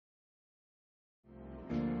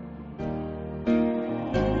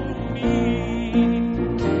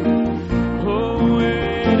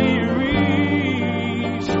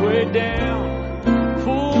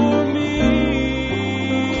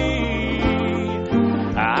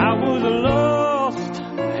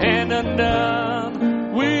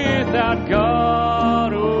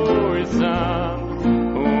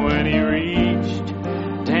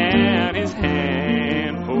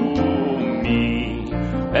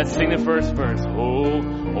Let's sing the first verse. Oh,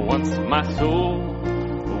 once my soul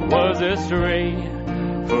was astray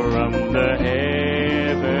from the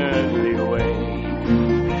heavenly way,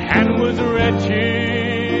 and was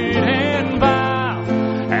wretched and vile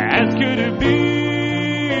as could it be.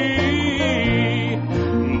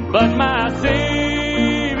 But my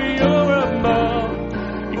Savior above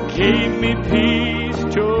gave me peace,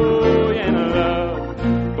 joy, and love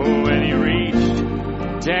when He reached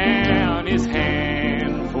down His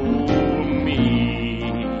hand for me.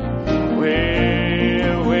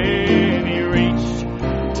 Well, when He reached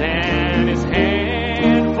down His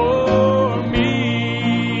hand for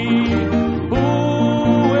me.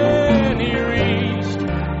 Oh, when He reached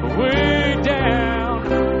way down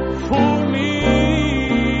for me.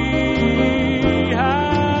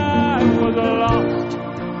 I was lost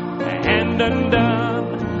and undone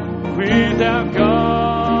without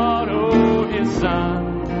God or His Son.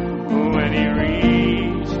 When He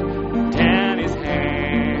reached down His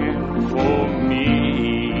hand for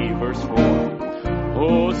me. Verse 4.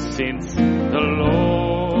 Oh, since the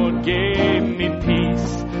Lord gave me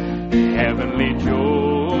peace, heavenly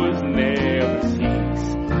joys never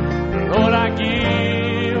cease. Lord, I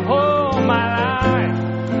give all my life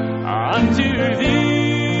unto Thee.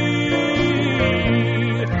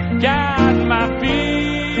 Guide my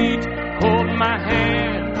feet, hold my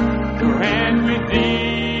hand, grant with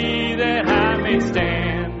Thee that I may stand.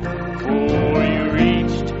 For You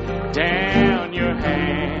reached down Your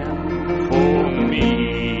hand for me.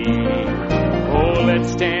 Oh,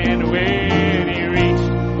 let's stand when He reached,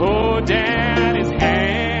 oh, down His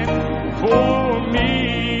hand for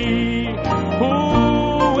me.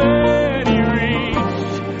 Oh, when He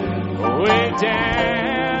reached way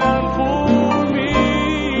down for me.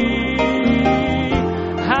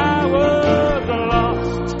 I was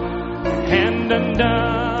lost and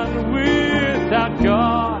undone without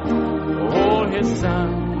God or His Son.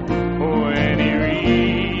 When He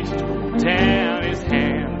reached down His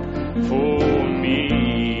hand for me.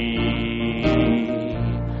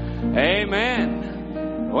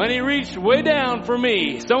 Amen. When He reached way down for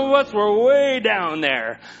me. Some of us were way down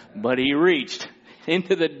there, but He reached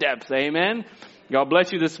into the depths. Amen. God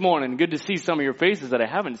bless you this morning. Good to see some of your faces that I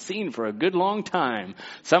haven't seen for a good long time.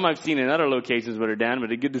 Some I've seen in other locations that are down,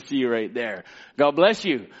 but it's good to see you right there. God bless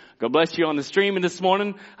you. God bless you on the stream this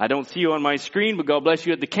morning. I don't see you on my screen, but God bless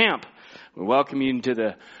you at the camp. We welcome you into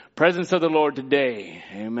the presence of the Lord today.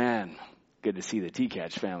 Amen. Good to see the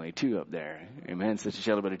T-Catch family too up there. Amen. Sister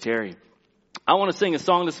Shelly, Brother Terry. I want to sing a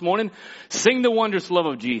song this morning. Sing the wondrous love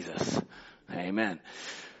of Jesus. Amen.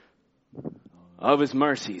 Of His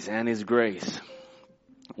mercies and His grace.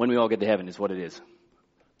 When we all get to heaven is what it is.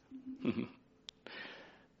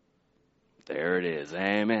 There it is.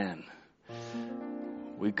 Amen.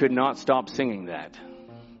 We could not stop singing that.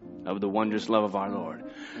 Of the wondrous love of our Lord.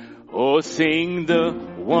 Oh, sing the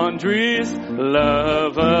wondrous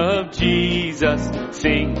love of Jesus.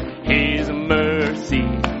 Sing His mercy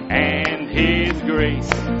and His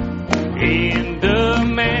grace. In the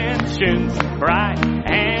mansions bright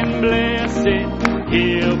and blessed,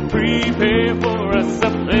 He'll prepare for us a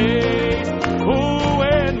place. Oh,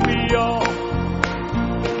 when we all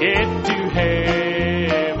get to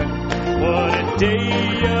heaven, what a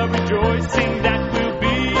day of rejoicing that will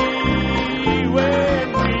be. When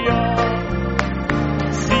we all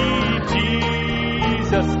see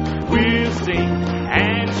Jesus, we'll sing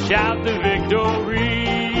and shout the victory.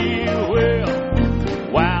 Well,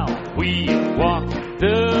 while we walk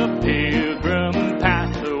the pilgrim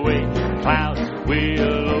pathway, clouds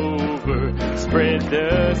will overspread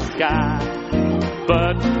the sky.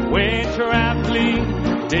 But when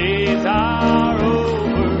traveling days are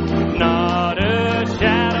over, not a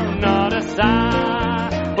shadow, not a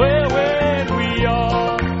sigh. Well, when we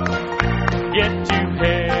all get to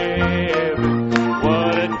heaven,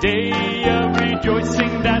 what a day of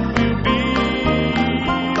rejoicing that will be.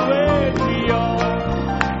 When we all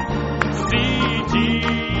see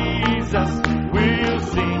Jesus, we'll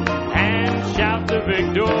sing and shout the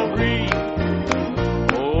victory.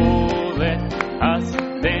 Oh, let us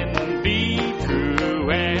then be true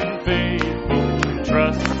and faithful,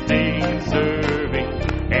 trusting, serving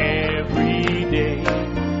every day.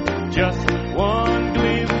 Just one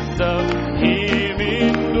glimpse of Him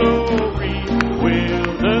in glory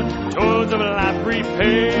will the toils of life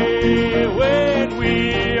repay. When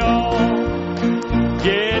we all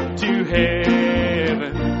get to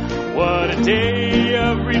heaven, what a day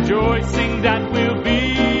of rejoicing that will be.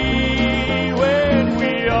 When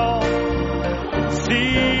we all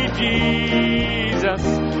see Jesus,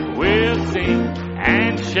 we'll sing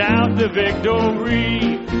and shout the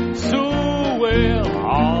victory. So will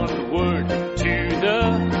onward to the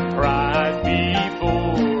prize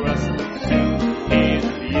before us. Soon His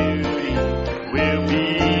beauty will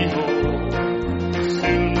behold.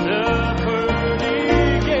 Soon the pearly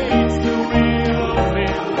gates will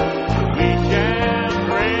open. We shall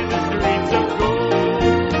tread the streets of gold.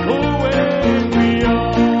 Oh, when we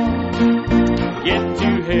all get to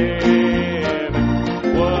heaven,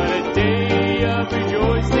 what a day of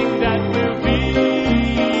rejoicing that will be.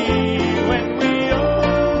 When we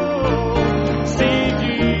all see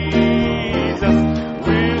Jesus,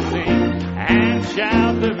 we'll sing and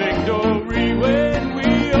shout the victory. When we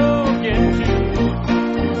all get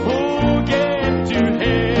to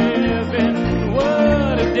heaven,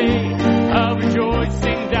 what a day of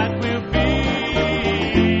rejoicing that will be.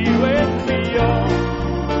 When we all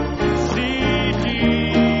see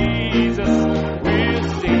Jesus, we'll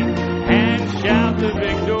sing and shout the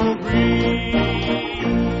victory.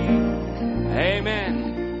 Amen.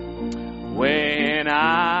 When I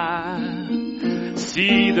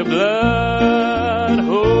see the blood,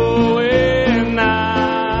 oh, when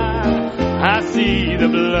I see the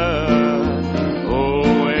blood, oh,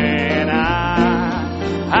 when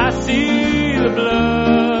I see the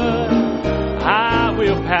blood, I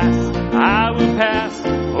will pass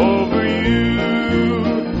over you.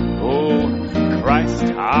 Oh, Christ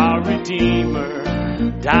our Redeemer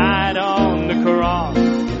died on the cross,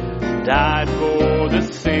 died for the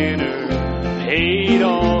sinner, paid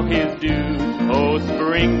all his dues. Oh,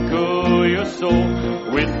 sprinkle your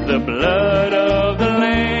soul with the blood of the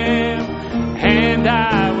Lamb, and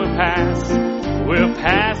I will pass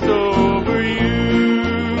over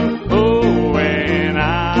you. Oh, when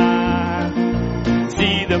I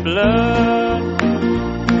see the blood,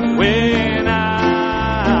 when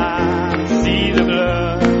I see the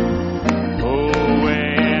blood, oh,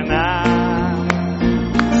 when I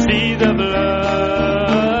see the blood,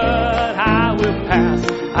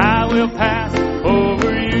 I will pass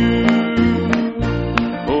over you.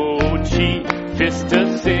 Oh, chiefest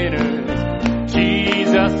of sinners,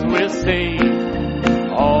 Jesus will save.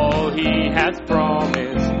 All He has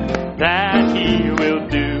promised that He will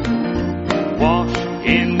do. Wash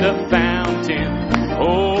in the fountain,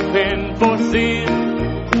 open for sin,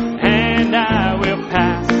 and I will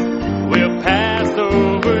pass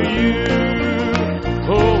over you.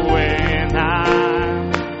 Oh, when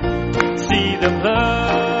I see the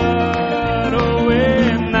blood, oh,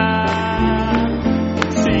 when I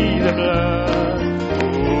see the blood,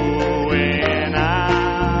 oh, when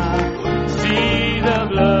I see the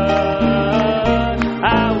blood,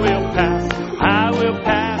 I will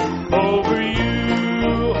pass over you.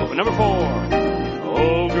 Oh, number 4.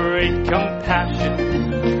 Oh, great compassion,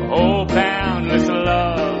 oh, boundless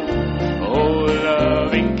love, oh,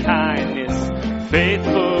 loving kindness,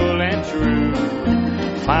 faithful and true,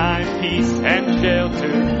 find peace and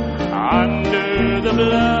shelter under the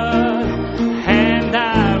blood, and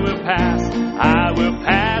I will pass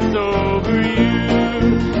over you.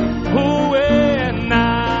 Oh, when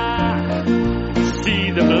I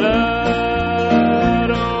see the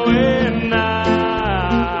blood, oh, when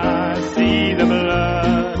I see the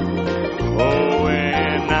blood, oh,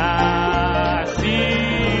 when I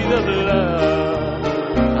see the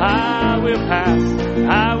blood, I will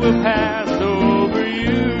pass over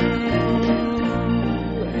you.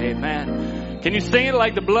 Amen. Can you sing it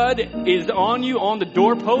like the blood is on you on the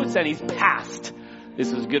doorpost and He's passed?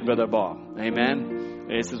 This is good, Brother Ball. Amen.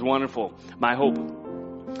 This is wonderful. My hope.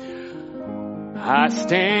 I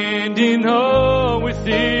stand in awe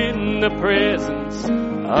within the presence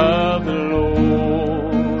of the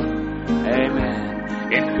Lord.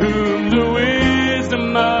 Amen. In whom the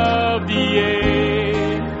wisdom of the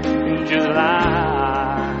angels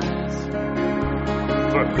lies,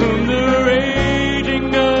 for whom the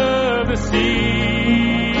raging of the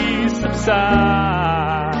sea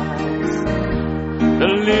subsides, the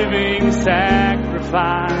living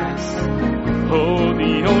sacrifice, oh,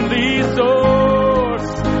 the only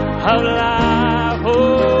source of life,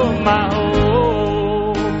 oh, my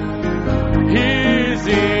hope is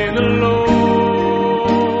in the Lord.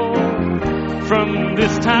 From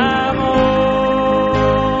this time on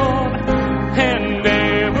and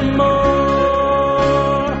evermore,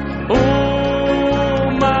 oh,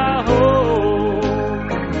 my hope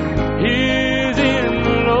is in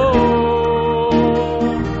the Lord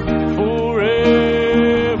forevermore.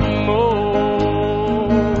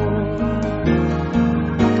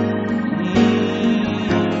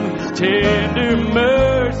 His tender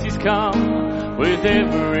mercies come with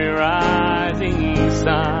every rising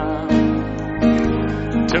sun,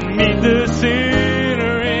 to meet the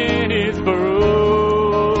sinner in his brokenness,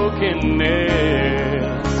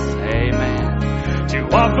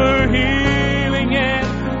 offer healing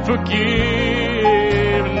and forgiveness.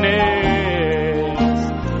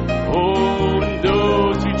 Oh, and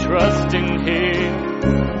those who trust in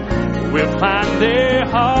Him will find their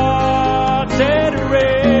hearts at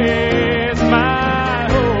rest. My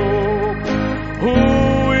hope,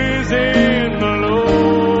 who is in the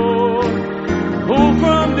Lord, who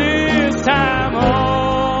from this time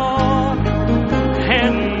on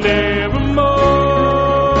and evermore,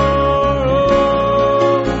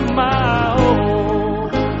 my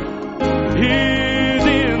hope is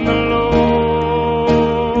in the Lord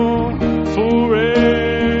forevermore.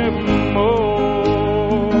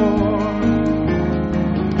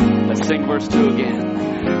 Let's sing verse 2 again.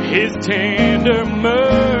 His tender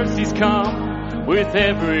mercies come with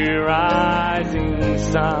every rising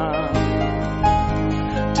sun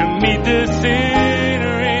to meet the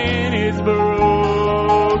sinner in his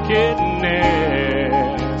brokenness,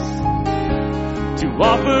 to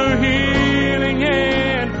offer healing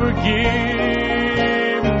and forgiveness.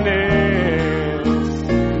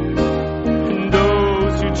 And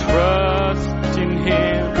those who trust in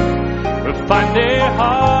Him will find their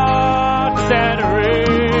hearts at rest.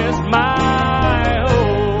 My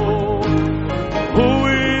hope, who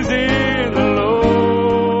is in the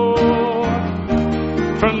Lord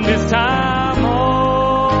from this time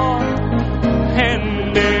on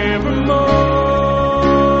and evermore.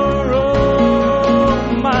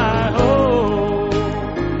 Oh, my hope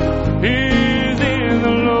is in the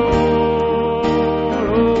Lord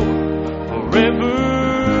forevermore.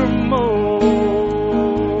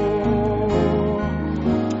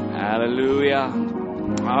 Hallelujah.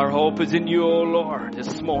 Our hope is in you, O Lord,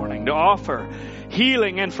 this morning to offer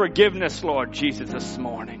healing and forgiveness, Lord Jesus, this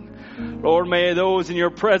morning. Lord, may those in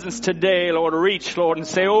your presence today, Lord, reach, Lord, and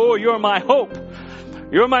say, oh, you're my hope.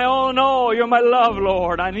 You're my all in all. You're my love,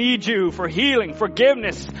 Lord. I need you for healing,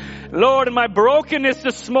 forgiveness. Lord, in my brokenness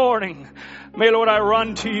this morning, may, Lord, I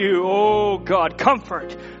run to you. Oh, God,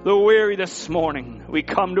 comfort the weary this morning. We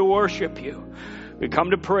come to worship you. We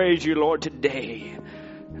come to praise you, Lord, today.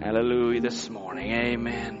 Hallelujah this morning.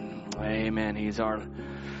 Amen. Amen. He's our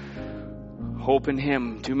hope in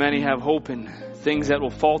Him. Too many have hope in things that will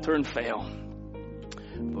falter and fail.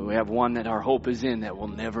 But we have one that our hope is in that will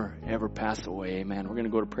never, ever pass away. Amen. We're going to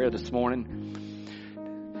go to prayer this morning.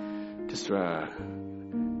 Just want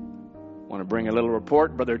to bring a little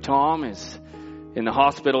report. Brother Tom is in the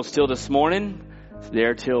hospital still this morning. He's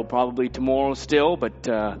there till probably tomorrow still. But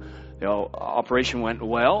the operation went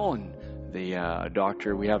well. And the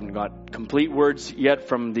doctor, we haven't got complete words yet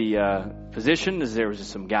from the physician, as there was just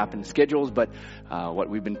some gap in schedules, but what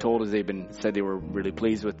we've been told is said they were really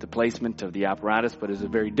pleased with the placement of the apparatus, but it was a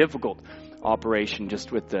very difficult operation just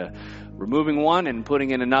with the removing one and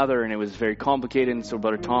putting in another, and it was very complicated. And so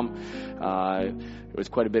Brother Tom, it was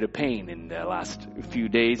quite a bit of pain in the last few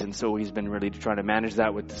days, and so he's been really trying to manage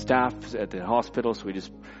that with the staff at the hospital. So we just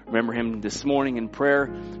remember him this morning in prayer.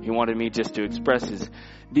 He wanted me just to express his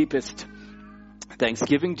deepest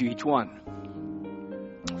thanksgiving to each one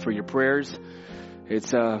for your prayers.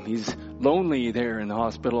 It's he's lonely there in the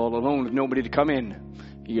hospital all alone with nobody to come in.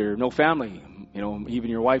 You're no family, even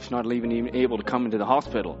your wife's not even able to come into the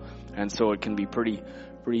hospital, and so it can be pretty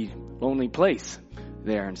lonely place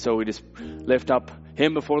there. And so we just lift up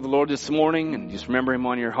him before the Lord this morning, and just remember him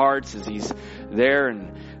on your hearts as he's there,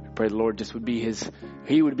 and pray the Lord just would be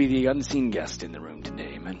he would be the unseen guest in the room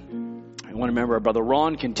today. Amen. I want to remember our Brother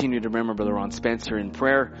Ron, continue to remember Brother Ron Spencer in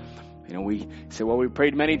prayer. We say, well, we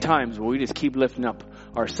prayed many times. Well, we just keep lifting up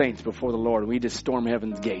our saints before the Lord. We just storm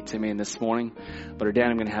heaven's gates. Amen. This morning. Brother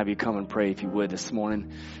Dan, I'm going to have you come and pray if you would this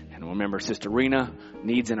morning. And remember Sister Rena,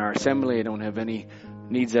 needs in our assembly. I don't have any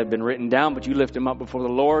needs that have been written down, but you lift them up before the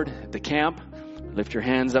Lord at the camp. Lift your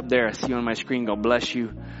hands up there. I see you on my screen. God bless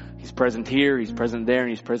you. He's present here. He's present there. And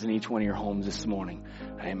He's present in each one of your homes this morning.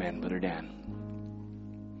 Amen. Brother Dan.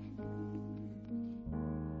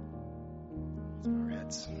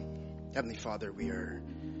 Heavenly Father, we are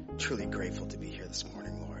truly grateful to be here this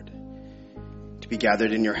morning, Lord. To be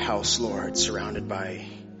gathered in your house, Lord, surrounded by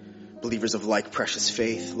believers of like precious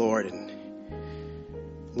faith, Lord. And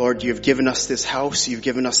Lord, you have given us this house. You've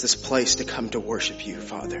given us this place to come to worship you,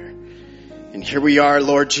 Father. And here we are,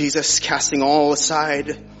 Lord Jesus, casting all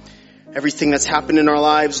aside, everything that's happened in our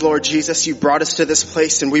lives, Lord Jesus. You brought us to this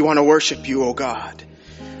place and we want to worship you, oh God.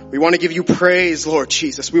 We want to give you praise, Lord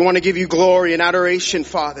Jesus. We want to give you glory and adoration,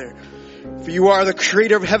 Father. For you are the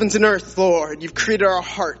creator of heavens and earth, Lord. You've created our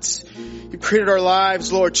hearts. You've created our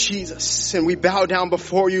lives, Lord Jesus. And we bow down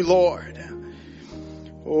before you, Lord.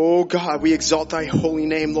 Oh God, we exalt thy holy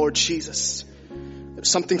name, Lord Jesus. There's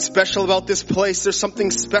something special about this place. There's something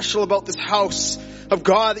special about this house of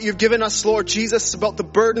God that you've given us, Lord Jesus, about the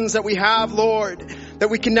burdens that we have, Lord, that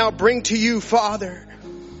we can now bring to you, Father.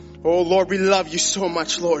 Oh, Lord, we love you so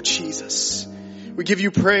much, Lord Jesus. We give you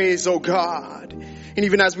praise, oh God. And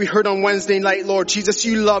even as we heard on Wednesday night, Lord Jesus,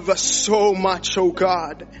 you love us so much, oh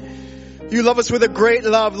God. You love us with a great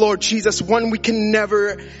love, Lord Jesus, one we can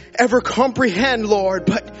never, ever comprehend, Lord.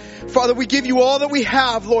 But, Father, we give you all that we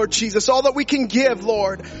have, Lord Jesus, all that we can give,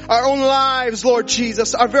 Lord. Our own lives, Lord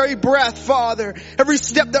Jesus, our very breath, Father. Every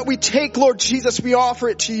step that we take, Lord Jesus, we offer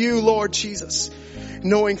it to you, Lord Jesus.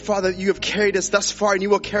 Knowing, Father, that you have carried us thus far and you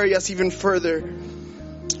will carry us even further.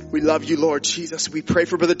 We love you, Lord Jesus. We pray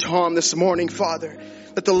for Brother Tom this morning, Father,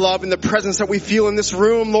 that the love and the presence that we feel in this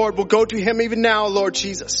room, Lord, will go to him even now, Lord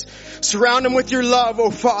Jesus. Surround him with your love,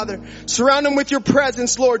 oh Father. Surround him with your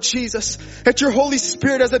presence, Lord Jesus. Let your Holy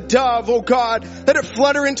Spirit as a dove, oh God, let it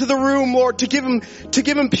flutter into the room, Lord, to give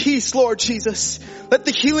him peace, Lord Jesus. Let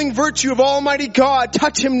the healing virtue of Almighty God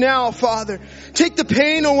touch him now, Father. Take the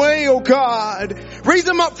pain away, oh God. Raise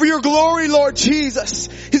him up for your glory, Lord Jesus.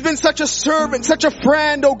 He's been such a servant, such a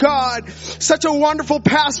friend, oh God. Such a wonderful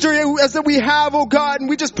pastor as that we have, oh God. And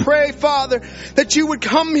we just pray, Father, that you would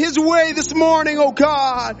come his way this morning, oh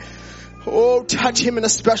God. Oh, touch him in a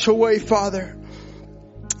special way, Father.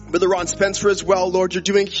 Brother Ron Spencer as well, Lord, you're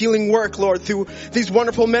doing healing work, Lord, through these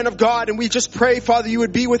wonderful men of God. And we just pray, Father, you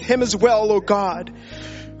would be with him as well, oh God.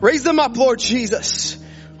 Raise them up, Lord Jesus.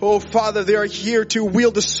 Oh, Father, they are here to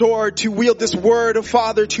wield the sword, to wield this word, oh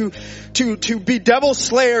Father, to be devil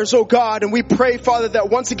slayers, oh God. And we pray, Father, that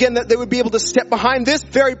once again that they would be able to step behind this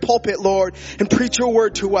very pulpit, Lord, and preach your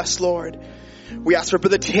word to us, Lord. We ask for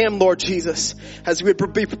Brother Tim, Lord Jesus, as we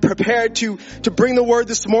would be prepared to bring the word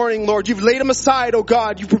this morning, Lord. You've laid him aside, oh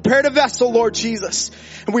God. You've prepared a vessel, Lord Jesus.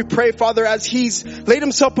 And we pray, Father, as he's laid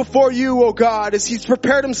himself before you, oh God, as he's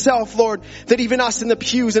prepared himself, Lord, that even us in the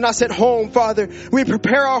pews and us at home, Father, we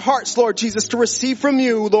prepare our hearts, Lord Jesus, to receive from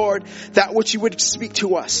you, Lord, that which you would speak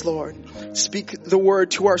to us, Lord. Speak the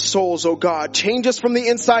word to our souls, oh God. Change us from the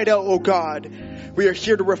inside out, oh God. We are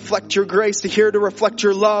here to reflect your grace, here to reflect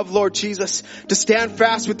your love, Lord Jesus, to stand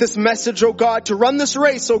fast with this message, oh God, to run this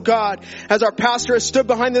race, oh God. As our pastor has stood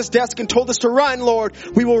behind this desk and told us to run, Lord,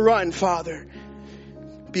 we will run, Father.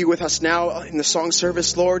 Be with us now in the song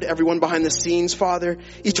service, Lord. Everyone behind the scenes, Father.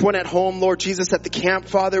 Each one at home, Lord Jesus, at the camp,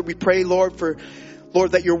 Father. We pray, Lord,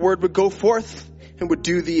 that your word would go forth and would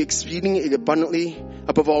do the exceeding abundantly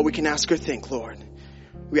above all we can ask or think, Lord.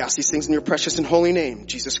 We ask these things in your precious and holy name,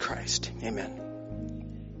 Jesus Christ. Amen.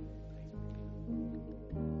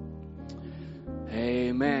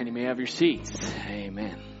 Amen. You may have your seats.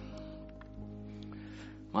 Amen.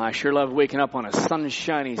 Well, I sure love waking up on a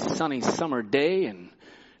sunshiny, sunny summer day and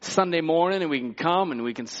Sunday morning, and we can come and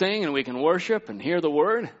we can sing and we can worship and hear the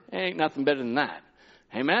word. Ain't nothing better than that.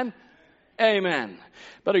 Amen. Amen.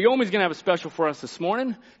 Brother Yomi's going to have a special for us this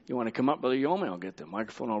morning. You want to come up, Brother Yomi? I'll get the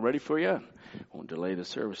microphone all ready for you. Won't delay the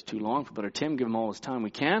service too long. For Brother Tim, give him all his time we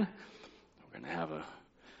can. We're going to have a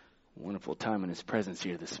wonderful time in his presence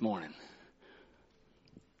here this morning.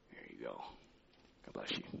 There you go. God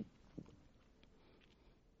bless you.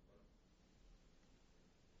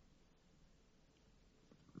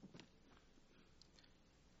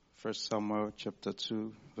 1 Samuel chapter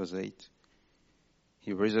 2, verse 8.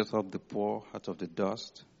 He raiseth up the poor out of the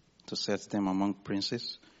dust, to set them among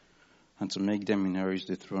princes, and to make them inherit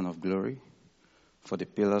the throne of glory. For the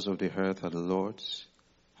pillars of the earth are the Lord's,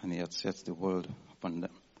 and he hath set the world upon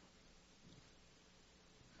them.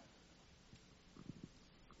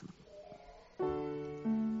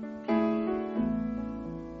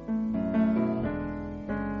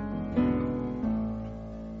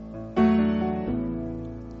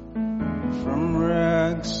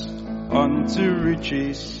 Unto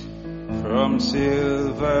riches, from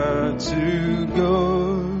silver to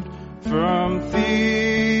gold, from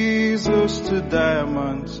thistles to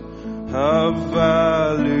diamonds, have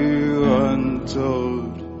value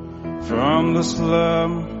untold. From the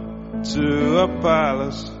slum to a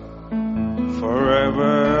palace,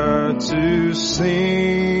 forever to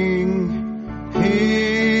sing.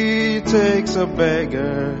 He takes a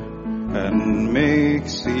beggar and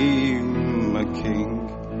makes him a king.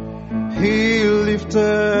 He lifteth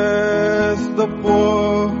the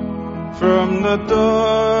poor from the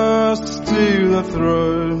dust to the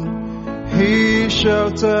throne. He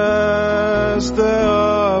shelters the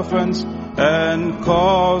orphans and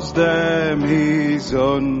calls them his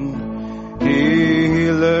own. He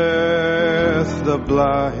healeth the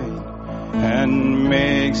blind and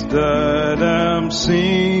makes the dumb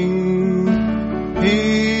sing.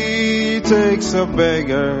 He takes a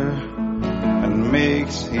beggar and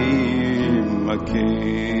makes him a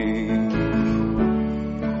king.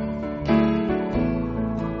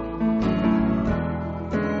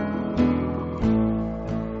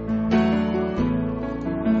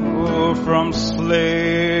 Oh, from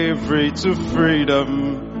slavery to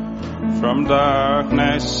freedom, from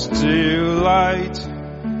darkness to light,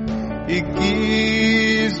 He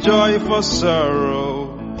gives joy for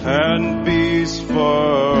sorrow and peace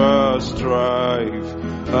for strife.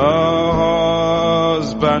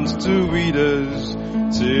 Husbands to widows,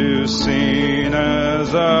 to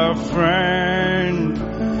sinners a friend.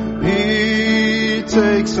 He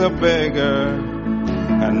takes a beggar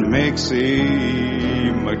and makes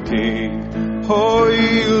him a king. Oh,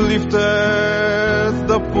 He lifteth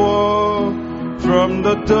the poor from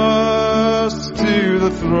the dust to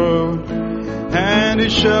the throne, and He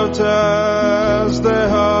shelters the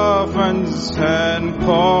orphans and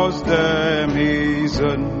calls them His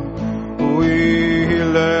own. He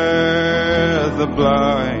healeth the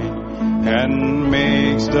blind and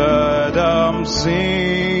makes the dumb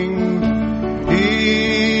sing.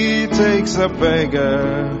 He takes a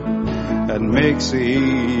beggar and makes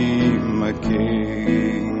him a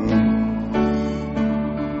king.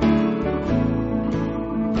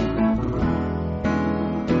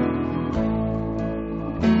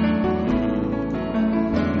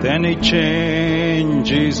 Then He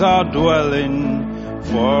changes our dwelling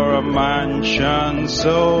for a mansion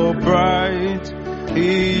so bright.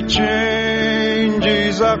 He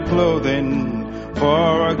changes our clothing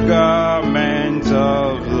for a garment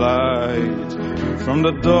of light. From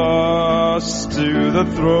the dust to the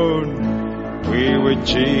throne, we with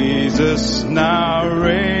Jesus now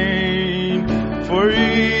reign. For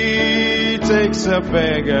He takes a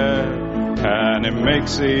beggar and He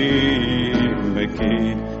makes him a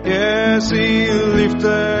king. Yes, He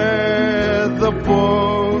lifted the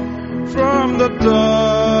poor from the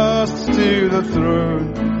dust to the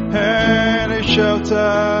throne, and He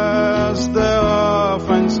shelters the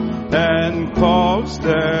orphans and calls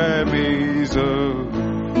them His own.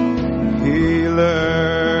 He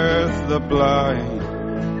healeth the blind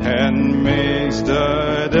and makes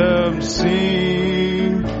the dumb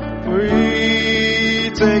sing. For He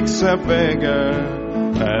takes a beggar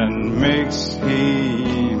and makes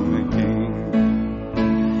him a king.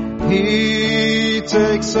 He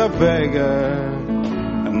takes a beggar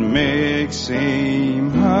and makes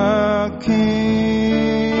him a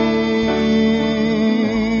king.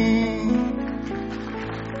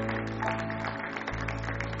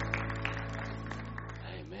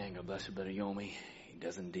 Amen. God bless you, Brother Yomi. He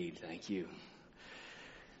does indeed. Thank you.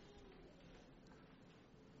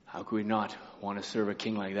 How could we not want to serve a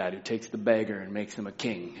king like that who takes the beggar and makes him a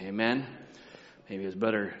king? Amen. Maybe his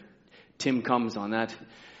brother Tim comes on that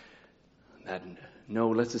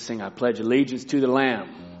note. Let's just sing, I pledge allegiance to the Lamb.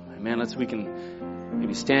 Amen. We can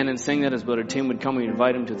maybe stand and sing that as Brother Tim would come. We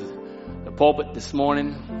invite him to the pulpit this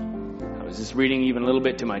morning. I was just reading even a little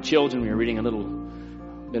bit to my children. We were reading a little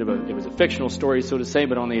bit of it was a fictional story, so to say,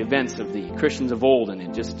 but on the events of the Christians of old, and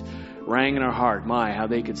it just rang in our heart, how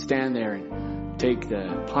they could stand there and take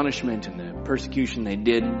the punishment and the persecution they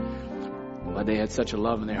did, but they had such a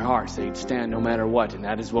love in their hearts. They'd stand no matter what, and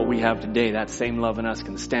that is what we have today. That same love in us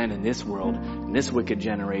can stand in this world, in this wicked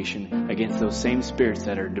generation, against those same spirits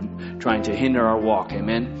that are trying to hinder our walk.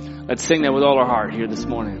 Amen. Let's sing that with all our heart here this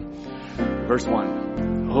morning. Verse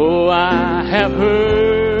 1. Oh, I have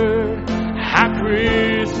heard how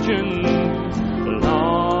Christians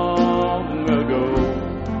long ago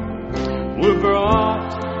were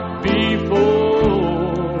brought before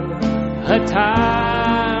a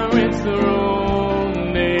tyrant's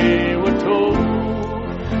throne. They were told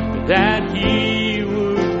that He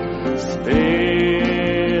would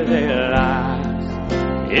spare their lives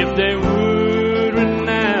if they would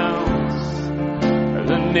renounce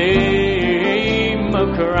the name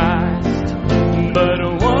of Christ. But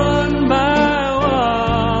one by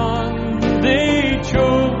one they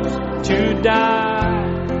chose to die.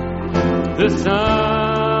 The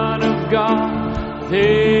Son of God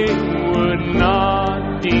they would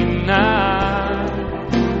not deny.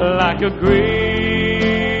 Like a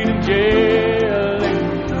great angelic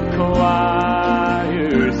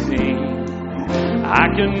choir sing, I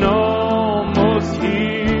can almost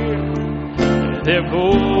hear their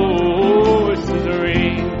voices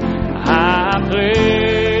ring. I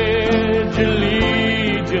pledge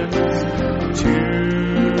allegiance to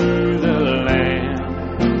the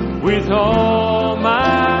Lamb with all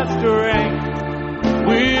my strength,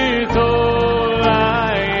 with all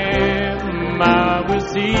I am. I will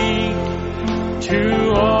seek to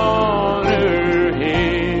honor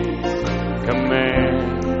His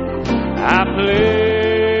command. I pledge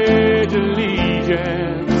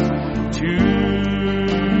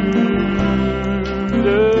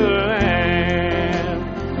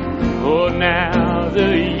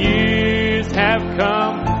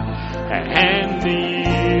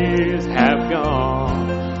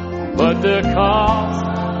the cause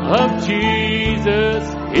of Jesus,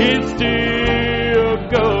 it still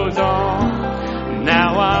goes on.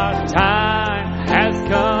 Now our time has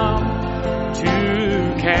come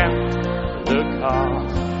to count the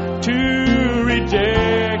cost, to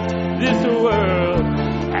reject this world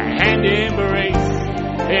and embrace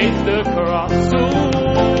the cross. So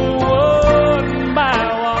one by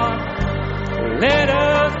one, let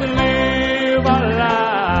us live our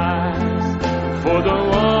lives for the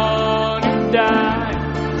one who died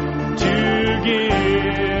to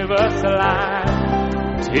give us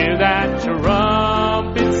life, till that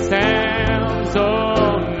trumpet sounds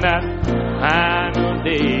on that final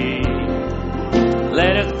day.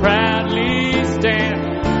 Let us proudly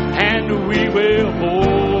stand, and we will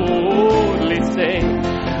boldly say,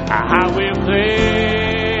 I will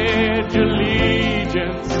pledge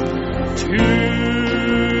allegiance to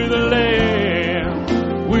the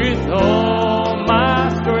Lamb with all my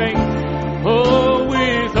strength, oh,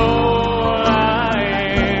 with all I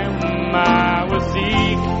am. I will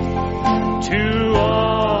seek to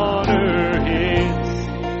honor His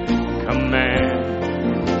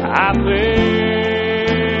command. I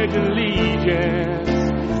pledge allegiance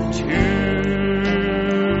to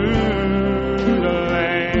the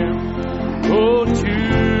Lamb, oh,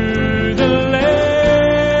 to the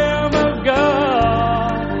Lamb of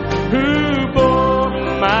God, who bore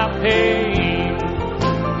my pain,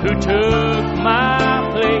 who took my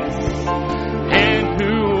place, and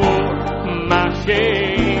who wore my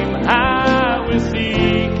shame. I will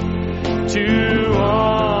seek to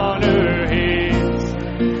honor His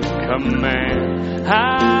command. I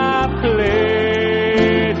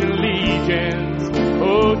pledge allegiance,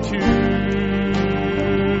 oh, to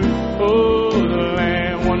the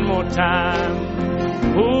Lamb. One more time.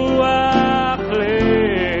 Oh, I pledge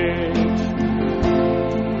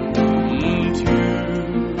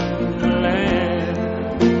to the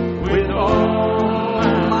Lamb with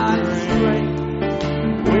all my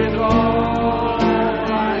strength, with all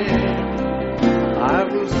I am. I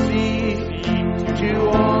will seek to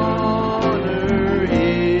honor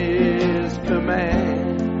His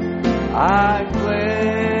command. I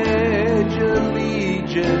pledge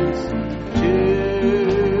allegiance to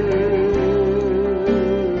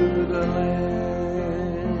the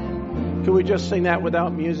Lamb. Can we just sing that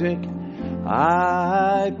without music?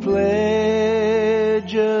 I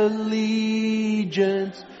pledge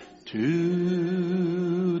allegiance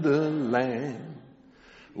to the Lamb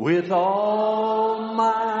with all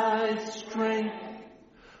my strength,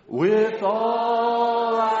 with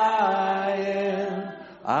all I am.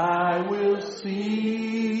 I will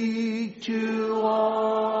seek to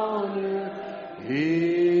honor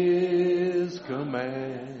His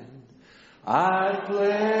command. I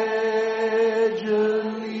pledge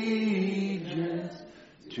allegiance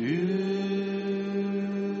to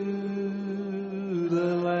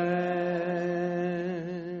the Lamb.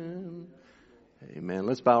 Amen.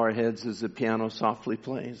 Let's bow our heads as the piano softly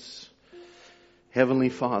plays. Heavenly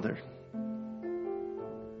Father,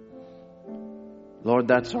 Lord,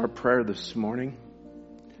 that's our prayer this morning.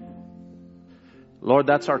 Lord,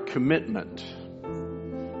 that's our commitment.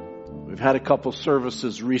 We've had a couple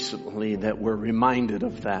services recently that were reminded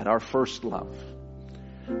of that, our first love.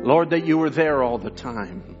 Lord, that you were there all the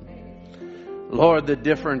time. Lord, the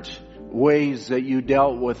different ways that you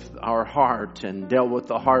dealt with our heart and dealt with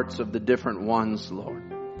the hearts of the different ones, Lord.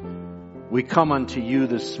 We come unto you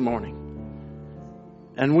this morning.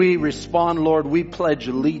 And we respond, Lord, we pledge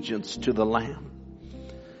allegiance to the Lamb.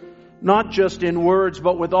 Not just in words,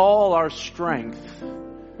 but with all our strength,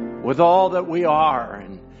 with all that we are.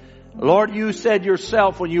 And Lord, you said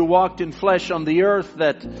yourself when you walked in flesh on the earth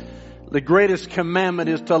that the greatest commandment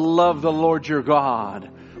is to love the Lord your God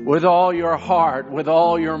with all your heart, with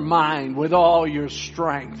all your mind, with all your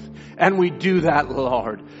strength. And we do that,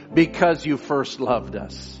 Lord, because you first loved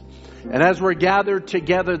us. And as we're gathered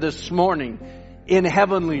together this morning in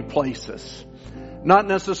heavenly places, not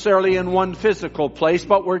necessarily in one physical place,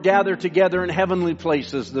 but we're gathered together in heavenly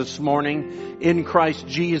places this morning in Christ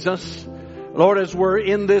Jesus. Lord, as we're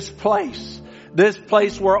in this place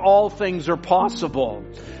where all things are possible,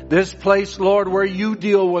 this place, Lord, where you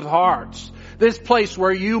deal with hearts, this place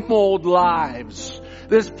where you mold lives,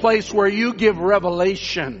 this place where you give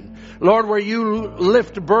revelation, Lord, where you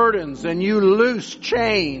lift burdens and you loose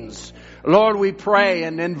chains. Lord, we pray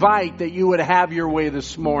and invite that you would have your way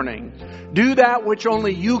this morning. Do that which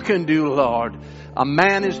only you can do, Lord. A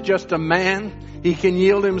man is just a man. He can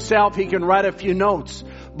yield himself. He can write a few notes.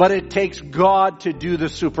 But it takes God to do the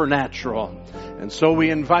supernatural. And so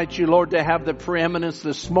we invite you, Lord, to have the preeminence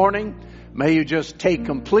this morning. May you just take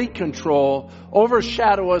complete control,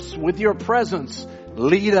 overshadow us with your presence,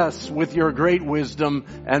 lead us with your great wisdom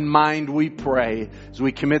and mind, we pray, as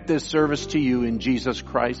we commit this service to you in Jesus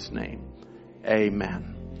Christ's name.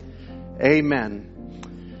 Amen.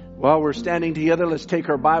 Amen. While we're standing together, let's take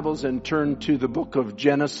our Bibles and turn to the book of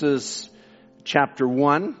Genesis chapter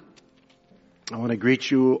 1. I want to greet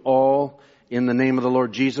you all in the name of the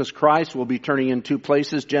Lord Jesus Christ. We'll be turning in two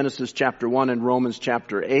places, Genesis chapter 1 and Romans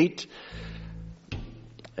chapter 8.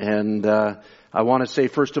 And I want to say,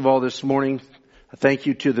 first of all, this morning, thank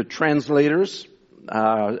you to the translators,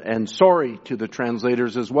 and sorry to the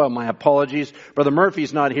translators as well. My apologies. Brother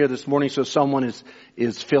Murphy's not here this morning, so someone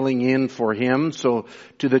is filling in for him. So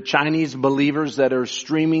to the Chinese believers that are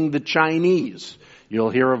streaming the Chinese, you'll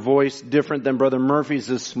hear a voice different than Brother Murphy's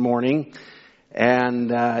this morning.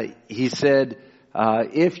 And he said,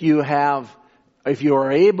 if you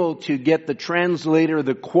are able to get the translator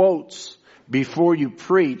the quotes before you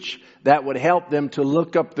preach, that would help them to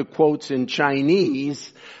look up the quotes in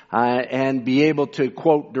Chinese and be able to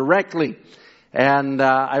quote directly. And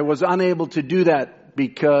I was unable to do that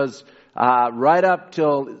because right up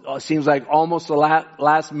till it seems like almost the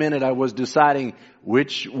last minute, I was deciding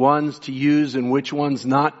which ones to use and which ones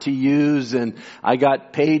not to use. And I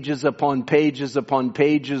got pages upon pages upon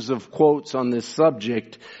pages of quotes on this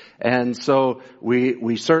subject. And so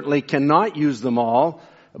we certainly cannot use them all,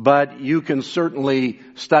 but you can certainly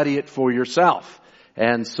study it for yourself.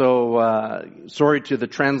 And so, sorry to the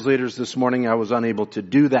translators this morning, I was unable to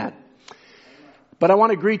do that. But I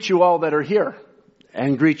want to greet you all that are here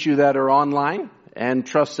and greet you that are online, and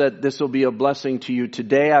trust that this will be a blessing to you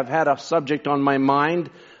today. I've had a subject on my mind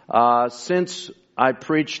since I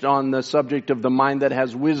preached on the subject of the mind that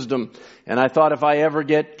has wisdom. And I thought if I ever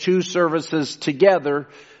get two services together,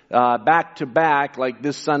 back to back, like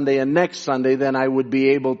this Sunday and next Sunday, then I would be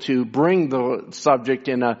able to bring the subject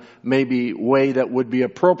in a maybe way that would be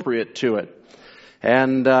appropriate to it.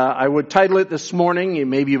 And I would title it this morning,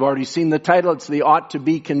 maybe you've already seen the title, it's the ought to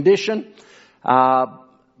be condition.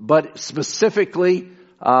 But specifically,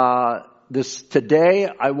 today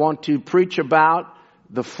I want to preach about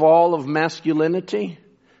the fall of masculinity,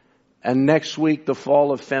 and next week the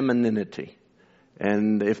fall of femininity.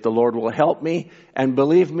 And if the Lord will help me, and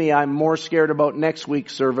believe me, I'm more scared about next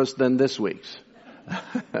week's service than this week's.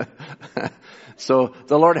 So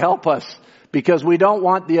the Lord help us, because we don't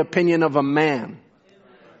want the opinion of a man.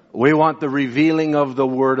 We want the revealing of the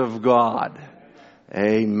Word of God.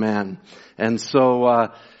 Amen. And so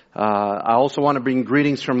I also want to bring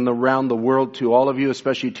greetings from around the world to all of you,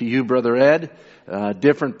 especially to you, Brother Ed.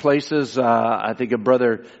 Different places. I think of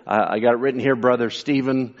I got it written here, Brother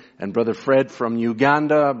Stephen and Brother Fred from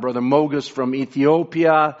Uganda, Brother Mogus from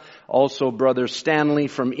Ethiopia, also Brother Stanley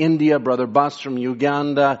from India, Brother Bus from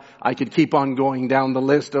Uganda. I could keep on going down the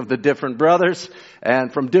list of the different brothers,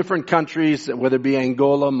 and from different countries, whether it be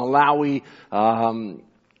Angola, Malawi,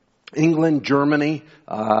 England, Germany,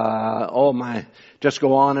 just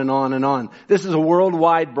go on and on and on. This is a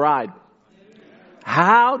worldwide bride.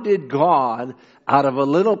 How did God, out of a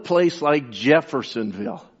little place like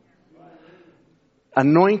Jeffersonville,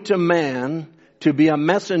 anoint a man to be a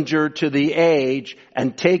messenger to the age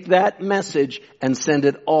and take that message and send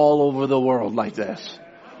it all over the world like this?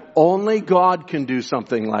 Only God can do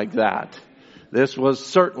something like that. This was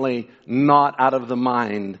certainly not out of the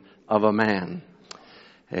mind of a man.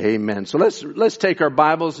 Amen. So let's take our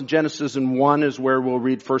Bibles, and Genesis 1 is where we'll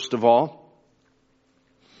read first of all.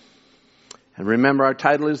 And remember, our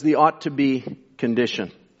title is the ought to be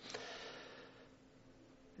condition.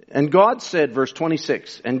 And God said, verse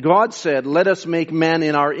 26, and God said, let us make man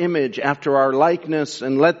in our image after our likeness,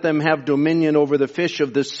 and let them have dominion over the fish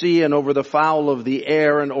of the sea, and over the fowl of the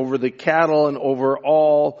air, and over the cattle, and over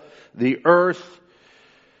all the earth,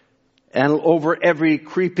 and over every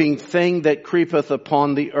creeping thing that creepeth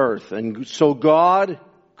upon the earth. And so God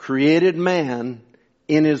created man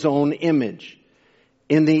in his own image.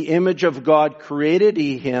 In the image of God created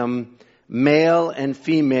he him, male and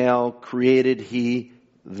female created he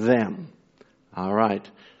them. All right.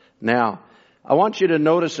 Now, I want you to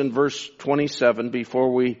notice in verse 27,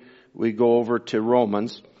 before we go over to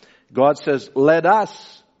Romans, God says, let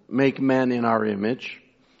us make man in our image.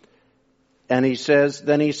 And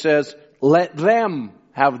then he says, let them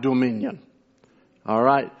have dominion. All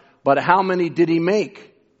right. But how many did he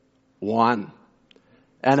make? One.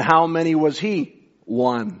 And how many was he?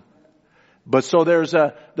 One. But so there's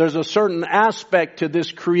a certain aspect to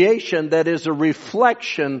this creation that is a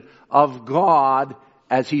reflection of God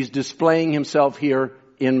as he's displaying himself here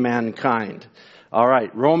in mankind. All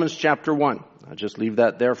right, Romans chapter 1. I'll just leave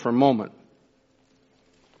that there for a moment.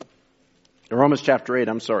 Romans chapter 8,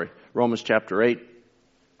 I'm sorry. Romans chapter 8.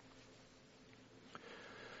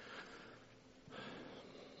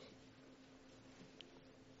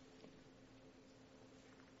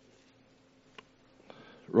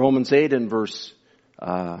 Romans 8 and verse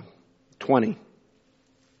 20.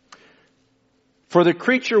 For the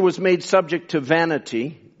creature was made subject to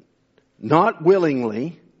vanity, not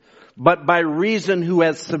willingly, but by reason who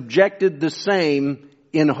has subjected the same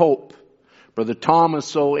in hope. Brother Thomas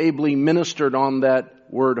so ably ministered on that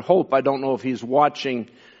word hope. I don't know if he's watching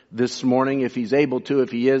this morning. If he's able to,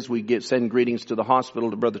 if he is, we send greetings to the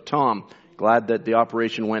hospital to Brother Tom. Glad that the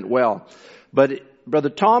operation went well. But Brother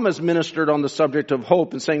Tom has ministered on the subject of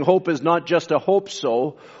hope and saying hope is not just a hope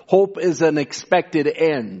so. Hope is an expected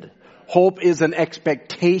end. Hope is an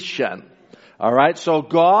expectation. All right, so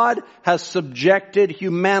God has subjected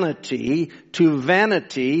humanity to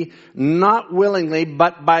vanity, not willingly,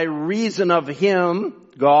 but by reason of Him,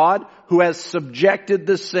 God, who has subjected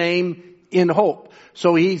the same in hope.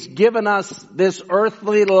 So He's given us this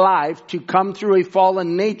earthly life to come through a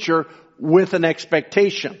fallen nature with an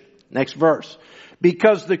expectation. Next verse.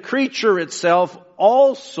 Because the creature itself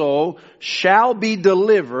also shall be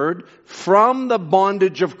delivered from the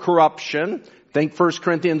bondage of corruption. Think 1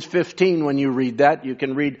 Corinthians 15 when you read that. You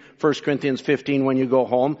can read 1 Corinthians 15 when you go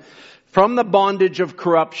home. From the bondage of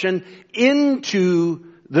corruption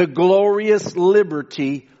into the glorious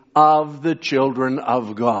liberty of the children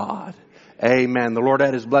of God. Amen. The Lord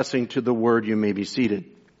add His blessing to the word. You may be seated.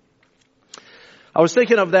 I was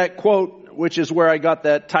thinking of that quote, which is where I got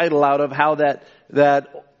that title out of, how that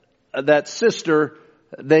sister,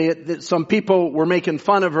 some people were making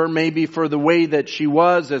fun of her maybe for the way that she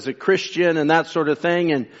was as a Christian and that sort of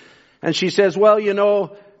thing. And she says, well, you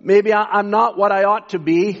know, maybe I'm not what I ought to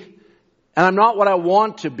be and I'm not what I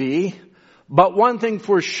want to be. But one thing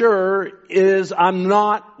for sure is I'm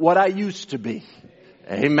not what I used to be.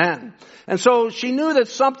 Amen. And so she knew that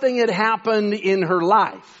something had happened in her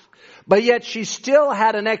life. But yet she still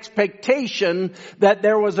had an expectation that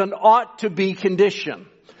there was an ought to be condition.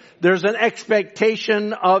 There's an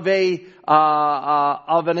expectation of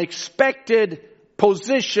an expected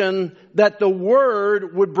position that the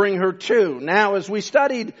Word would bring her to. Now, as we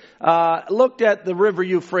looked at the River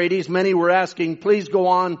Euphrates, many were asking, please go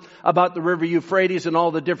on about the River Euphrates and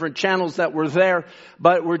all the different channels that were there.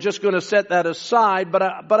 But we're just going to set that aside.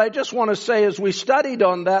 But I just want to say, as we studied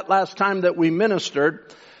on that last time that we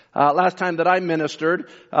ministered, last time that I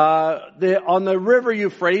ministered, on the River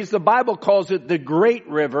Euphrates, the Bible calls it the Great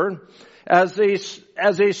River, as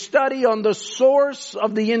a study on the source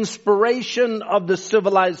of the inspiration of the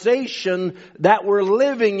civilization that we're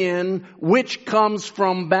living in, which comes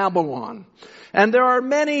from Babylon. And there are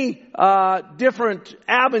many different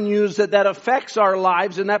avenues that affects our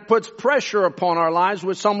lives and that puts pressure upon our lives,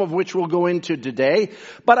 with some of which we'll go into today.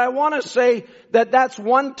 But I want to say that that's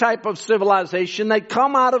one type of civilization that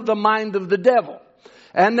come out of the mind of the devil.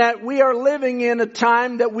 And that we are living in a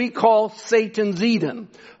time that we call Satan's Eden.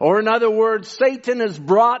 Or in other words, Satan has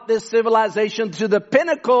brought this civilization to the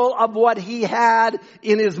pinnacle of what he had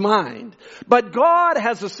in his mind. But God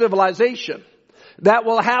has a civilization that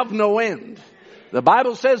will have no end. The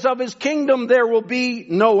Bible says of His kingdom there will be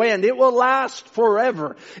no end. It will last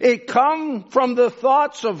forever. It come from the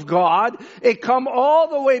thoughts of God. It come all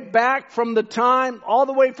the way from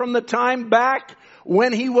the time back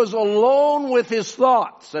when He was alone with His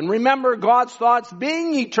thoughts. And remember, God's thoughts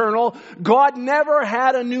being eternal, God never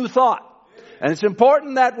had a new thought. And it's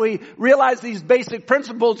important that we realize these basic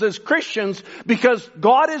principles as Christians, because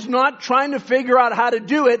God is not trying to figure out how to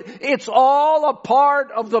do it. It's all a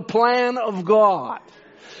part of the plan of God.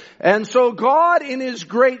 And so God in His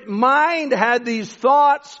great mind had these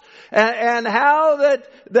thoughts, and how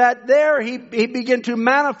that there He began to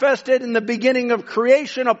manifest it in the beginning of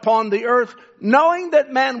creation upon the earth, knowing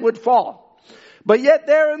that man would fall. But yet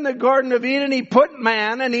there in the Garden of Eden, He put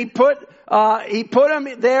man, and He put him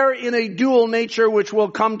there in a dual nature, which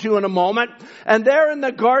we'll come to in a moment. And there in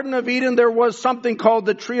the Garden of Eden, there was something called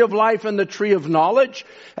the tree of life and the tree of knowledge.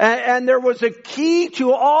 And there was a key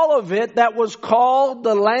to all of it that was called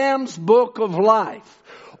the Lamb's Book of Life.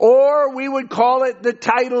 Or we would call it the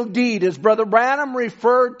title deed, as Brother Branham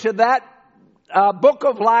referred to that book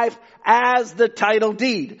of life as the title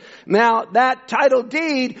deed. Now, that title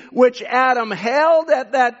deed, which Adam held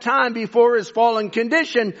at that time before his fallen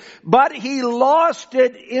condition, but he lost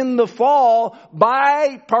it in the fall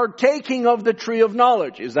by partaking of the tree of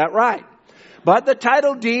knowledge. Is that right? But the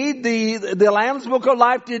title deed, the Lamb's Book of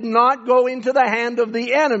Life, did not go into the hand of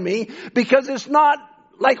the enemy, because it's not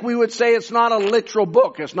like we would say, it's not a literal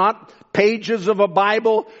book. It's not pages of a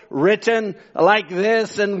Bible written like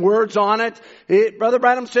this and words on it. Brother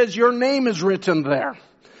Branham says your name is written there.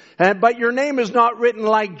 But your name is not written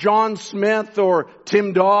like John Smith or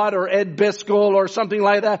Tim Dodd or Ed Biscoe or something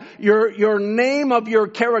like that. Your name of your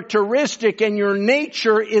characteristic and your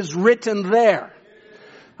nature is written there.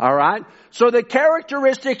 All right? So the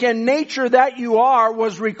characteristic and nature that you are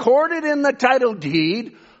was recorded in the title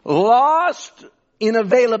deed, lost in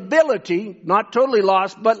availability, not totally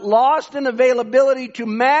lost, but lost in availability to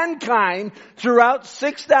mankind throughout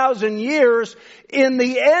 6,000 years in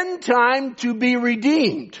the end time to be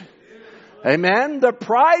redeemed. Amen. The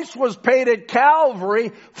price was paid at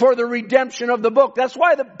Calvary for the redemption of the book. That's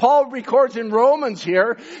why Paul records in Romans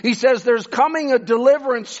here. He says there's coming a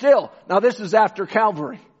deliverance still. Now this is after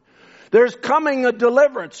Calvary. There's coming a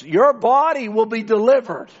deliverance. Your body will be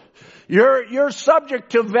delivered. You're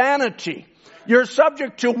subject to vanity. You're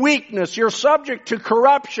subject to weakness. You're subject to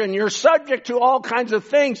corruption. You're subject to all kinds of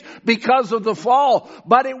things because of the fall.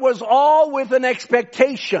 But it was all with an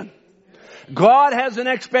expectation. God has an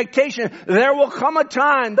expectation. There will come a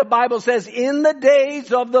time, the Bible says, in the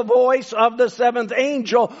days of the voice of the seventh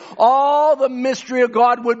angel, all the mystery of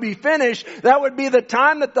God would be finished. That would be the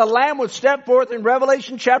time that the Lamb would step forth in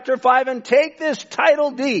Revelation chapter 5 and take this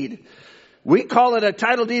title deed. We call it a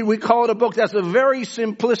title deed. We call it a book. That's a very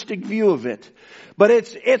simplistic view of it. But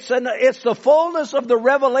it's the fullness of the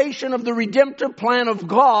revelation of the redemptive plan of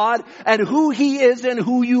God and who He is and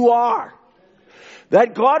who you are.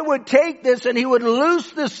 That God would take this and He would loose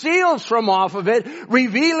the seals from off of it,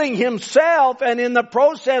 revealing Himself and in the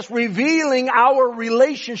process revealing our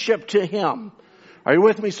relationship to Him. Are you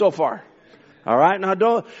with me so far? All right. Now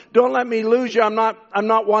don't let me lose you. I'm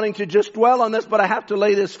not wanting to just dwell on this, but I have to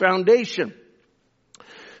lay this foundation.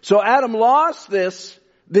 So Adam lost this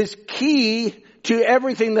key to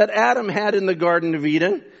everything that Adam had in the Garden of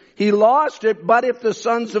Eden. He lost it, but if the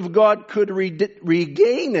sons of God could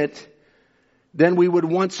regain it, then we would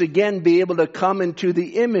once again be able to come into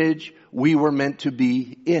the image we were meant to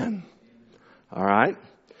be in. All right.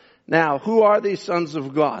 Now, who are these sons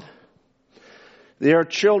of God? They are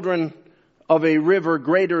children of a river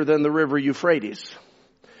greater than the river Euphrates.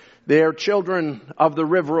 They are children of the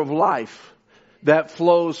river of life that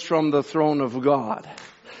flows from the throne of God.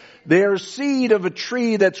 They are seed of a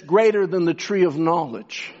tree that's greater than the tree of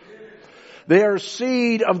knowledge. They are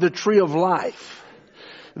seed of the tree of life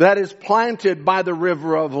that is planted by the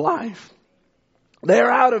river of life. They're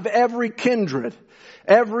out of every kindred,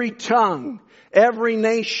 every tongue, every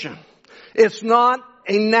nation. It's not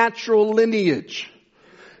a natural lineage.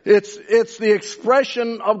 It's the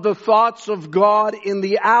expression of the thoughts of God in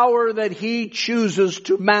the hour that He chooses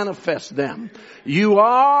to manifest them. You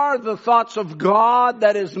are the thoughts of God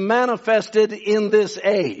that is manifested in this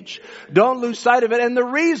age. Don't lose sight of it. And the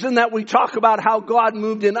reason that we talk about how God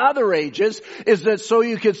moved in other ages is that so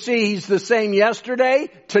you could see He's the same yesterday,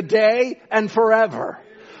 today, and forever.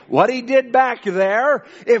 What He did back there,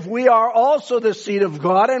 if we are also the seed of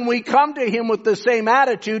God and we come to Him with the same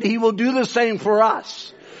attitude, He will do the same for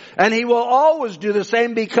us. And He will always do the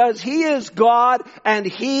same because He is God and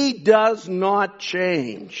He does not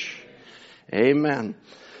change. Amen.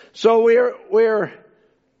 So we're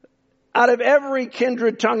out of every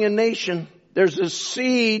kindred, tongue, and nation, there's a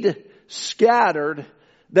seed scattered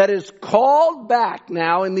that is called back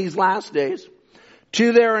now in these last days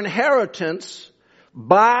to their inheritance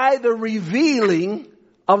by the revealing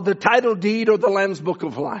of the title deed or the Lamb's Book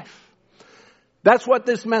of Life. That's what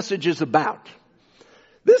this message is about.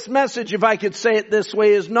 This message, if I could say it this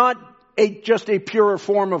way, is not just a purer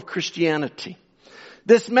form of Christianity.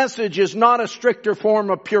 This message is not a stricter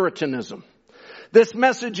form of Puritanism. This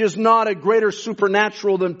message is not a greater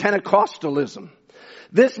supernatural than Pentecostalism.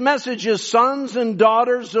 This message is sons and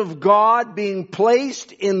daughters of God being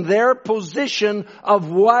placed in their position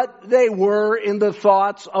of what they were in the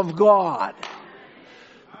thoughts of God.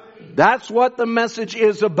 That's what the message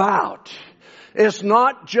is about. It's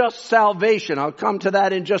not just salvation. I'll come to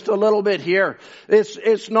that in just a little bit here.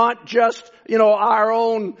 It's not just, our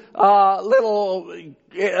own, little,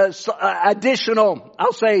 additional,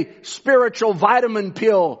 I'll say, spiritual vitamin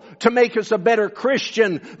pill to make us a better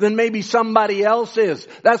Christian than maybe somebody else is.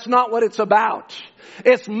 That's not what it's about.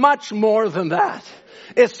 It's much more than that.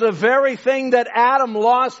 It's the very thing that Adam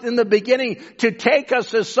lost in the beginning to take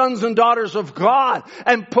us as sons and daughters of God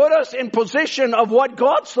and put us in position of what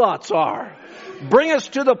God's thoughts are. Bring us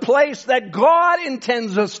to the place that God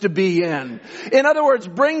intends us to be in. In other words,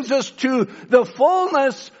 brings us to the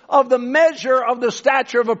fullness of the measure of the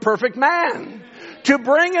stature of a perfect man. to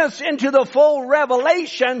bring us into the full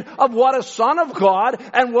revelation of what a son of God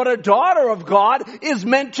and what a daughter of God is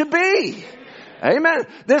meant to be. Amen.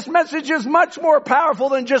 This message is much more powerful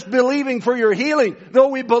than just believing for your healing. Though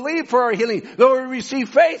we believe for our healing, though we receive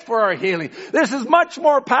faith for our healing. This is much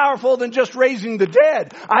more powerful than just raising the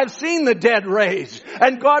dead. I've seen the dead raised,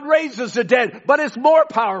 and God raises the dead, but it's more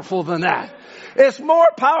powerful than that. It's more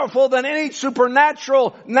powerful than any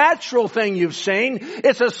natural thing you've seen.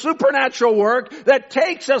 It's a supernatural work that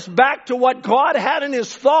takes us back to what God had in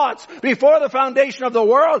His thoughts before the foundation of the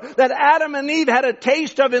world, that Adam and Eve had a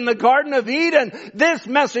taste of in the Garden of Eden. This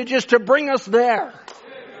message is to bring us there.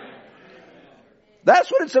 That's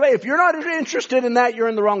what it's about. If you're not interested in that, you're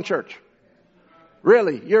in the wrong church.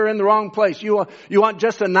 Really, you're in the wrong place. You want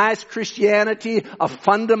just a nice Christianity, a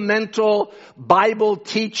fundamental Bible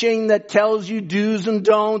teaching that tells you do's and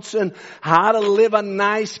don'ts and how to live a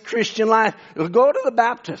nice Christian life. Go to the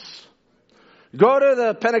Baptists. Go to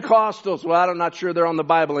the Pentecostals. Well, I'm not sure they're on the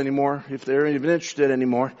Bible anymore, if they're even interested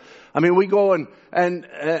anymore. I mean, we go and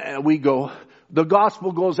we go. The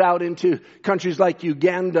gospel goes out into countries like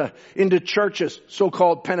Uganda, into churches,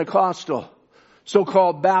 so-called Pentecostal,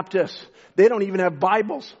 so-called Baptist. They don't even have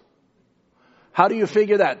Bibles. How do you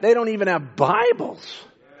figure that? They don't even have Bibles.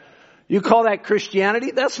 You call that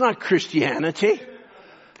Christianity? That's not Christianity.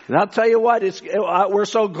 And I'll tell you what, we're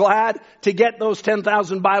so glad to get those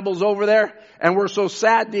 10,000 Bibles over there, and we're so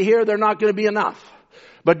sad to hear they're not going to be enough.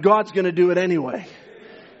 But God's going to do it anyway.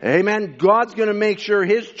 Amen. God's going to make sure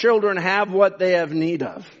His children have what they have need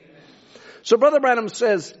of. So Brother Branham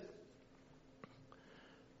says,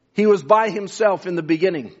 He was by Himself in the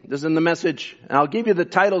beginning. This is in the message. And I'll give you the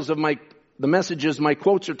titles of the messages my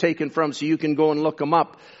quotes are taken from, so you can go and look them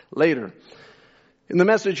up later. In the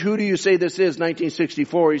message, Who Do You Say This Is?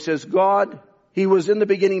 1964, he says, He was in the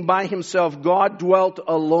beginning by Himself. God dwelt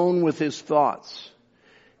alone with His thoughts.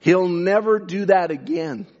 He'll never do that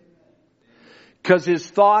again, because His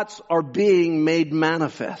thoughts are being made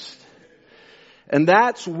manifest. And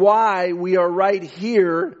that's why we are right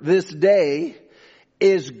here this day,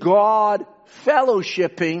 is God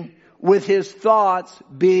fellowshipping with His thoughts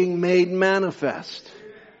being made manifest.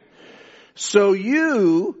 So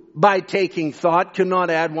you, by taking thought, cannot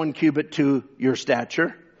add 1 cubit to your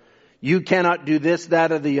stature. You cannot do this,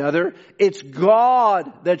 that, or the other. It's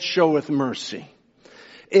God that showeth mercy.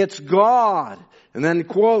 It's God. And then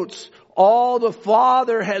quotes, all the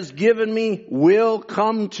Father has given me will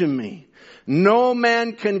come to me. No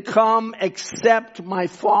man can come except my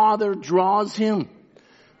Father draws him.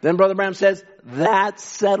 Then Brother Branham says, that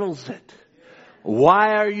settles it.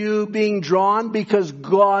 Why are you being drawn? Because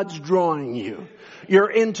God's drawing you. Your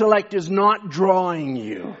intellect is not drawing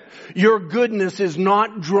you. Your goodness is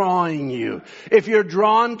not drawing you. If you're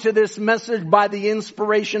drawn to this message by the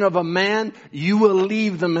inspiration of a man, you will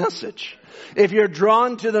leave the message. If you're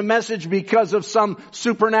drawn to the message because of some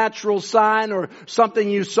supernatural sign or something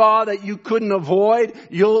you saw that you couldn't avoid,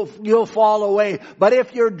 you'll fall away. But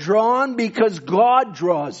if you're drawn because God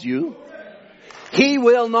draws you, He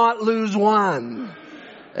will not lose one.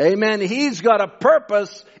 Amen. He's got a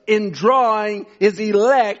purpose in drawing His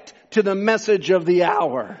elect to the message of the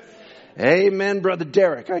hour. Amen, Brother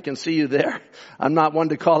Derek. I can see you there. I'm not one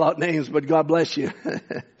to call out names, but God bless you.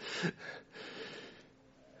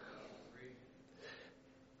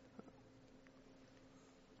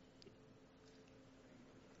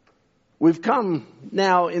 We've come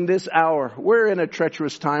now in this hour. We're in a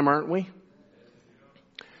treacherous time, aren't we?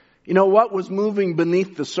 You know, what was moving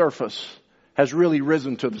beneath the surface has really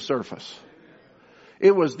risen to the surface.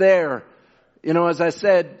 It was there. You know, as I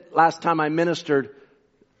said last time I ministered,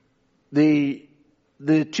 the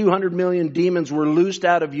 200 million demons were loosed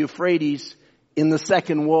out of Euphrates in the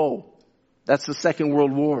second woe. That's the Second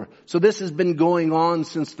World War. So this has been going on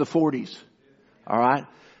since the 40s. All right?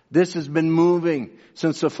 This has been moving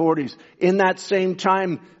since the 40s. In that same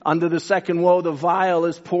time, under the second woe, the vial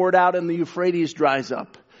is poured out and the Euphrates dries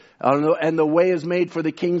up. And the way is made for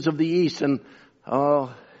the kings of the east. And,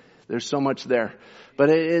 there's so much there. But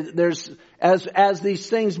as these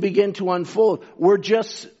things begin to unfold, we're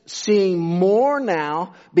just seeing more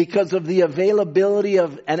now because of the availability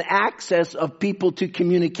of and access of people to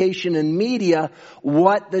communication and media,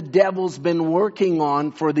 what the devil's been working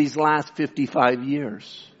on for these last 55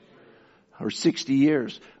 years or 60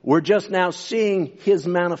 years. We're just now seeing his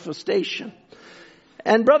manifestation.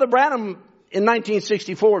 And Brother Branham in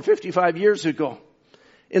 1964, 55 years ago,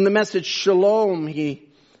 in the message Shalom, he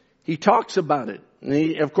talks about it.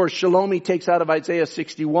 And of course, Shalom he takes out of Isaiah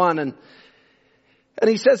 61 and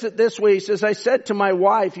he says it this way. He says, I said to my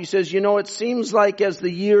wife, he says, you know, it seems like as the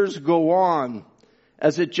years go on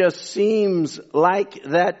as it just seems like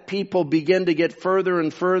that people begin to get further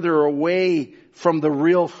and further away from the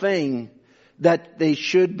real thing that they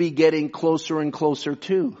should be getting closer and closer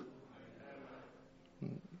to.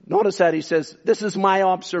 Notice that he says, this is my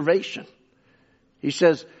observation. He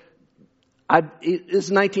says, this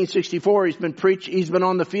is 1964. He's been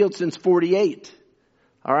on the field since 48.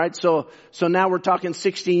 All right. So now we're talking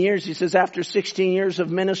 16 years. He says, after 16 years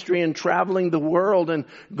of ministry and traveling the world and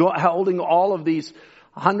holding all of these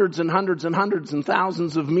hundreds and hundreds and hundreds and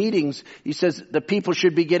thousands of meetings, he says the people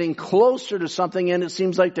should be getting closer to something, and it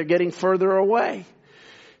seems like they're getting further away.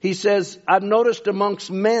 He says, I've noticed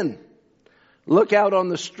amongst men, look out on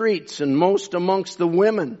the streets and most amongst the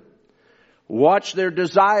women, watch their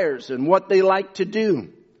desires and what they like to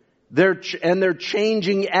do. They're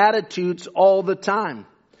changing attitudes all the time.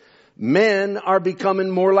 Men are becoming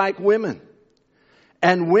more like women,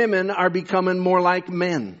 and women are becoming more like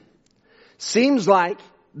men. Seems like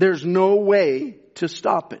there's no way to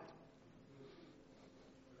stop it.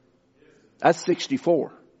 That's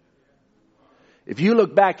 64. If you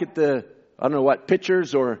look back at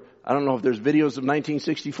pictures, or I don't know if there's videos of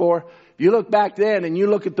 1964. If you look back then and you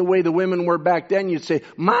look at the way the women were back then, you'd say,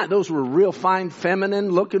 those were real fine, feminine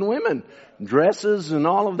looking women. Dresses and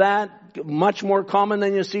all of that, much more common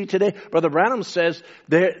than you see today. Brother Branham says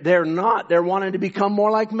they're not. They're wanting to become more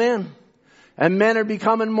like men. And men are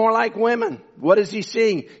becoming more like women. What is he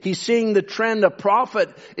seeing? He's seeing the trend. A prophet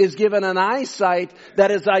is given an eyesight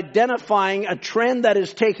that is identifying a trend that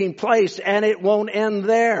is taking place, and it won't end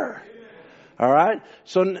there. All right.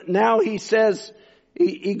 So now he says,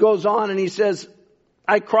 he goes on and he says,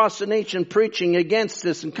 I cross the nation preaching against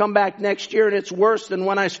this and come back next year and it's worse than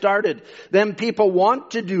when I started. Them people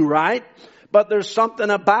want to do right, but there's something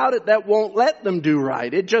about it that won't let them do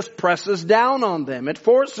right. It just presses down on them. It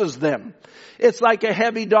forces them. It's like a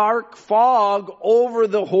heavy dark fog over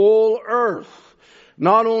the whole earth.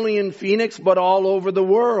 Not only in Phoenix, but all over the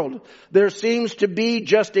world. There seems to be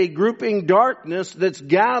just a grouping darkness that's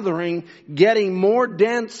gathering, getting more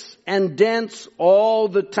dense and dense all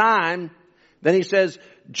the time. Then he says,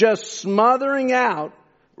 just smothering out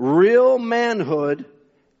real manhood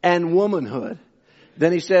and womanhood.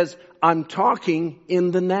 Then he says, I'm talking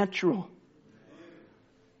in the natural.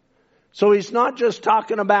 So he's not just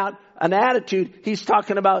talking about an attitude. He's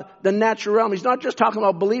talking about the natural realm. He's not just talking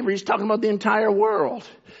about believers. He's talking about the entire world.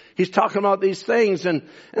 He's talking about these things. And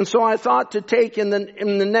so I thought to take in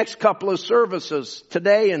the next couple of services,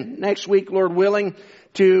 today and next week, Lord willing,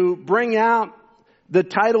 to bring out the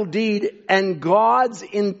title deed and God's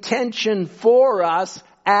intention for us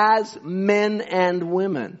as men and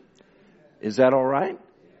women. Is that all right?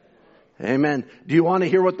 Amen. Do you want to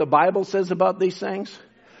hear what the Bible says about these things?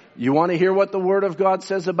 You want to hear what the Word of God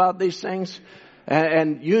says about these things?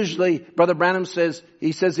 And usually, Brother Branham says,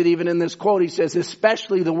 he says it even in this quote, he says,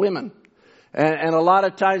 especially the women. And a lot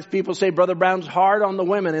of times people say, Brother Branham's hard on the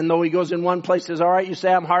women. And though he goes in one place, says, all right, you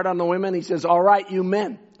say I'm hard on the women. He says, all right, you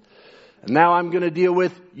men. And now I'm going to deal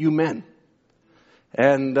with you men.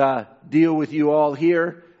 And deal with you all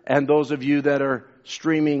here and those of you that are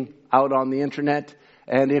streaming out on the internet.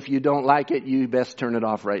 And if you don't like it, you best turn it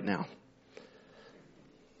off right now.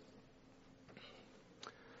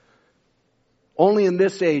 Only in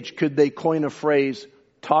this age could they coin a phrase,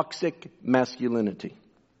 toxic masculinity.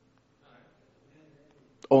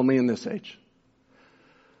 Only in this age.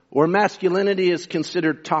 Where masculinity is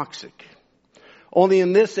considered toxic. Only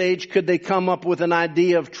in this age could they come up with an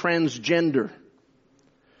idea of transgender.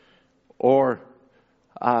 Or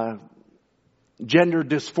gender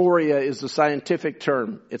dysphoria is the scientific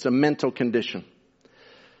term. It's a mental condition.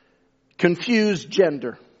 Confused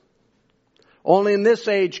gender. Only in this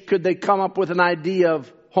age could they come up with an idea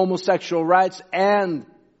of homosexual rights, and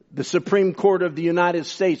the Supreme Court of the United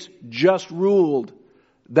States just ruled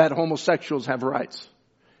that homosexuals have rights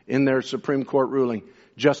in their Supreme Court ruling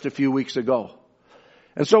just a few weeks ago.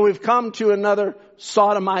 And so we've come to another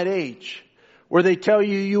sodomite age where they tell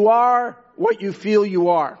you you are what you feel you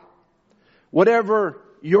are, whatever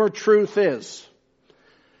your truth is.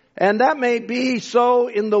 And that may be so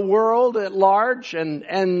in the world at large, and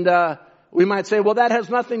we might say, well, that has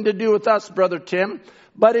nothing to do with us, Brother Tim.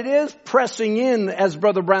 But it is pressing in, as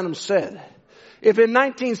Brother Branham said. If in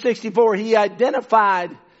 1964 he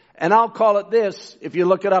identified, and I'll call it this, if you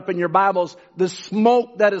look it up in your Bibles, the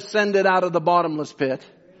smoke that ascended out of the bottomless pit,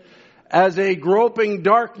 as a groping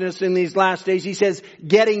darkness in these last days, he says,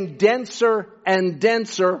 getting denser and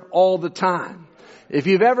denser all the time. If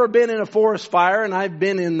you've ever been in a forest fire, and I've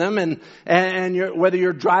been in them, and whether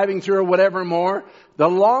you're driving through or whatever more, the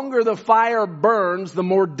longer the fire burns, the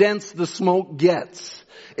more dense the smoke gets.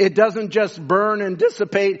 It doesn't just burn and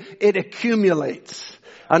dissipate, it accumulates.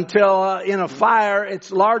 Until in a fire, it's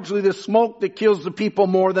largely the smoke that kills the people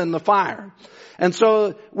more than the fire. And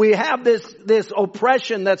so we have this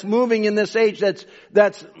oppression that's moving in this age,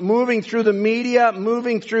 that's moving through the media,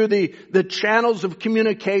 moving through the channels of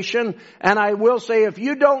communication. And I will say, if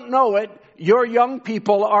you don't know it, your young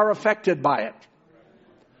people are affected by it.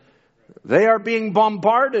 They are being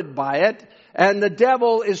bombarded by it. And the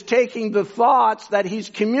devil is taking the thoughts that he's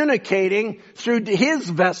communicating through his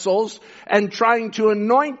vessels and trying to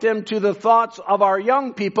anoint them to the thoughts of our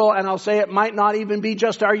young people. And I'll say it might not even be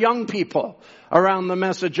just our young people around the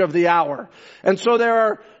message of the hour. And so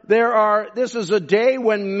this is a day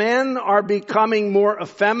when men are becoming more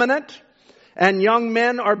effeminate and young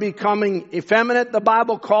men are becoming effeminate. The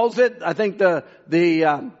Bible calls it, I think the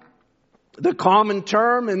common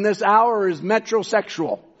term in this hour is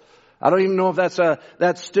metrosexual. I don't even know if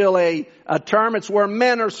that's still a term. It's where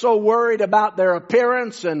men are so worried about their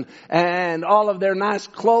appearance and all of their nice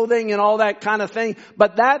clothing and all that kind of thing.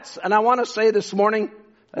 But and I want to say this morning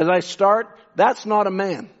as I start, that's not a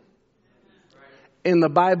man in the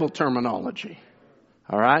Bible terminology.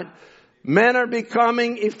 All right? Men are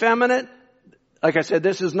becoming effeminate. Like I said,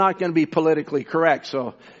 this is not going to be politically correct,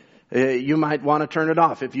 so you might want to turn it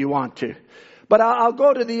off if you want to. But I'll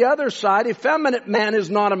go to the other side. Effeminate man is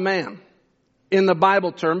not a man in the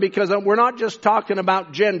Bible term, because we're not just talking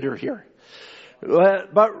about gender here.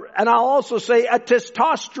 And I'll also say a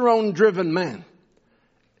testosterone driven man.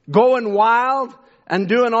 Going wild and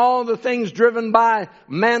doing all the things driven by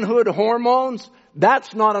manhood hormones,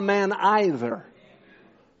 that's not a man either.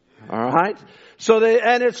 All right? So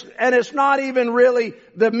it's not even really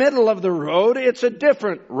the middle of the road. It's a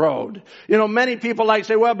different road. You know, many people like to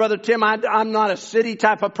say, well, Brother Tim, I'm not a city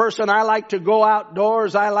type of person. I like to go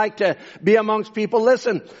outdoors. I like to be amongst people.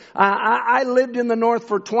 Listen, I lived in the north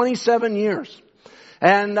for 27 years.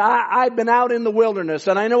 And I've been out in the wilderness,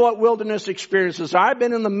 and I know what wilderness experiences are. I've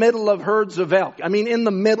been in the middle of herds of elk. I mean, in the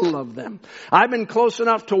middle of them. I've been close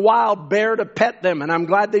enough to wild bear to pet them, and I'm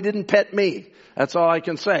glad they didn't pet me. That's all I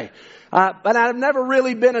can say. But I've never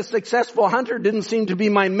really been a successful hunter. Didn't seem to be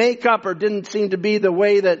my makeup, or didn't seem to be the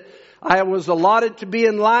way that I was allotted to be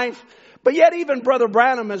in life. But yet even Brother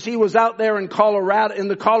Branham, as he was out there in Colorado, in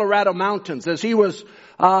the Colorado mountains, as he was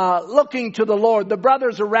looking to the Lord, the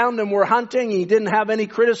brothers around him were hunting. He didn't have any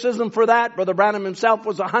criticism for that. Brother Branham himself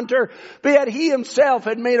was a hunter. But yet he himself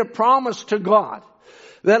had made a promise to God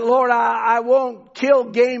that, Lord, I won't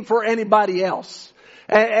kill game for anybody else.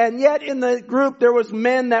 And yet in the group there was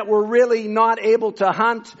men that were really not able to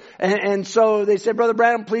hunt. And so they said, Brother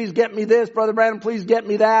Branham, please get me this. Brother Branham, please get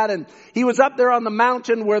me that. And he was up there on the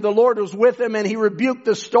mountain where the Lord was with him, and he rebuked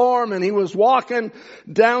the storm, and he was walking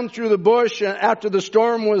down through the bush after the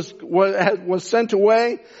storm was sent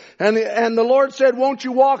away. And the Lord said, won't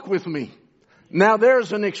you walk with me? Now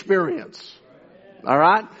there's an experience. All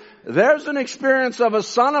right? There's an experience of a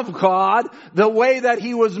son of God the way that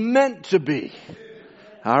he was meant to be.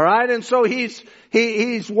 All right. And so he's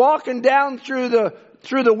walking down through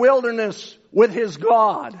the wilderness with his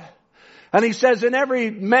God. And he says, in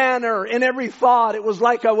every manner, in every thought, it was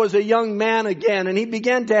like I was a young man again. And he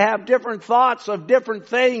began to have different thoughts of different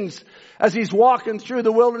things as he's walking through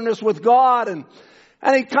the wilderness with God.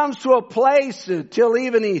 And he comes to a place till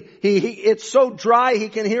even it's so dry he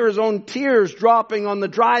can hear his own tears dropping on the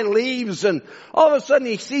dry leaves. And all of a sudden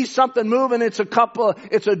he sees something moving. It's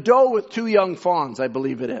a doe with 2 young fawns, I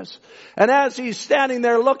believe it is. And as he's standing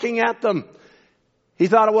there looking at them, he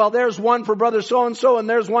thought, well, there's one for brother so-and-so, and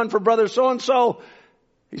there's one for brother so-and-so.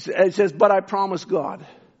 He says, but I promised God.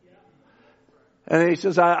 And he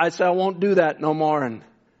says, I said, I won't do that no more. And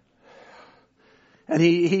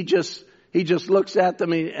he just looks at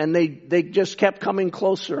them, and they just kept coming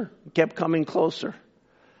closer.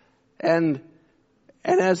 And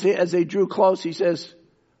as they drew close, he says,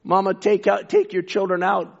 Mama, take your children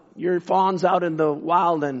out, your fawns out in the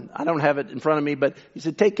wild. And I don't have it in front of me, but he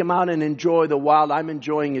said, take them out and enjoy the wild. I'm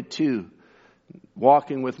enjoying it too,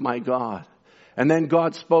 walking with my God. And then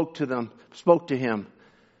God spoke to him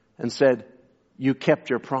and said, you kept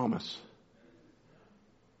your promise.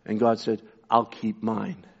 And God said, I'll keep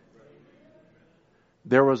mine.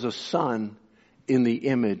 There was a son in the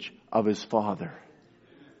image of his father.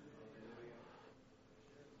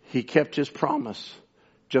 He kept his promise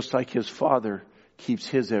just like his father keeps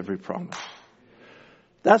his every promise.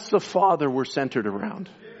 That's the Father we're centered around.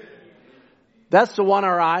 That's the one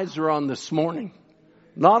our eyes are on this morning.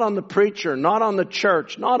 Not on the preacher, not on the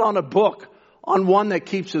church, not on a book, on one that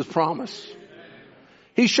keeps his promise.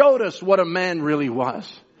 He showed us what a man really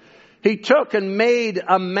was. He took and made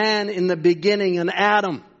a man in the beginning, an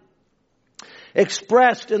Adam,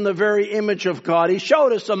 expressed in the very image of God. He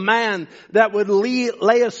showed us a man that would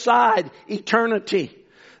lay aside eternity,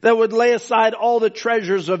 that would lay aside all the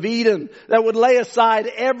treasures of Eden, that would lay aside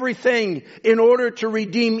everything in order to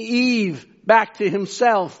redeem Eve back to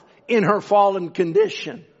himself in her fallen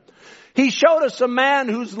condition. He showed us a man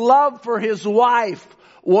whose love for his wife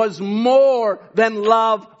was more than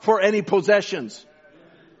love for any possessions.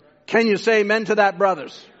 Can you say amen to that,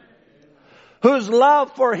 brothers? Whose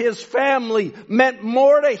love for his family meant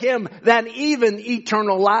more to him than even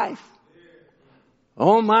eternal life.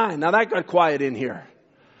 Oh my, now that got quiet in here.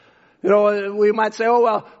 You know, we might say, oh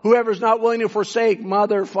well, whoever's not willing to forsake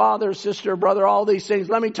mother, father, sister, brother, all these things.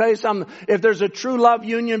 Let me tell you something. If there's a true love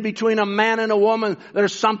union between a man and a woman,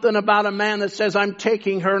 there's something about a man that says, I'm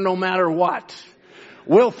taking her no matter what.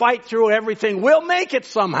 We'll fight through everything. We'll make it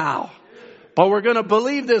somehow. But we're going to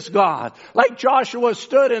believe this God. Like Joshua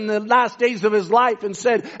stood in the last days of his life and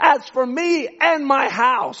said, as for me and my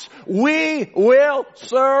house, we will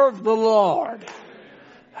serve the Lord.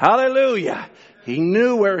 Hallelujah. He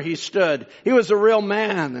knew where he stood. He was a real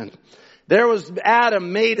man. And there was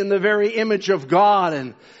Adam made in the very image of God.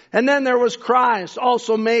 And then there was Christ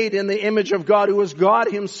also made in the image of God, who was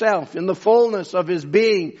God himself in the fullness of his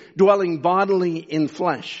being, dwelling bodily in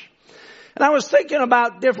flesh. And I was thinking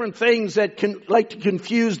about different things that can like to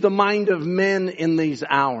confuse the mind of men in these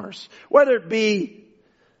hours. Whether it be,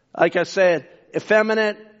 like I said,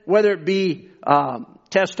 effeminate, whether it be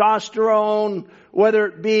testosterone, whether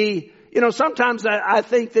it be, you know, sometimes I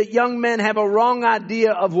think that young men have a wrong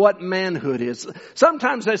idea of what manhood is.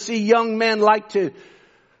 Sometimes I see young men like to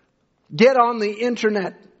get on the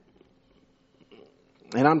internet,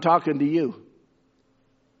 and I'm talking to you,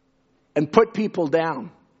 and put people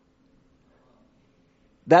down.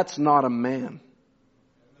 That's not a man.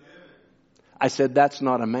 I said, that's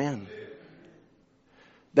not a man.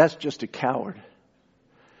 That's just a coward.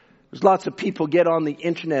 There's lots of people get on the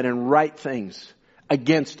internet and write things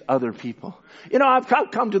against other people. You know, I've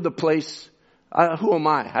come to the place, who am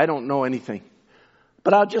I? I don't know anything.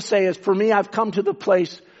 But I'll just say, as for me, I've come to the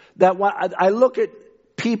place that when I look at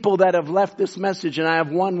people that have left this message and I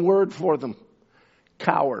have one word for them: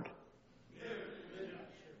 coward.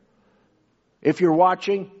 If you're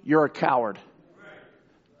watching, you're a coward.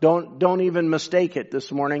 Don't even mistake it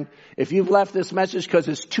this morning. If you've left this message because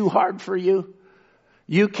it's too hard for you,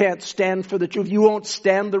 you can't stand for the truth, you won't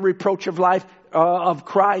stand the reproach of life of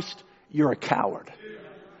Christ, you're a coward.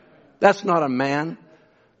 That's not a man.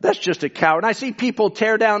 That's just a coward. I see people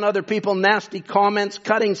tear down other people, nasty comments,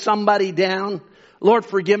 cutting somebody down. Lord,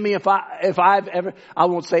 forgive me if I've ever, I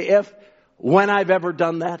won't say if, when I've ever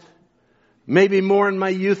done that. Maybe more in my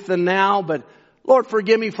youth than now, but Lord,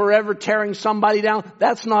 forgive me for ever tearing somebody down.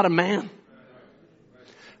 That's not a man.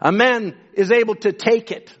 A man is able to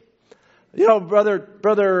take it. You know,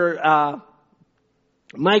 brother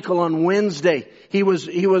Michael on Wednesday, he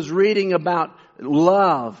was reading about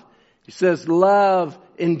love. He says, love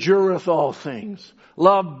endureth all things.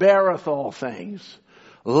 Love beareth all things.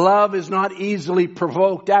 Love is not easily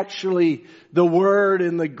provoked. Actually, the word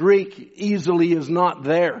in the Greek easily is not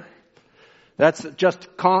there. That's just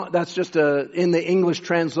in the English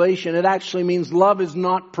translation. It actually means love is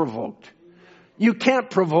not provoked. You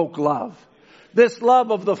can't provoke love. This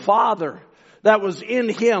love of the Father that was in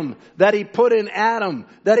him, that he put in Adam,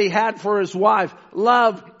 that he had for his wife,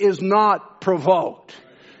 love is not provoked.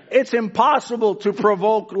 It's impossible to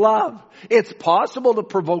provoke love. It's possible to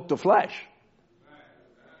provoke the flesh.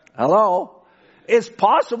 Hello? It's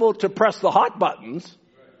possible to press the hot buttons.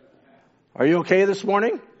 Are you okay this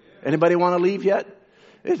morning? Anybody want to leave yet?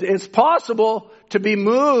 It's possible to be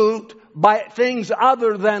moved by things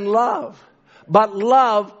other than love. But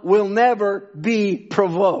love will never be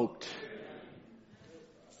provoked.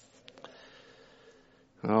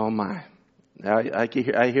 Oh my. I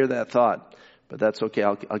hear that thought, but that's okay.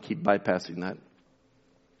 I'll keep bypassing that.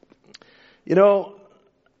 You know,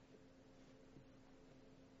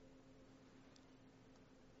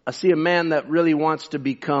 I see a man that really wants to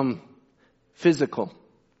become physical.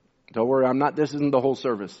 Don't worry, this isn't the whole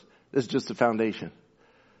service. This is just the foundation.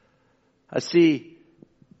 I see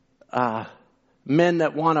men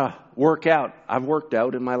that want to work out. I've worked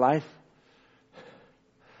out in my life.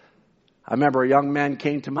 I remember a young man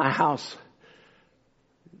came to my house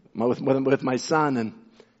with my son, and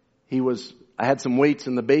I had some weights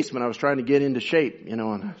in the basement. I was trying to get into shape, and I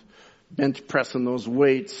was bench pressing those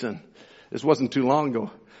weights, and this wasn't too long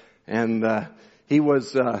ago. And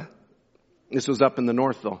This was up in the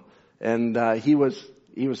north though. And, he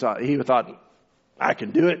thought, I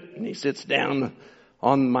can do it. And he sits down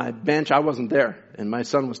on my bench. I wasn't there. And my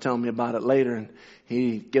son was telling me about it later. And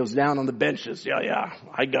he goes down on the bench and says, yeah,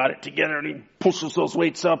 I got it together. And he pushes those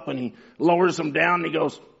weights up and he lowers them down and he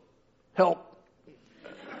goes, help.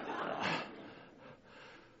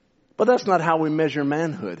 But that's not how we measure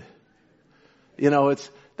manhood.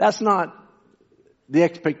 That's not the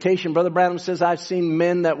expectation. Brother Branham says, I've seen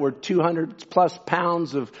men that were 200 plus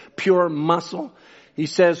pounds of pure muscle. He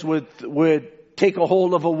says would take a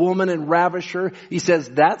hold of a woman and ravish her. He says,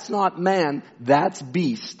 that's not man, that's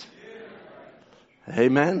beast.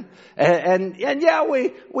 Amen. And yeah,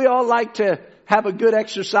 we all like to have a good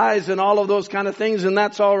exercise and all of those kind of things, and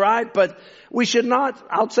that's all right. But we should not,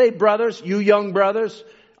 I'll say brothers, you young brothers,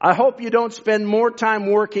 I hope you don't spend more time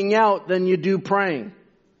working out than you do praying.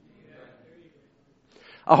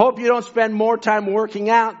 I hope you don't spend more time working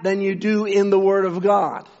out than you do in the Word of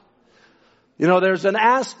God. There's an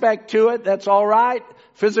aspect to it that's all right.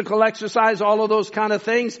 Physical exercise, all of those kind of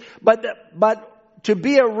things. But to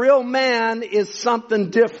be a real man is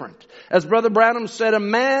something different. As Brother Branham said, a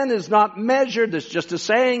man is not measured, it's just a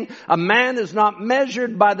saying, a man is not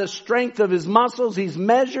measured by the strength of his muscles. He's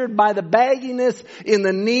measured by the bagginess in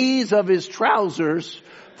the knees of his trousers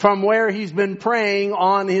from where he's been praying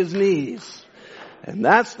on his knees. And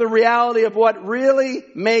that's the reality of what really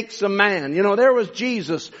makes a man. There was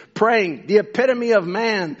Jesus praying, the epitome of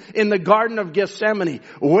man in the Garden of Gethsemane,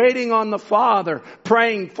 waiting on the Father,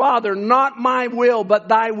 praying, Father, not my will, but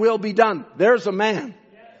thy will be done. There's a man.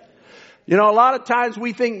 A lot of times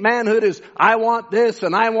we think manhood is, I want this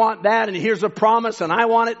and I want that and here's a promise and I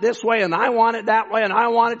want it this way and I want it that way and I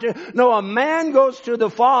want it to. No, a man goes to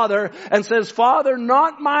the Father and says, Father,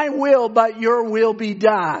 not my will, but your will be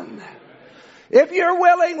done. If you're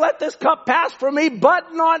willing, let this cup pass from me,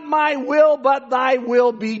 but not my will, but thy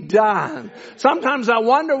will be done. Sometimes I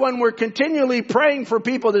wonder when we're continually praying for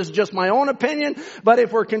people, this is just my own opinion, but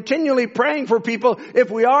if we're continually praying for people, if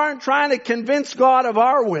we aren't trying to convince God of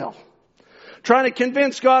our will, trying to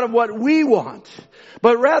convince God of what we want,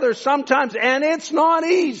 but rather sometimes, and it's not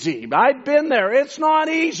easy. I've been there. It's not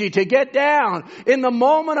easy to get down in the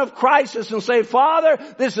moment of crisis and say, Father,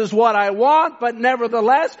 this is what I want, but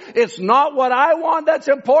nevertheless, it's not what I want that's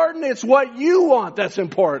important. It's what you want that's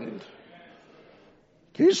important.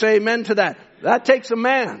 Can you say amen to that? That takes a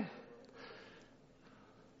man.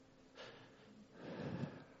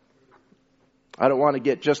 I don't want to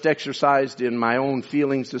get just exercised in my own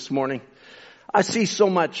feelings this morning. I see so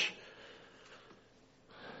much.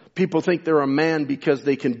 People think they're a man because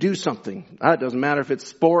they can do something. It doesn't matter if it's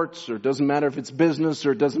sports, or it doesn't matter if it's business,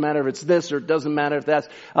 or it doesn't matter if it's this, or it doesn't matter if that's.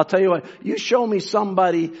 I'll tell you what, you show me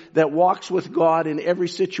somebody that walks with God in every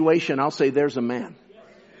situation, I'll say there's a man.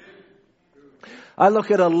 I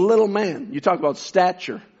look at a little man. You talk about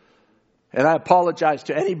stature. And I apologize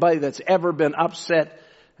to anybody that's ever been upset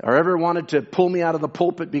or ever wanted to pull me out of the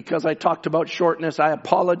pulpit because I talked about shortness. I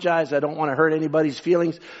apologize. I don't want to hurt anybody's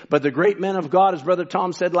feelings. But the great men of God, as Brother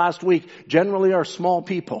Tom said last week, generally are small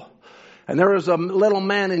people. And there was a little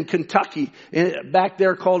man in Kentucky back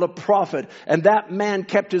there called a prophet. And that man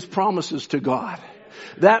kept his promises to God.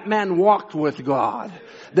 That man walked with God.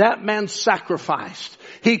 That man sacrificed.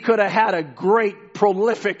 He could have had a great,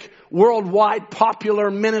 prolific, worldwide, popular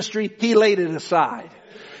ministry. He laid it aside.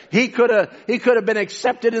 He could have been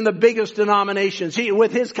accepted in the biggest denominations.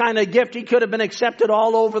 With his kind of gift, he could have been accepted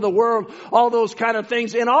all over the world, all those kind of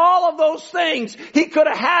things. In all of those things, he could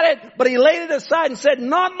have had it, but he laid it aside and said,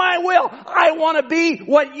 not my will. I want to be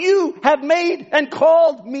what you have made and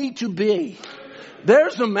called me to be.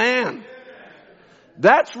 There's a man.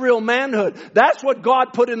 That's real manhood. That's what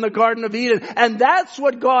God put in the Garden of Eden. And that's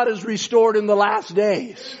what God has restored in the last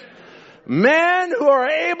days. Men who are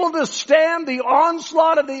able to stand the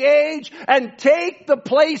onslaught of the age and take the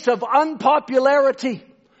place of unpopularity.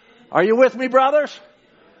 Are you with me, brothers?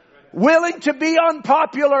 Willing to be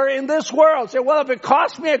unpopular in this world. Say, well, if it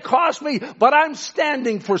costs me, but I'm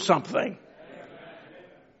standing for something.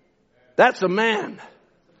 That's a man.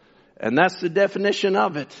 And that's the definition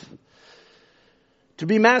of it. To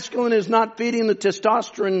be masculine is not feeding the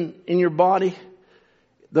testosterone in your body.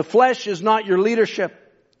 The flesh is not your leadership.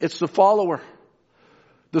 It's the follower.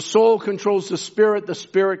 The soul controls the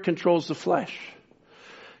spirit controls the flesh.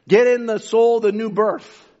 Get in the soul the new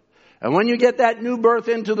birth. And when you get that new birth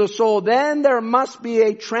into the soul, then there must be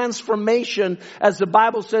a transformation. As the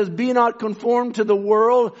Bible says, be not conformed to the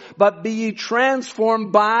world, but be ye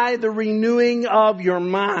transformed by the renewing of your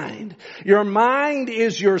mind. Your mind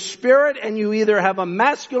is your spirit, and you either have a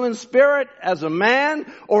masculine spirit as a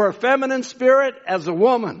man or a feminine spirit as a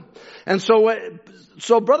woman. And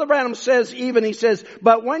so Brother Branham says he says,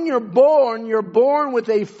 but when you're born with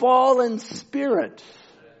a fallen spirit.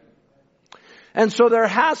 And so there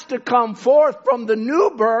has to come forth from the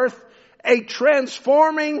new birth a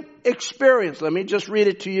transforming experience. Let me just read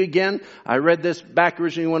it to you again. I read this back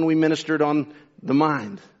originally when we ministered on the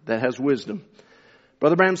mind that has wisdom.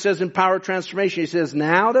 Brother Branham says in Power of Transformation, he says,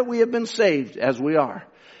 now that we have been saved as we are,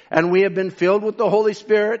 and we have been filled with the Holy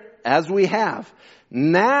Spirit as we have,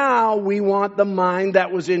 now we want the mind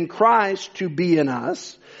that was in Christ to be in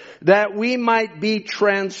us, that we might be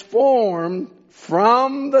transformed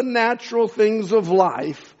from the natural things of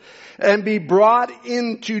life and be brought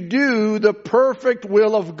in to do the perfect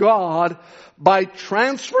will of God by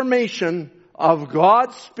transformation of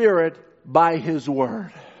God's Spirit by His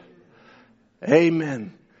Word.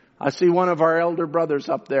 Amen. I see one of our elder brothers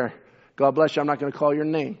up there. God bless you. I'm not going to call your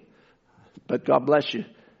name, but God bless you.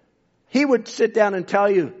 He would sit down and tell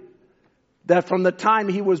you that from the time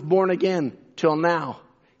he was born again till now,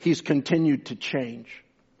 he's continued to change.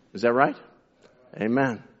 Is that right?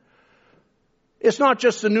 Amen. It's not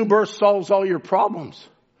just the new birth solves all your problems.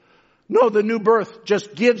 No, the new birth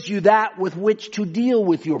just gives you that with which to deal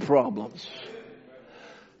with your problems.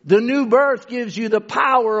 The new birth gives you the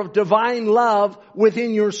power of divine love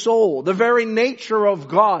within your soul, the very nature of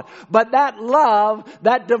God. But that love,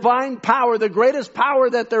 that divine power, the greatest power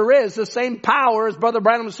that there is, the same power, as Brother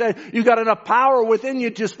Branham said, you got enough power within you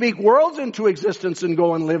to speak worlds into existence and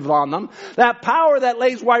go and live on them. That power that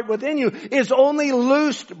lays right within you is only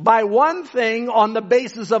loosed by one thing on the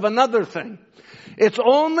basis of another thing. It's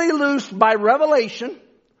only loosed by revelation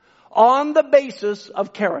on the basis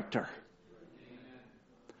of character.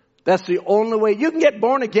 That's the only way. You can get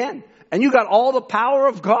born again and you got all the power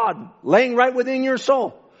of God laying right within your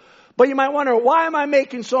soul. But you might wonder, why am I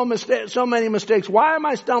making so many mistakes? Why am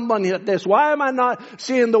I stumbling at this? Why am I not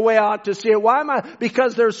seeing the way I ought to see it?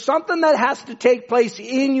 Because there's something that has to take place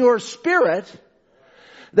in your spirit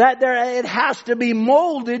it has to be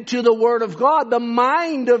molded to the Word of God. The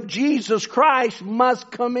mind of Jesus Christ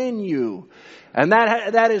must come in you. And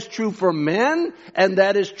that is true for men and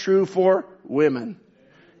that is true for women.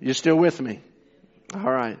 You still with me? All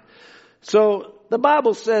right. So the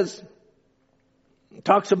Bible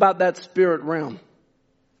talks about that spirit realm.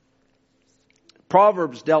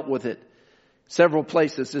 Proverbs dealt with it several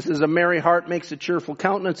places. This is a merry heart makes a cheerful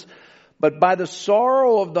countenance, but by the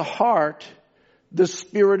sorrow of the heart, the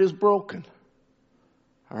spirit is broken.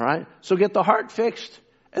 All right. So get the heart fixed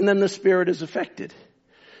and then the spirit is affected.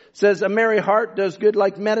 It says a merry heart does good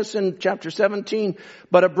like medicine, chapter 17,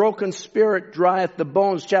 but a broken spirit drieth the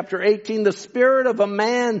bones. Chapter 18, the spirit of a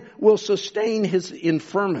man will sustain his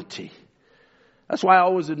infirmity. That's why I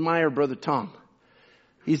always admire Brother Tom.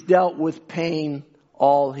 He's dealt with pain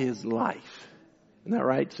all his life. Isn't that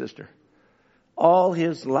right, sister? All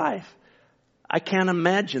his life. I can't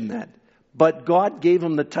imagine that. But God gave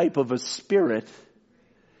him the type of a spirit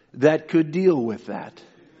that could deal with that.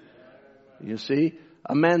 You see?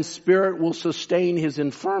 A man's spirit will sustain his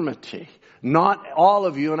infirmity. Not all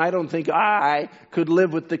of you, and I don't think I could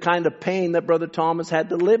live with the kind of pain that Brother Thomas had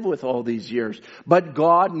to live with all these years. But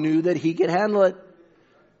God knew that he could handle it.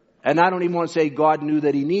 And I don't even want to say God knew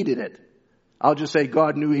that he needed it. I'll just say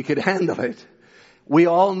God knew he could handle it. We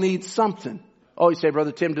all need something. Oh, you say,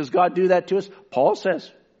 Brother Tim, does God do that to us? Paul says,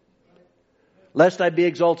 lest I be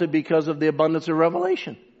exalted because of the abundance of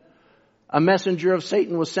revelation. A messenger of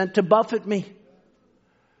Satan was sent to buffet me.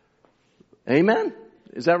 Amen.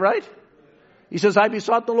 Is that right? He says, I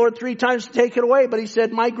besought the Lord 3 times to take it away, but he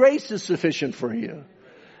said, my grace is sufficient for you.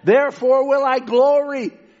 Therefore will I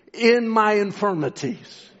glory in my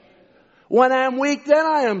infirmities. When I am weak, then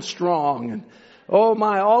I am strong. And oh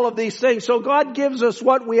my, all of these things. So God gives us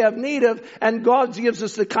what we have need of, and God gives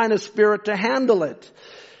us the kind of spirit to handle it.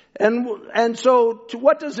 And so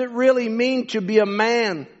what does it really mean to be a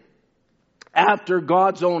man after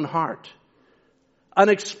God's own heart? An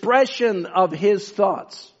expression of His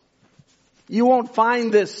thoughts. You won't find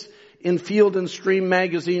this in Field and Stream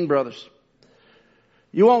magazine, brothers.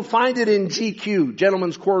 You won't find it in GQ,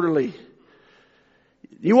 Gentleman's Quarterly.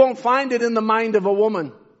 You won't find it in the mind of a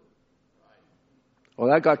woman. Oh,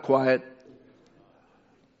 that got quiet.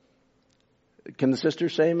 Can the sister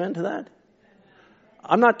say amen to that?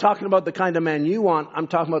 I'm not talking about the kind of man you want. I'm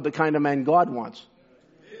talking about the kind of man God wants.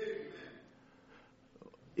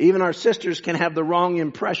 Even our sisters can have the wrong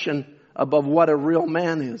impression of what a real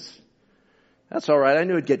man is. That's all right. I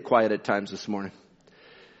knew it'd get quiet at times this morning.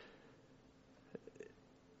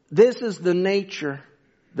 This is the nature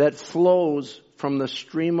that flows from the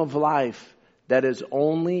stream of life that has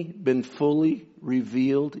only been fully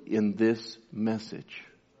revealed in this message.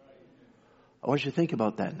 I want you to think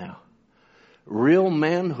about that now. Real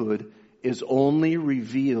manhood is only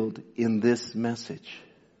revealed in this message.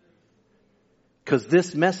 Because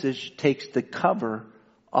this message takes the cover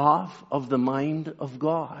off of the mind of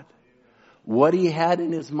God. What He had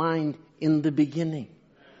in His mind in the beginning.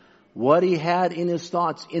 What He had in His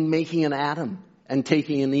thoughts in making an Adam and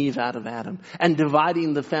taking an Eve out of Adam and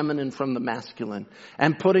dividing the feminine from the masculine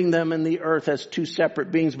and putting them in the earth as two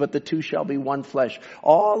separate beings, but the two shall be one flesh.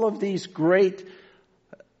 All of these great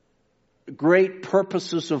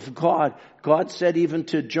purposes of God. God said even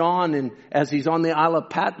to John, and as he's on the Isle of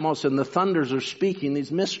Patmos and the thunders are speaking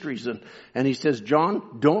these mysteries, and He says,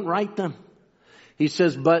 John, don't write them. He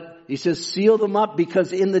says, seal them up,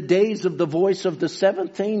 because in the days of the voice of the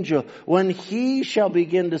seventh angel, when He shall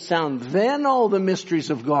begin to sound, then all the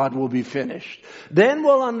mysteries of God will be finished. Then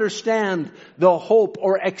we'll understand the hope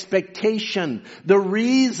or expectation, the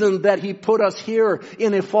reason that He put us here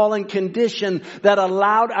in a fallen condition that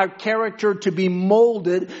allowed our character to be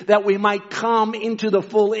molded, that we might come into the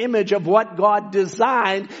full image of what God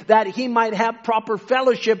designed, that He might have proper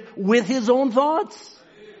fellowship with His own thoughts.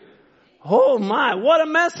 Oh my, what a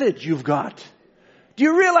message you've got. Do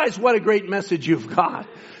you realize what a great message you've got?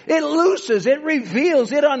 It looses, it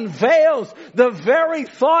reveals, it unveils the very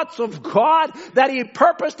thoughts of God that He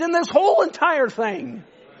purposed in this whole entire thing.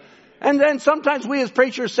 And then sometimes we as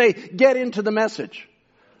preachers say, get into the message.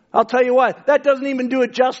 I'll tell you what, that doesn't even do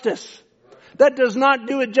it justice. That does not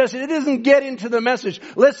do it justice. It doesn't get into the message.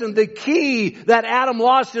 Listen, the key that Adam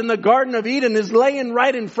lost in the Garden of Eden is laying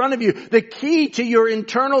right in front of you. The key to your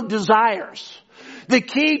internal desires. The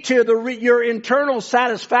key to your internal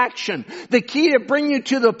satisfaction. The key to bring you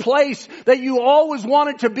to the place that you always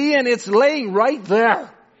wanted to be in. It's laying right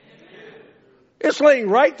there. It's laying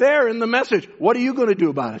right there in the message. What are you going to do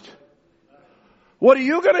about it? What are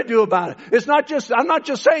you going to do about it? I'm not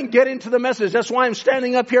just saying get into the message. That's why I'm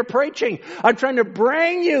standing up here preaching. I'm trying to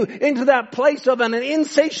bring you into that place of an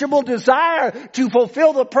insatiable desire to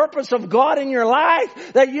fulfill the purpose of God in your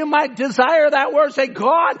life, that you might desire that word. Say,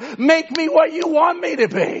 God, make me what you want me to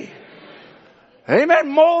be.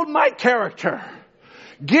 Amen. Mold my character.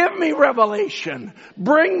 Give me revelation.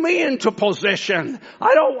 Bring me into position.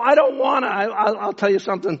 I don't want to. I'll tell you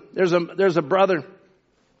something. There's a brother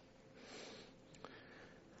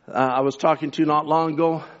I was talking to not long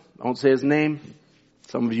ago. I won't say his name.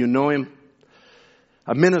 Some of you know him.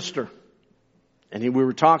 A minister. And we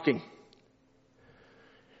were talking.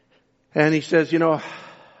 And he says, I've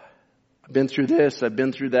been through this, I've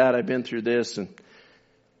been through that, I've been through this. And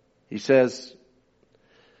he says,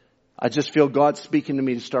 I just feel God speaking to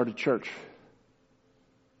me to start a church.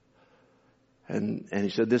 And he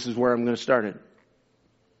said, this is where I'm going to start it.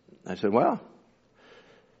 I said, well,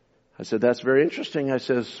 that's very interesting. I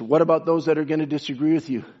says, what about those that are going to disagree with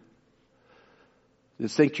you? They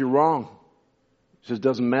think you're wrong. He says,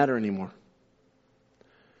 doesn't matter anymore.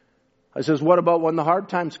 I says, what about when the hard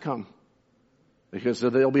times come? Because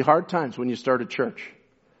there'll be hard times when you start a church.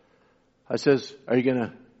 I says, are you going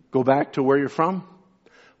to go back to where you're from?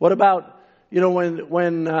 What about,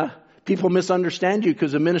 when people misunderstand you,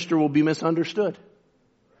 because a minister will be misunderstood?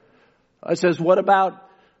 I says, what about,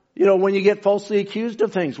 when you get falsely accused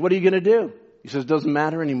of things, what are you going to do? He says, doesn't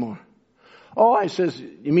matter anymore. Oh, I says,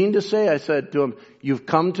 you mean to say, I said to him, you've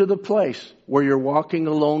come to the place where you're walking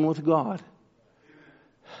alone with God.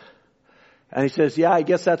 And he says, yeah, I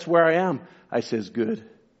guess that's where I am. I says, good.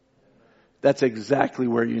 That's exactly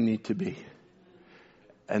where you need to be.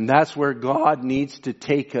 And that's where God needs to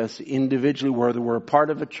take us individually, whether we're a part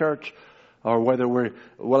of a church or whether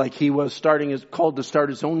like he was called to start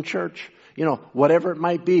his own church. Whatever it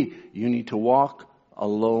might be, you need to walk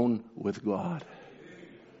alone with God.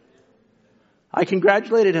 I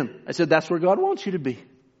congratulated him. I said, that's where God wants you to be.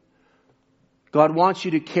 God wants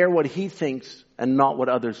you to care what he thinks and not what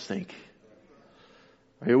others think.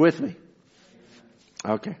 Are you with me?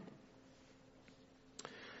 Okay.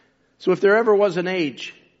 So if there ever was an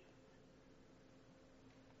age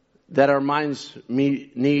that our minds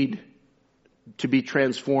need to be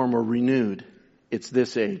transformed or renewed, it's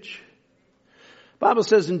this age. The Bible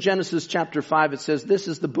says in Genesis chapter 5, it says, this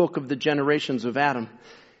is the book of the generations of Adam.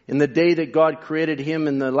 In the day that God created him,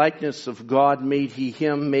 in the likeness of God made he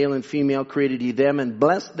him, male and female created he them, and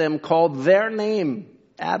blessed them, called their name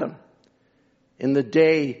Adam. In the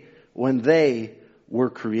day when they were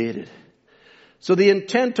created. So the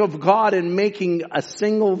intent of God in making a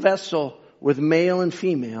single vessel with male and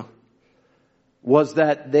female was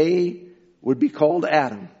that they would be called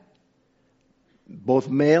Adam. Both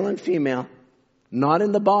male and female, not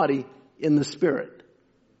in the body, in the spirit.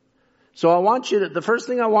 So the first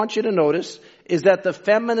thing I want you to notice is that the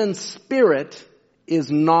feminine spirit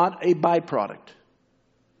is not a byproduct.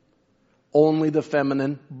 Only the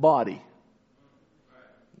feminine body.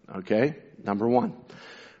 Okay? Number one.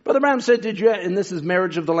 Brother Branham said, and this is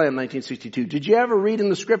Marriage of the Lamb, 1962, did you ever read in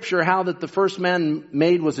the scripture how that the first man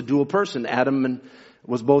made was a dual person?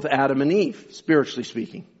 Was both Adam and Eve, spiritually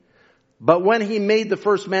speaking. But when he made the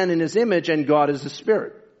first man in his image, and God is a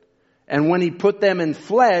spirit, and when he put them in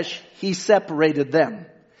flesh, he separated them.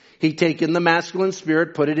 He'd taken the masculine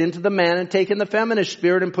spirit, put it into the man, and taken the feminine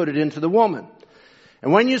spirit and put it into the woman.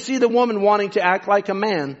 And when you see the woman wanting to act like a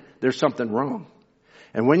man, there's something wrong.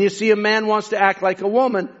 And when you see a man wants to act like a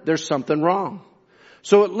woman, there's something wrong.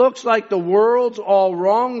 So it looks like the world's all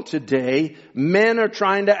wrong today. Men are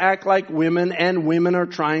trying to act like women, and women are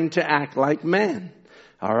trying to act like men.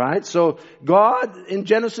 All right. So God, in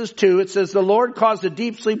Genesis 2, it says, the Lord caused a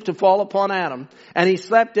deep sleep to fall upon Adam, and he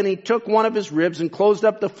slept, and he took one of his ribs and closed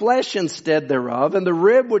up the flesh instead thereof. And the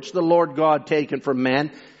rib which the Lord God taken from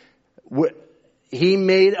man, he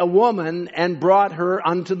made a woman and brought her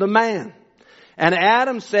unto the man. And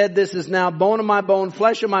Adam said, this is now bone of my bone,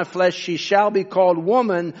 flesh of my flesh. She shall be called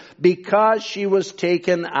woman because she was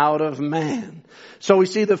taken out of man. So we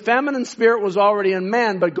see the feminine spirit was already in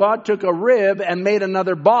man, but God took a rib and made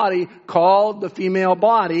another body called the female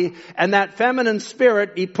body. And that feminine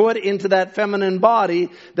spirit he put into that feminine body,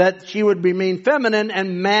 that she would remain feminine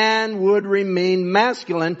and man would remain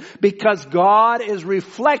masculine, because God is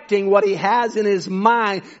reflecting what he has in his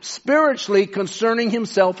mind spiritually concerning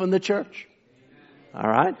himself and the church. All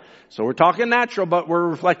right. So we're talking natural, but we're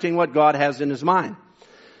reflecting what God has in his mind.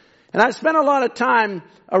 And I spent a lot of time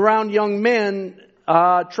around young men,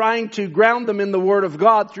 trying to ground them in the Word of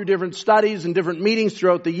God through different studies and different meetings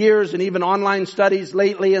throughout the years, and even online studies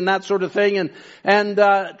lately and that sort of thing, and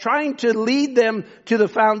trying to lead them to the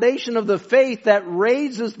foundation of the faith that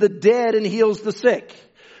raises the dead and heals the sick.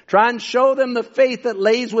 Try and show them the faith that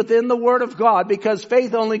lays within the Word of God, because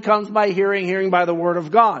faith only comes by hearing, hearing by the Word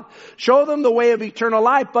of God. Show them the way of eternal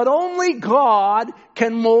life, but only God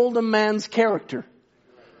can mold a man's character.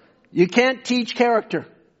 You can't teach character.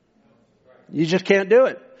 You just can't do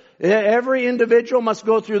it. Every individual must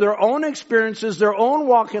go through their own experiences, their own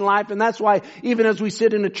walk in life. And that's why even as we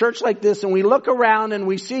sit in a church like this and we look around and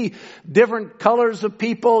we see different colors of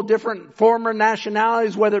people, different former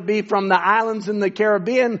nationalities, whether it be from the islands in the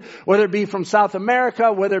Caribbean, whether it be from South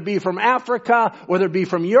America, whether it be from Africa, whether it be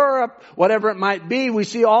from Europe, whatever it might be, we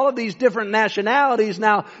see all of these different nationalities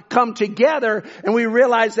now come together, and we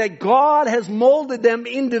realize that God has molded them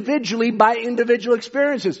individually by individual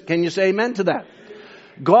experiences. Can you say amen to that?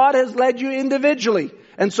 God has led you individually.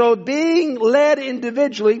 And so being led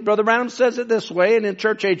individually, Brother Branham says it this way, and in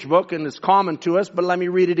Church Age book, and it's common to us, but let me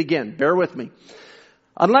read it again. Bear with me.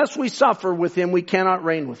 Unless we suffer with him, we cannot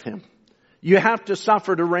reign with him. You have to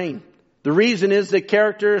suffer to reign. The reason is that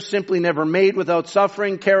character is simply never made without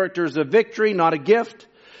suffering. Character is a victory, not a gift.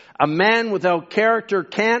 A man without character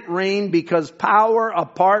can't reign, because power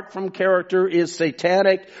apart from character is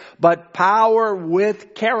satanic, but power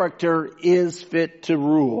with character is fit to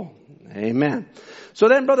rule. Amen. So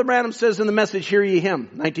then Brother Branham says in the Message, Hear Ye Him,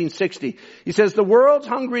 1960, he says, the world's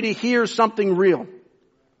hungry to hear something real.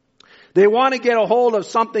 They want to get a hold of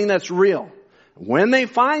something that's real. When they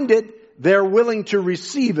find it, they're willing to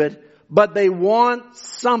receive it, but they want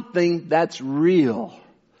something that's real.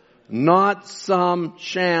 Not some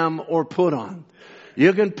sham or put on.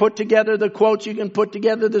 You can put together the quotes, you can put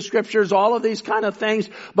together the scriptures, all of these kind of things,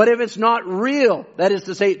 but if it's not real, that is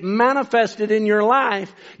to say, manifested in your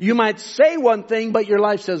life, you might say one thing, but your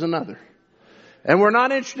life says another. And we're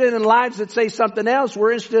not interested in lives that say something else.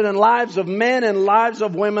 We're interested in lives of men and lives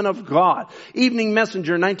of women of God. Evening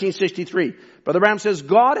Messenger, 1963. Brother Branham says,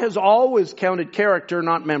 God has always counted character,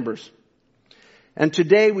 not members. And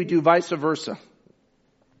today we do vice versa.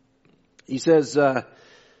 He says,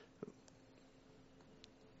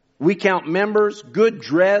 we count members, good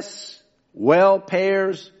dress, well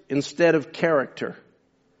pairs, instead of character.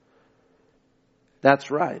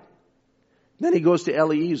 That's right. Then he goes to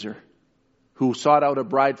Eliezer, who sought out a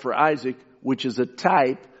bride for Isaac, which is a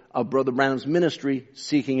type of Brother Branham's ministry,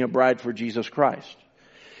 seeking a bride for Jesus Christ.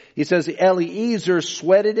 He says Eliezer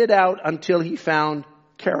sweated it out until he found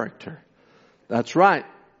character. That's right.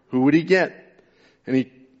 Who would he get? And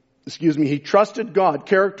he trusted God.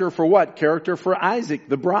 Character for what? Character for Isaac,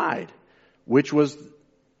 the bride.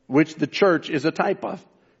 which the church is a type of.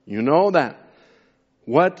 You know that.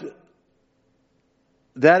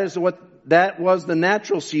 That was the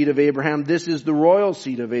natural seed of Abraham. This is the royal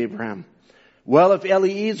seed of Abraham. Well, if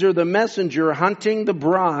Eliezer, the messenger, hunting the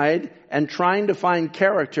bride and trying to find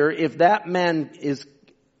character, if that man is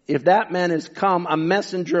come, a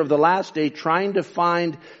messenger of the last day, trying to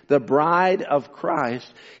find the bride of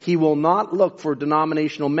Christ, he will not look for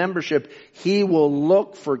denominational membership. He will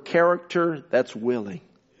look for character that's willing.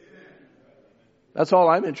 That's all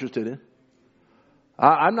I'm interested in.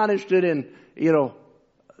 I'm not interested in,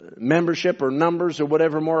 membership or numbers or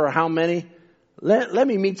whatever more or how many. Let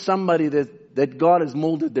me meet somebody that God has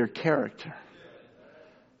molded their character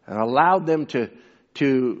and allowed them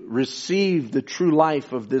to receive the true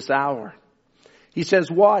life of this hour. He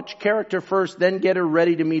says, watch, character first, then get her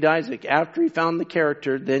ready to meet Isaac. After he found the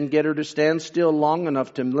character, then get her to stand still long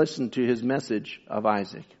enough to listen to his message of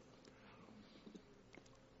Isaac.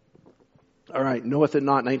 All right, knoweth it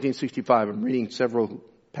not, 1965. I'm reading several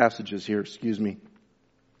passages here, excuse me.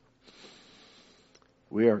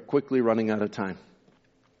 We are quickly running out of time.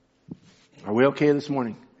 Are we okay this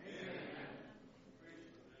morning?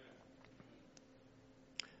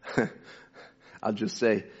 I'll just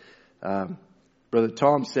say, Brother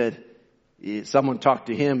Tom said, someone talked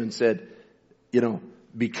to him and said,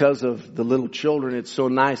 because of the little children, it's so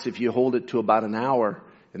nice if you hold it to about an hour,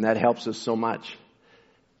 and that helps us so much.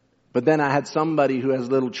 But then I had somebody who has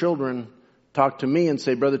little children talk to me and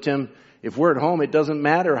say, Brother Tim, if we're at home, it doesn't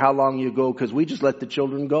matter how long you go because we just let the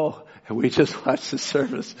children go and we just watch the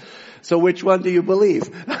service. So which one do you believe?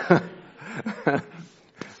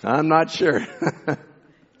 I'm not sure.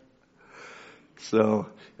 So,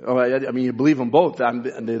 you believe them both.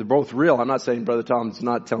 They're both real. I'm not saying Brother Tom's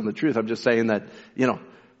not telling the truth. I'm just saying that,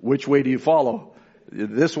 which way do you follow?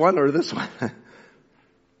 This one or this one?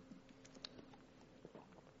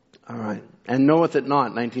 All right. And knoweth it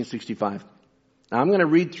not, 1965. Now I'm going to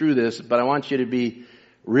read through this, but I want you to be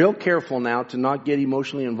real careful now to not get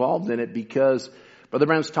emotionally involved in it because Brother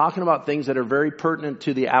Branham's talking about things that are very pertinent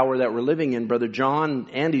to the hour that we're living in. Brother John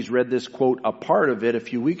Andy's read this quote, a part of it a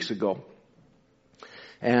few weeks ago.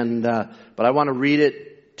 And, but I want to read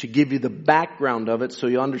it to give you the background of it so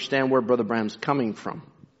you understand where Brother Branham's coming from.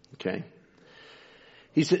 Okay.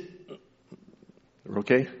 He said,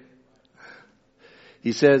 okay.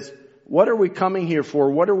 He says, what are we coming here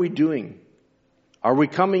for? What are we doing? Are we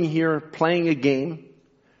coming here playing a game?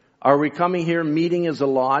 Are we coming here meeting as a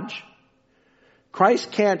lodge?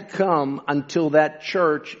 Christ can't come until that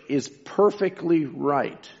church is perfectly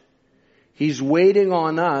right. He's waiting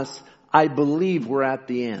on us. I believe we're at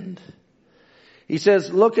the end. He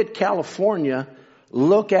says, look at California.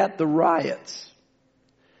 Look at the riots.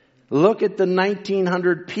 Look at the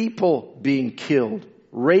 1,900 people being killed.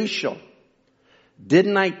 Racial.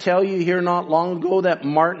 Didn't I tell you here not long ago that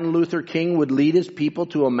Martin Luther King would lead his people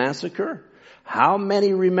to a massacre? How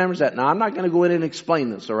many remembers that? Now, I'm not going to go in and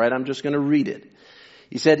explain this, all right? I'm just going to read it.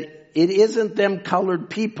 He said, it isn't them colored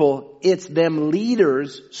people, it's them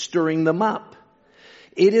leaders stirring them up.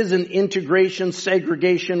 It isn't integration,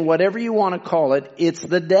 segregation, whatever you want to call it, it's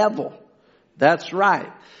the devil. That's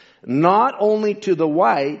right. Not only to the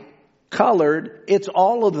white, colored, it's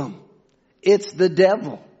all of them. It's the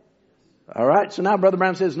devil. All right, so now Brother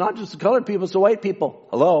Branham says, not just the colored people, it's the white people.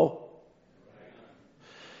 Hello?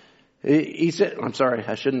 He said, I'm sorry,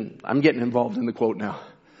 I'm getting involved in the quote now.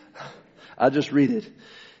 I'll just read it.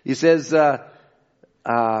 He says,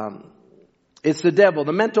 it's the devil.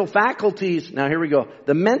 The mental faculties, now here we go.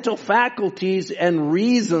 The mental faculties and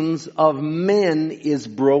reasons of men is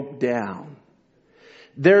broke down.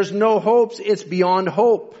 There's no hopes, it's beyond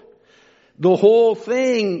hope. The whole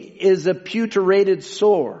thing is a putrefated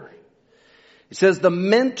sore. He says the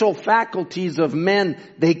mental faculties of men,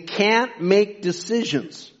 they can't make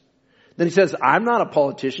decisions. Then he says, I'm not a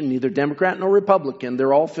politician, neither Democrat nor Republican.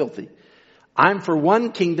 They're all filthy. I'm for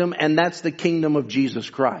one kingdom, and that's the kingdom of Jesus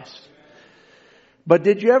Christ. But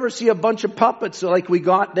did you ever see a bunch of puppets like we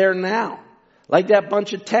got there now? Like that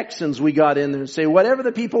bunch of Texans we got in there and say, whatever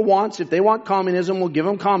the people wants, if they want communism, we'll give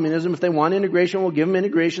them communism. If they want integration, we'll give them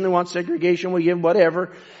integration. If they want segregation, we'll give them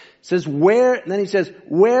whatever. Says where, and then he says,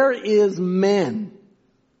 where is men?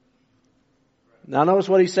 Now notice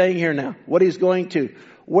what he's saying here now. What he's going to.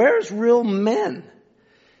 Where's real men?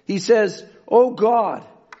 He says, oh God,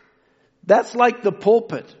 that's like the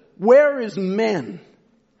pulpit. Where is men?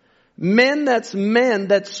 Men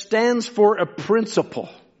that stands for a principle.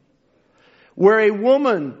 Where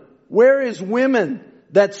is women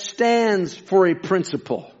that stands for a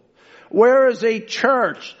principle? Where is a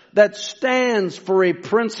church that stands for a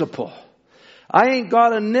principle? I ain't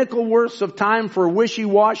got a nickel worth of time for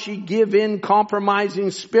wishy-washy, give-in,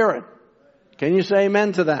 compromising spirit. Can you say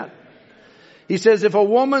amen to that? He says, if a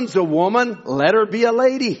woman's a woman, let her be a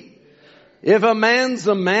lady. If a man's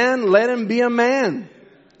a man, let him be a man.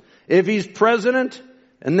 If he's president,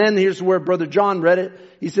 and then here's where Brother John read it.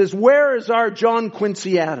 He says, where is our John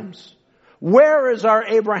Quincy Adams? Where is our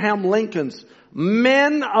Abraham Lincolns?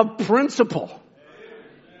 Men of principle.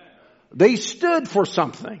 They stood for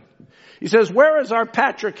something. He says, where is our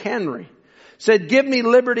Patrick Henry? Said, give me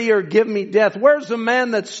liberty or give me death. Where's the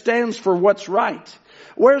man that stands for what's right?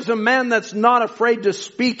 Where's the man that's not afraid to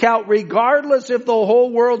speak out regardless if the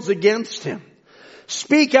whole world's against him?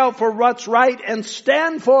 Speak out for what's right and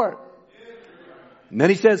stand for it. And then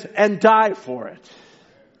he says, and die for it.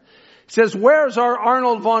 He says, where's our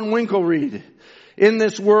Arnold von Winkelried in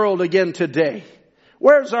this world again today?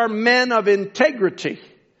 Where's our men of integrity?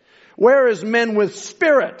 Where is men with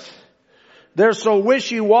spirit? They're so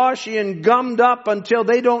wishy-washy and gummed up until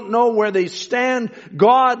they don't know where they stand.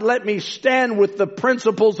 God, let me stand with the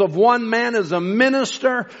principles of one man as a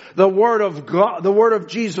minister. The word of God, the word of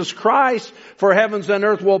Jesus Christ, for heavens and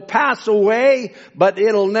earth will pass away, but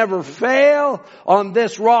it'll never fail. On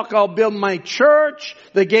this rock I'll build my church.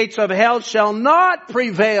 The gates of hell shall not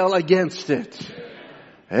prevail against it.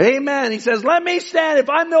 Amen. He says, let me stand. If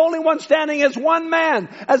I'm the only one standing as one man,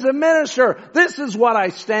 as a minister, this is what I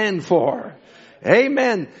stand for.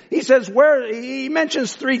 Amen. He says, he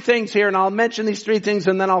mentions three things here, and I'll mention these three things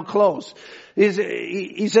and then I'll close.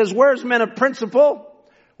 He says, where's men of principle?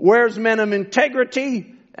 Where's men of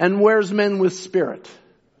integrity? And where's men with spirit?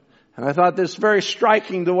 And I thought this very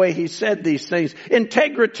striking the way he said these things.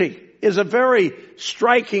 Integrity is a very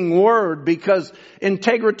striking word because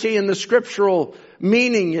integrity in the scriptural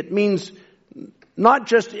meaning, it means not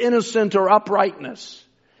just innocent or uprightness.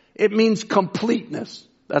 It means completeness.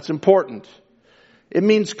 That's important. It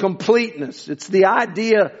means completeness. It's the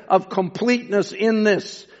idea of completeness in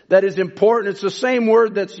this that is important. It's the same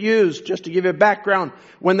word that's used, just to give you a background,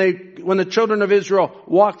 when the children of Israel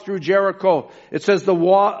walked through Jericho. It says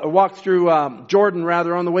walked through Jordan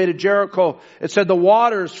rather, on the way to Jericho. It said the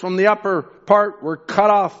waters from the upper part were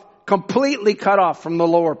cut off, completely cut off from the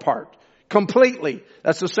lower part. Completely.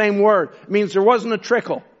 That's the same word. It means there wasn't a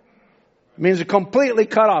trickle. It means it completely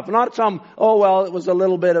cut off. Not some, it was a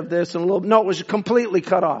little bit of this and a little, no, it was completely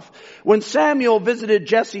cut off. When Samuel visited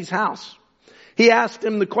Jesse's house, he asked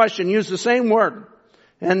him the question, used the same word.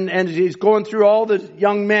 And he's going through all the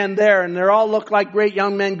young men there, and they all look like great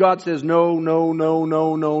young men. God says, no, no, no,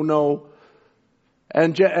 no, no, no.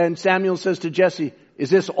 And Samuel says to Jesse, is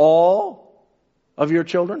this all of your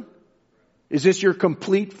children? Is this your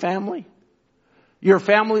complete family? Your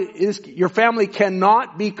family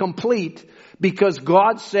cannot be complete because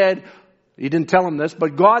God said, he didn't tell him this,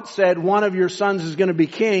 but God said one of your sons is going to be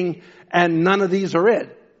king and none of these are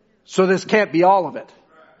it. So this can't be all of it.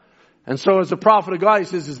 And so as a prophet of God, he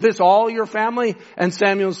says, is this all your family? And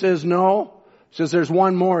Samuel says, no. He says, there's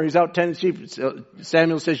one more. He's out tending sheep.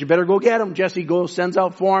 Samuel says, you better go get him. Jesse goes, sends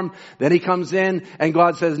out for him. Then he comes in and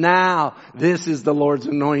God says, now this is the Lord's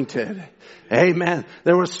anointed. Amen.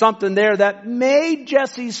 There was something there that made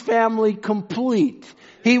Jesse's family complete.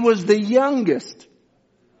 He was the youngest.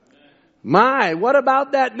 My, what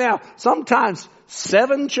about that now? Sometimes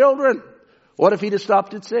 7 children. What if he'd have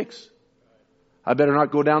stopped at 6? I better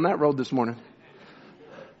not go down that road this morning.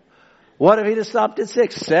 What if he'd have stopped at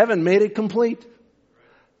 6? 7 made it complete.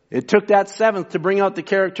 It took that 7th to bring out the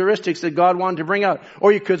characteristics that God wanted to bring out.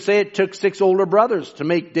 Or you could say it took 6 older brothers to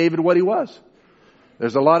make David what he was.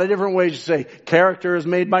 There's a lot of different ways to say character is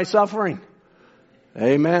made by suffering.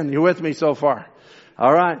 Amen. You with me so far?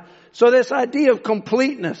 All right. So this idea of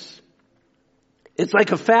completeness, it's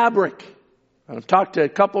like a fabric. I've talked to a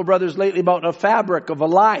couple of brothers lately about a fabric of a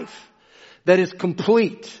life that is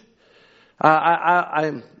complete.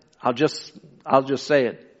 I'll just say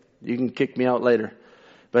it. You can kick me out later.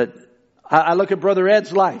 But I look at Brother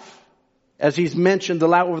Ed's life as he's mentioned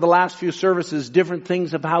over the last few services, different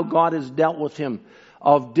things of how God has dealt with him,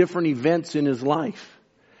 of different events in his life.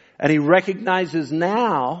 And he recognizes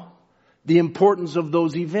now the importance of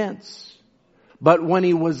those events. But when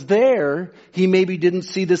he was there, he maybe didn't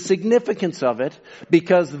see the significance of it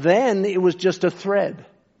because then it was just a thread.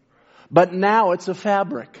 But now it's a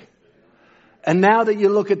fabric. And now that you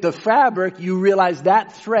look at the fabric, you realize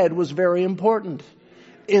that thread was very important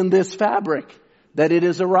in this fabric that it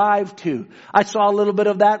has arrived to. I saw a little bit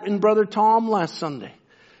of that in Brother Tom last Sunday.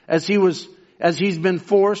 As he's been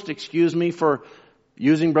forced, excuse me for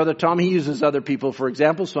using Brother Tom. He uses other people, for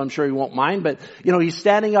example, so I'm sure he won't mind. But, he's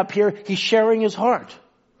standing up here. He's sharing his heart.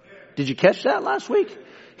 Did you catch that last week?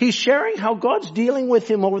 he's sharing how God's dealing with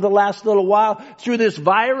him over the last little while through this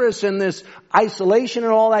virus and this isolation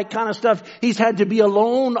and all that kind of stuff. He's had to be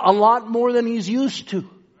alone a lot more than he's used to.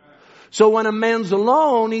 So when a man's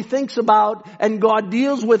alone, he thinks about, and God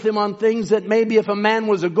deals with him on things that maybe if a man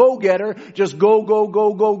was a go-getter, just go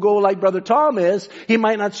like Brother Tom is, he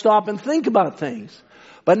might not stop and think about things.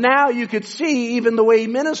 But now you could see, even the way he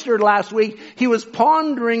ministered last week, he was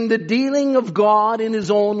pondering the dealing of God in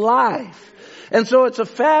his own life. And so it's a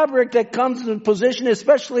fabric that comes in position,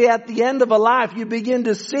 especially at the end of a life. You begin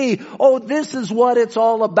to see, oh, this is what it's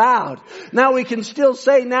all about. Now we can still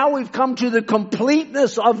say, now we've come to the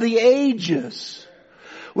completeness of the ages.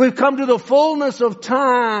 We've come to the fullness of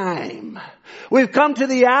time. We've come to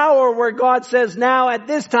the hour where God says, now at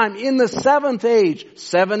this time, in the 7th age,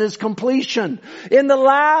 7 is completion. In the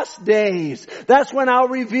last days, that's when I'll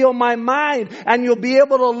reveal my mind, and you'll be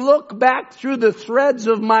able to look back through the threads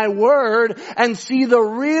of my word and see the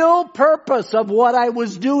real purpose of what I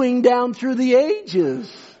was doing down through the ages.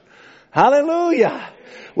 Hallelujah.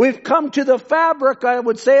 We've come to the fabric, I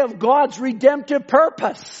would say, of God's redemptive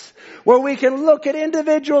purpose, where we can look at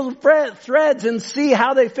individual threads and see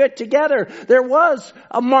how they fit together. There was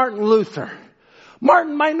a Martin Luther.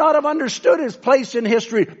 Martin might not have understood his place in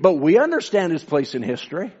history, but we understand his place in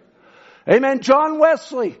history. Amen. John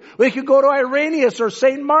Wesley. We could go to Irenaeus or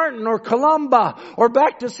St. Martin or Columba or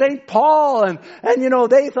back to St. Paul. And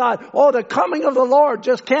they thought, oh, the coming of the Lord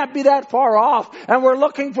just can't be that far off. And we're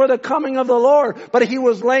looking for the coming of the Lord. But he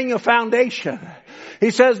was laying a foundation.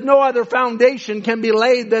 He says, no other foundation can be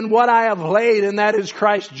laid than what I have laid, and that is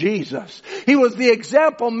Christ Jesus. He was the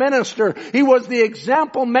example minister. He was the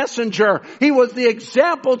example messenger. He was the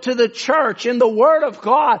example to the church in the Word of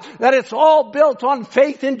God, that it's all built on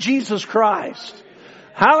faith in Jesus Christ.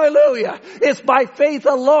 Hallelujah. It's by faith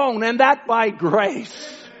alone, and that by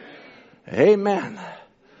grace. Amen.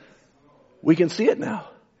 We can see it now.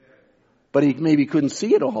 But he maybe couldn't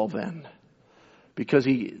see it all then. Because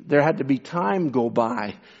there had to be time go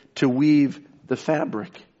by to weave the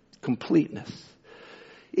fabric, completeness.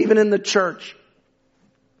 Even in the church,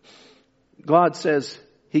 God says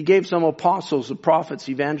He gave some apostles, the prophets,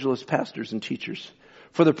 evangelists, pastors, and teachers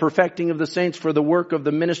for the perfecting of the saints, for the work of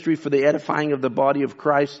the ministry, for the edifying of the body of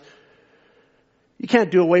Christ. You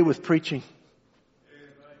can't do away with preaching.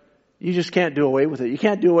 You just can't do away with it. You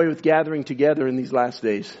can't do away with gathering together in these last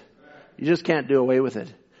days. You just can't do away with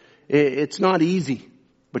it. It's not easy,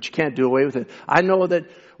 but you can't do away with it. I know that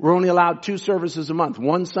we're only allowed 2 services a month,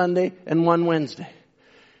 one Sunday and one Wednesday.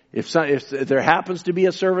 If there happens to be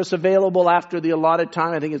a service available after the allotted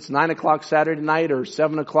time, I think it's 9 o'clock Saturday night or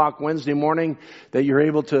 7 o'clock Wednesday morning, that you're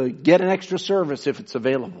able to get an extra service if it's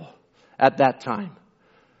available at that time.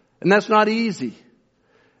 And that's not easy.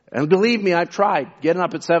 And believe me, I've tried getting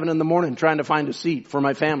up at 7 in the morning trying to find a seat for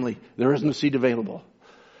my family. There isn't a seat available.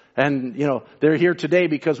 And, they're here today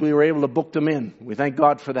because we were able to book them in. We thank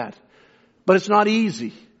God for that. But it's not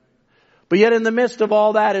easy. But yet in the midst of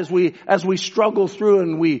all that, as we struggle through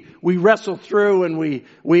and we wrestle through and we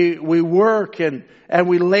work and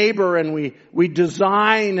we labor and we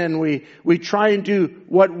design and we try and do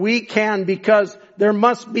what we can, because there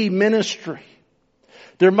must be ministry.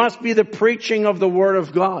 There must be the preaching of the Word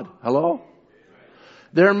of God. Hello?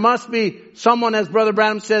 There must be someone, as Brother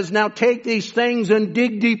Branham says, now take these things and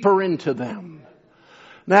dig deeper into them.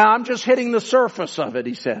 Now I'm just hitting the surface of it,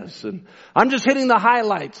 he says. And I'm just hitting the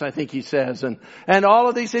highlights, I think he says. And all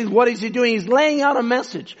of these things, what is he doing? He's laying out a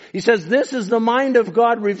message. He says, this is the mind of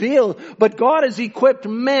God revealed, but God has equipped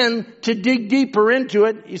men to dig deeper into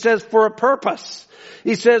it. He says, for a purpose.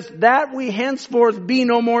 He says, that we henceforth be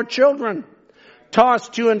no more children,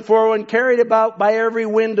 tossed to and fro and carried about by every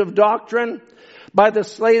wind of doctrine, by the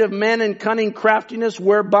sleight of men and cunning craftiness,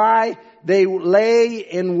 whereby they lay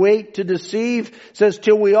in wait to deceive. It says,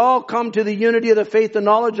 till we all come to the unity of the faith and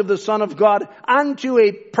knowledge of the Son of God, unto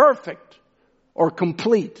a perfect or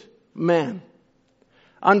complete man,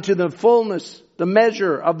 unto the fullness, the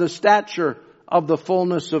measure of the stature of the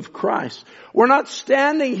fullness of Christ. We're not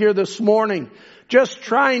standing here this morning just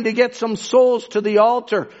trying to get some souls to the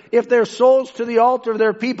altar. If there's souls to the altar, there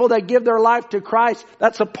are people that give their life to Christ.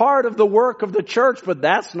 That's a part of the work of the church, but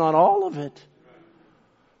that's not all of it.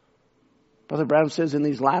 Brother Branham says in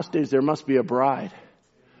these last days there must be a bride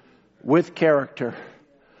with character,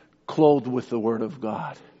 clothed with the Word of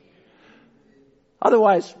God.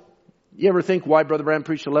 Otherwise, you ever think why Brother Branham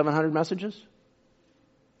preached 1,100 messages?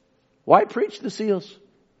 Why preach the seals?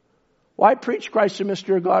 Why preach Christ the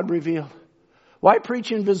mystery of God revealed? Why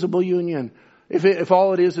preach invisible union if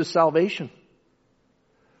all it is salvation?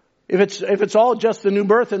 If it's all just the new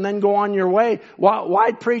birth and then go on your way,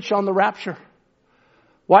 why preach on the rapture?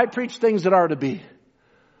 Why preach things that are to be?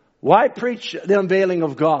 Why preach the unveiling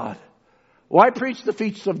of God? Why preach the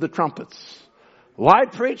feast of the trumpets? Why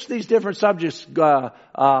preach these different subjects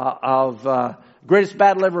of greatest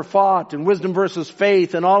battle ever fought and wisdom versus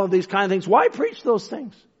faith and all of these kind of things? Why preach those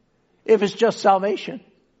things if it's just salvation?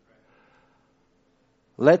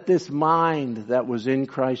 Let this mind that was in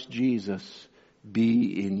Christ Jesus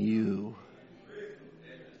be in you.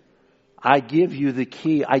 I give you the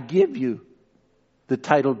key. I give you the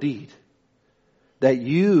title deed that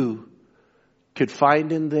you could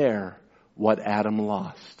find in there what Adam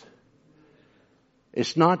lost.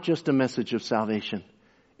 It's not just a message of salvation.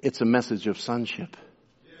 It's a message of sonship.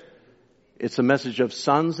 It's a message of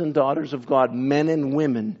sons and daughters of God, men and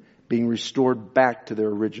women being restored back to their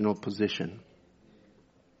original position.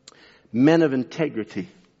 Men of integrity.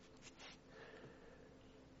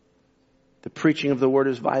 The preaching of the word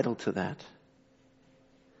is vital to that.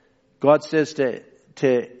 God says to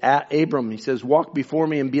Abram, he says, walk before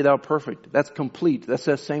me and be thou perfect. That's complete. That's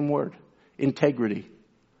that same word. Integrity.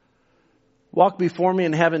 Walk before me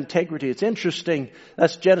and have integrity. It's interesting.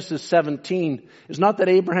 That's Genesis 17. It's not that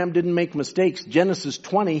Abraham didn't make mistakes. Genesis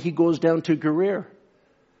 20, he goes down to Gerar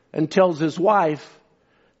and tells his wife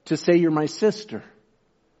to say, you're my sister.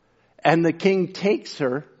 And the king takes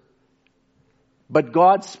her. But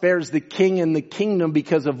God spares the king and the kingdom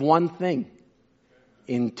because of one thing.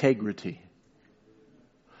 Integrity.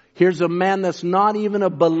 Here's a man that's not even a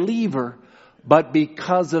believer, but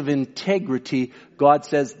because of integrity, God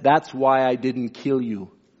says, that's why I didn't kill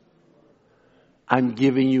you. I'm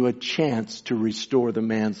giving you a chance to restore the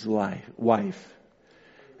man's wife.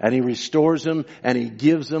 And he restores him and he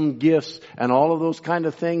gives him gifts and all of those kind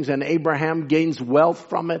of things. And Abraham gains wealth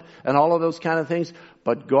from it and all of those kind of things.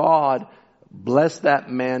 But God blessed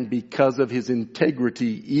that man because of his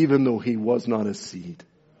integrity, even though he was not a seed.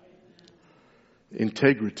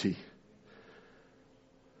 Integrity.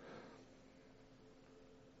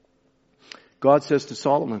 God says to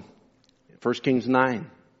Solomon, 1 Kings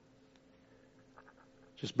 9.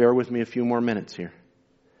 Just bear with me a few more minutes here.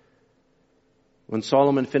 When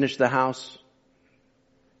Solomon finished the house,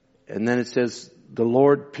 and then it says, the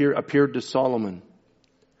Lord appeared to Solomon.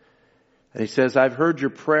 And he says, I've heard your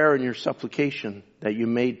prayer and your supplication that you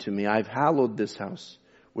made to me. I've hallowed this house,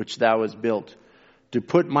 which thou hast built, to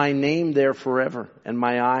put my name there forever, and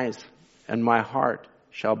my eyes and my heart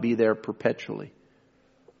shall be there perpetually.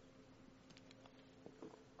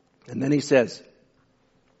 And then he says,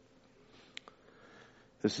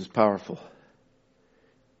 this is powerful.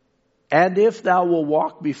 And if thou wilt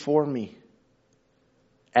walk before me,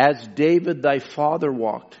 as David thy father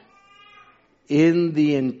walked, in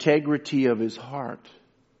the integrity of his heart,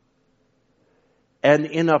 and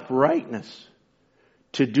in uprightness,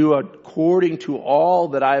 to do according to all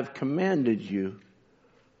that I have commanded you,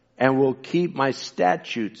 and will keep my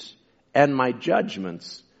statutes and my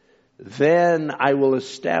judgments, then I will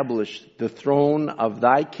establish the throne of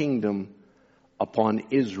thy kingdom upon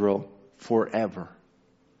Israel forever,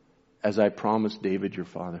 as I promised David your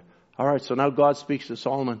father. All right, so now God speaks to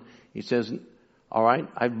Solomon. He says, all right,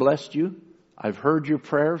 I've blessed you. I've heard your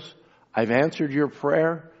prayers. I've answered your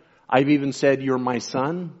prayer. I've even said, you're my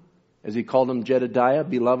son, as he called him Jedediah,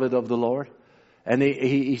 beloved of the Lord. And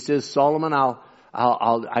he says, Solomon,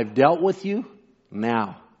 I've dealt with you.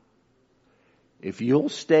 Now, if you'll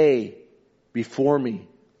stay before me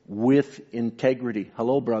with integrity.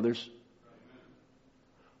 Hello, brothers.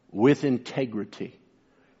 With integrity.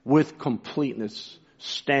 With completeness.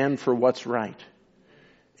 Stand for what's right.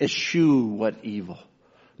 Eschew what evil.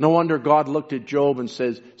 No wonder God looked at Job and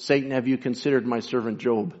says, Satan, have you considered my servant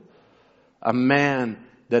Job? A man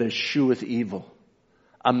that escheweth evil.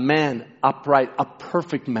 A man upright, a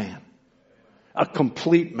perfect man. A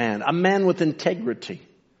complete man. A man with integrity.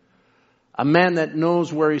 A man that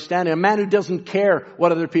knows where he's standing. A man who doesn't care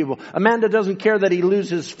what other people. A man that doesn't care that he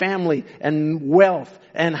loses family and wealth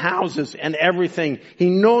and houses and everything. He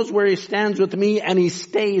knows where he stands with me and he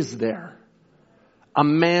stays there. A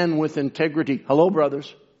man with integrity. Hello,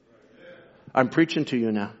 brothers. I'm preaching to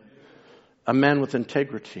you now. A man with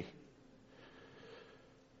integrity.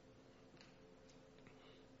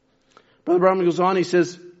 Brother Brown goes on, he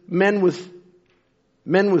says, men with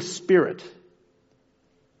spirit.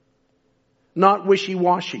 Not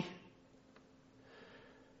wishy-washy.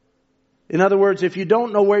 In other words, if you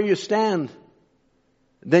don't know where you stand,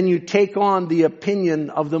 then you take on the opinion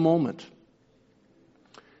of the moment.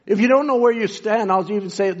 If you don't know where you stand, I'll even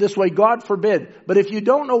say it this way, God forbid, but if you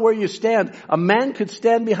don't know where you stand, a man could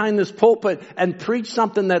stand behind this pulpit and preach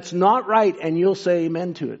something that's not right and you'll say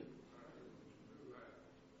amen to it.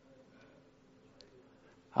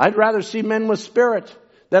 I'd rather see men with spirit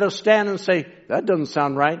that'll stand and say, that doesn't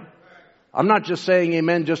sound right. I'm not just saying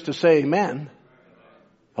amen just to say amen.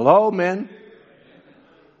 Hello, men?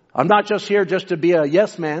 I'm not just here just to be a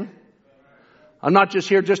yes man. I'm not just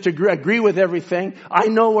here just to agree with everything. I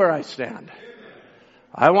know where I stand.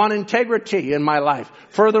 I want integrity in my life.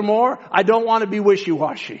 Furthermore, I don't want to be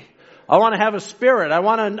wishy-washy. I want to have a spirit. I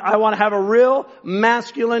want to have a real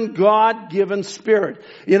masculine, God-given spirit.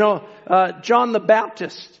 You know, John the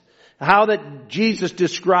Baptist, how that Jesus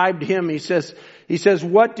described him. He says,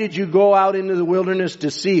 what did you go out into the wilderness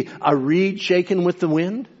to see? A reed shaken with the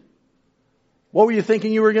wind? What were you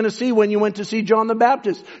thinking you were going to see when you went to see John the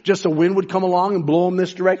Baptist? Just a wind would come along and blow him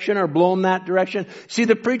this direction or blow him that direction. See,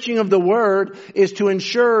 the preaching of the word is to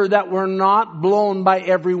ensure that we're not blown by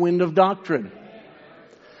every wind of doctrine.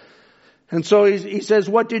 And so he says,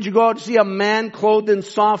 what did you go out to see? A man clothed in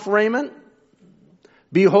soft raiment?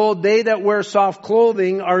 Behold, they that wear soft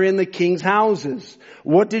clothing are in the king's houses.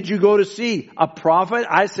 What did you go to see? A prophet?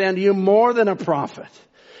 I say unto you, more than a prophet.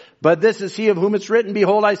 But this is he of whom it's written,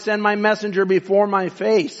 behold, I send my messenger before my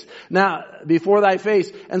face. Now, before thy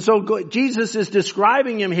face. And so Jesus is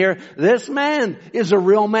describing him here. This man is a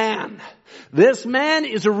real man. This man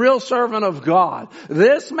is a real servant of God.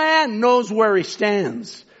 This man knows where he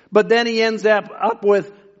stands. But then he ends up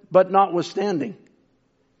with, but notwithstanding,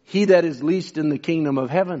 he that is least in the kingdom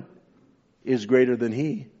of heaven is greater than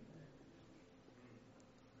he.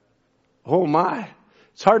 Oh my.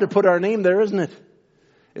 It's hard to put our name there, isn't it?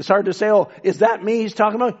 It's hard to say, oh, is that me he's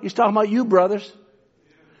talking about? He's talking about you, brothers.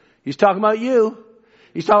 He's talking about you.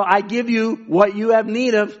 He's talking, I give you what you have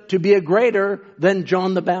need of to be a greater than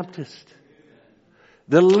John the Baptist.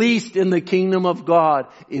 The least in the kingdom of God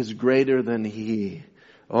is greater than he.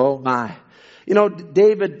 Oh my. You know,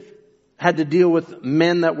 David had to deal with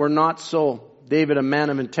men that were not so. David, a man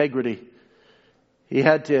of integrity. He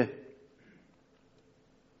had to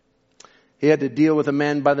deal with a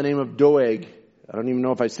man by the name of Doeg. I don't even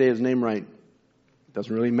know if I say his name right. It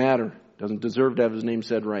doesn't really matter. Doesn't deserve to have his name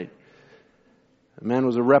said right. The man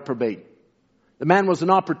was a reprobate. The man was an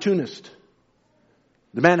opportunist.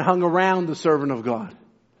 The man hung around the servant of God.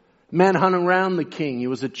 The man hung around the king. He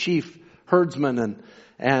was a chief herdsman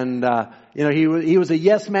and he was a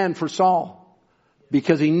yes man for Saul,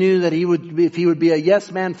 because he knew that if he would be a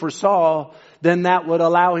yes man for Saul, then that would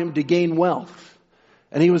allow him to gain wealth.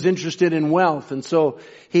 And he was interested in wealth. And so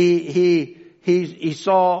he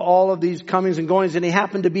saw all of these comings and goings, and he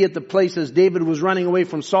happened to be at the place as David was running away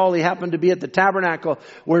from Saul. He happened to be at the tabernacle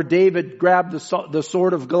where David grabbed the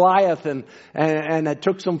sword of Goliath and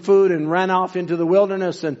took some food and ran off into the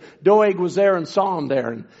wilderness. And Doeg was there and saw him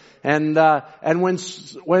there. And when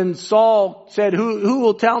Saul said, who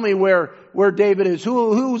will tell me where David is?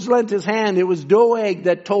 Who's lent his hand? It was Doeg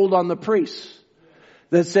that told on the priests.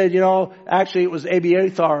 That said, actually it was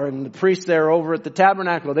Abiathar and the priests there over at the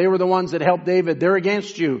tabernacle. They were the ones that helped David. They're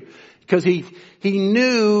against you. Because he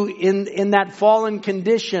knew in that fallen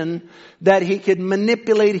condition that he could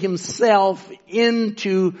manipulate himself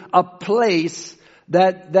into a place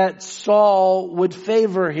that Saul would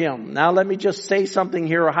favor him. Now let me just say something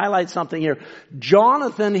here or highlight something here.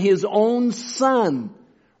 Jonathan, his own son,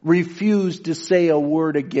 refused to say a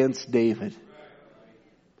word against David.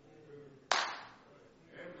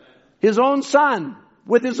 His own son,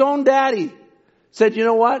 with his own daddy, said, you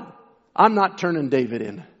know what? I'm not turning David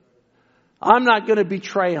in. I'm not going to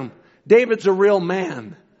betray him. David's a real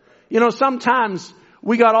man. Sometimes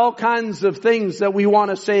we got all kinds of things that we want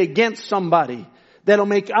to say against somebody that'll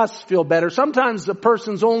make us feel better. Sometimes the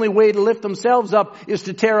person's only way to lift themselves up is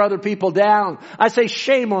to tear other people down. I say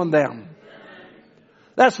shame on them.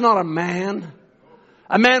 That's not a man.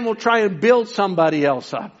 A man will try and build somebody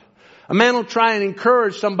else up. A man will try and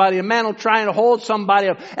encourage somebody. A man will try and hold somebody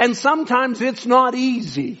up. And sometimes it's not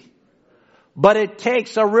easy. But it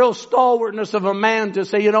takes a real stalwartness of a man to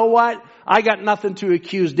say, you know what? I got nothing to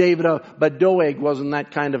accuse David of. But Doeg wasn't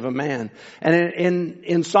that kind of a man. And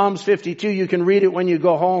in Psalms 52, you can read it when you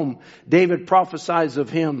go home. David prophesies of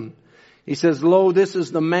him. He says, lo, this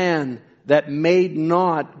is the man that made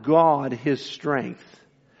not God his strength,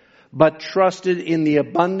 but trusted in the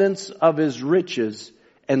abundance of his riches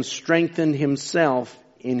and strengthened himself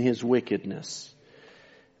in his wickedness.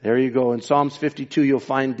 There you go. In Psalms 52, you'll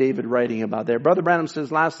find David writing about there. Brother Branham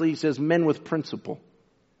says, lastly, he says, men with principle.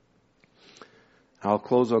 I'll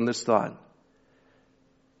close on this thought.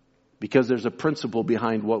 Because there's a principle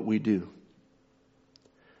behind what we do.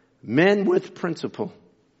 Men with principle.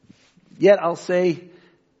 Yet I'll say,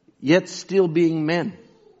 yet still being men.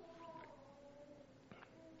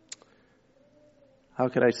 How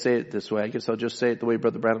could I say it this way? I guess I'll just say it the way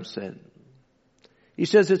Brother Branham said. He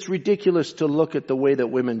says it's ridiculous to look at the way that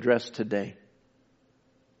women dress today.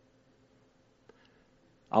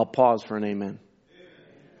 I'll pause for an amen.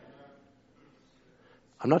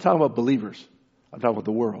 I'm not talking about believers. I'm talking about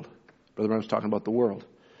the world. Brother Branham's talking about the world.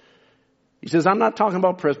 He says, I'm not talking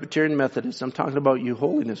about Presbyterian Methodists. I'm talking about you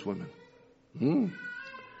holiness women.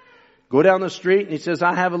 Go down the street and he says,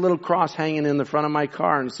 I have a little cross hanging in the front of my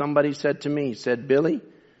car. And somebody said to me, he said, Billy,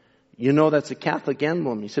 you know that's a Catholic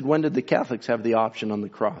emblem. He said, when did the Catholics have the option on the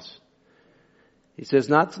cross? He says,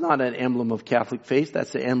 that's not an emblem of Catholic faith.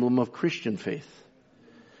 That's the emblem of Christian faith.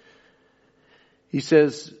 He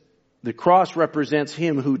says, the cross represents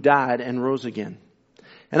him who died and rose again.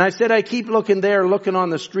 And I said, I keep looking on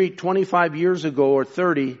the street 25 years ago or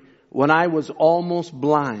 30 when I was almost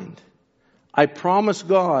blind. I promised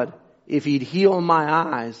God if he'd heal my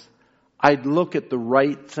eyes, I'd look at the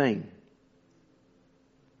right thing.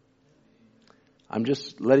 I'm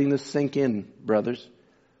just letting this sink in, brothers.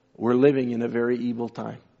 We're living in a very evil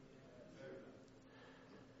time.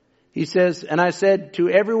 He says, and I said, to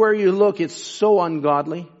everywhere you look, it's so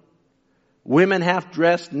ungodly. Women half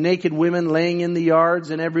dressed, naked women laying in the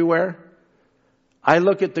yards and everywhere. I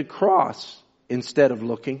look at the cross instead of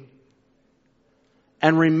looking.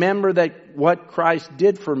 And remember that what Christ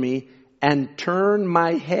did for me and turn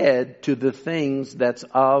my head to the things that's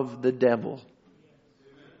of the devil.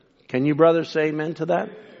 Can you brothers say amen to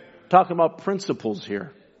that? Talking about principles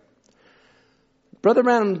here. Brother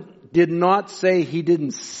Branham did not say he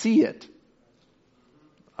didn't see it.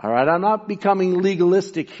 All right, I'm not becoming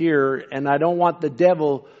legalistic here, and I don't want the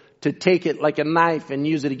devil to take it like a knife and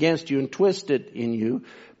use it against you and twist it in you,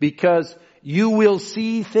 because you will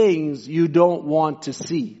see things you don't want to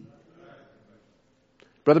see.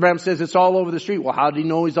 Brother Branham says it's all over the street. Well, how did he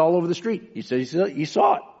know he's all over the street? He says he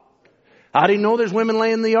saw it. How did he know there's women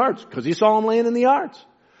laying in the yards? Because he saw them laying in the yards.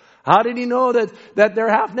 How did he know that they're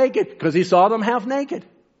half naked? Because he saw them half naked.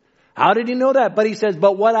 How did he know that? But he says,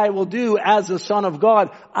 but what I will do as a son of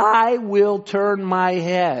God, I will turn my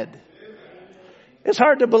head. It's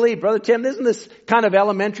hard to believe, Brother Tim. Isn't this kind of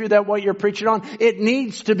elementary that what you're preaching on? It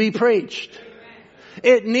needs to be preached.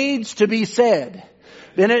 It needs to be said.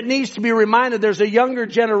 And it needs to be reminded there's a younger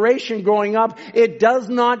generation growing up. It does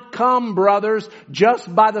not come, brothers,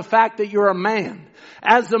 just by the fact that you're a man.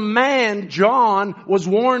 As a man, John was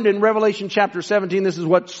warned in Revelation chapter 17. This is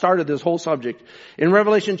what started this whole subject. In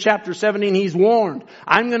Revelation chapter 17, he's warned,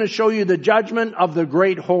 I'm going to show you the judgment of the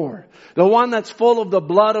great whore. The one that's full of the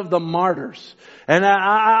blood of the martyrs. And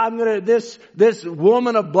I'm going to, this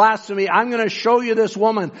woman of blasphemy, I'm going to show you this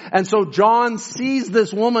woman. And so John sees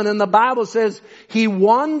this woman, and the Bible says he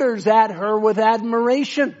wonders at her with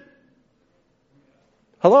admiration.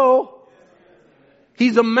 Hello?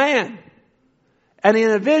 He's a man. And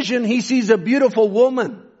in a vision, he sees a beautiful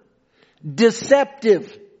woman.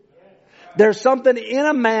 Deceptive. There's something in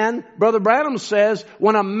a man, Brother Branham says,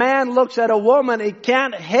 when a man looks at a woman, it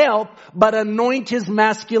can't help but anoint his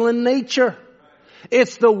masculine nature.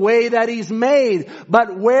 It's the way that he's made.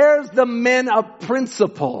 But where's the men of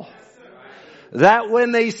principle? That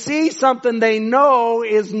when they see something they know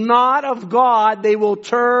is not of God, they will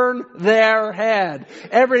turn their head.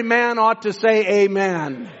 Every man ought to say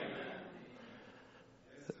amen.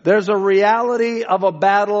 There's a reality of a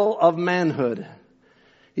battle of manhood.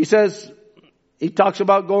 He says, he talks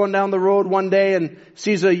about going down the road one day and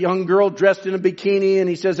sees a young girl dressed in a bikini, and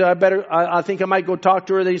he says, I think I might go talk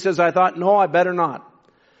to her. Then he says, I thought, no, I better not.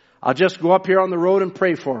 I'll just go up here on the road and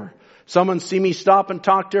pray for her. Someone see me stop and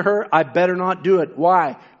talk to her, I better not do it.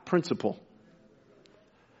 Why? Principle.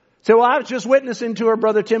 Say, well, I was just witnessing to her,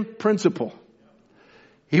 Brother Tim. Principle.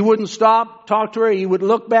 He wouldn't stop, talk to her. He would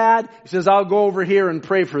look bad. He says, I'll go over here and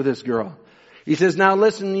pray for this girl. He says, now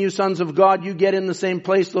listen, you sons of God, you get in the same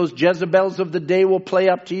place. Those Jezebels of the day will play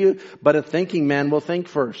up to you, but a thinking man will think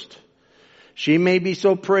first. She may be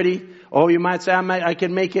so pretty. Oh, you might say, I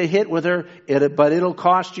can make a hit with her, but it'll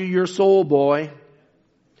cost you your soul, boy.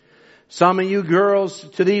 Some of you girls,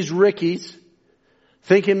 to these Rickies,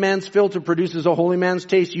 thinking man's filter produces a holy man's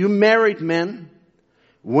taste. You married men,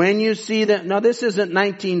 when you see that, now this isn't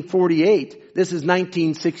 1948, this is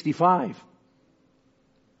 1965.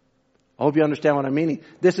 I hope you understand what I'm meaning.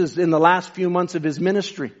 This is in the last few months of his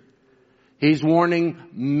ministry. He's warning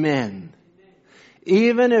men.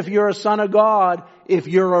 Even if you're a son of God, if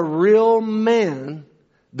you're a real man,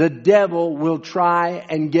 the devil will try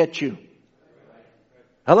and get you.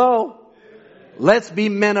 Hello? Let's be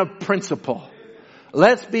men of principle.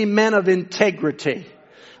 Let's be men of integrity.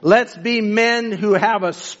 Let's be men who have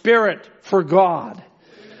a spirit for God.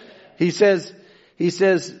 He says,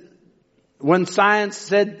 when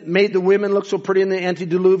science made the women look so pretty in the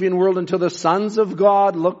antediluvian world until the sons of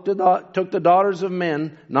God took the daughters of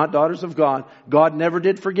men, not daughters of God. God never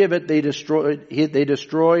did forgive it. They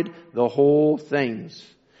destroyed the whole things.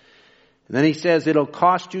 And then he says, it'll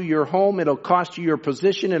cost you your home. It'll cost you your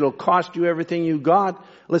position. It'll cost you everything you got.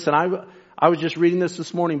 Listen, I was just reading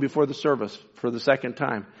this morning before the service for the second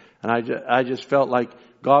time. And I just felt like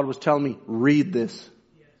God was telling me, read this.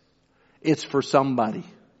 It's for somebody.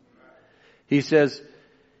 He says,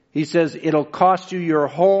 it'll cost you your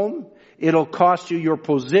home. It'll cost you your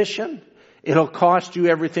position. It'll cost you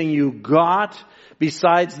everything you got.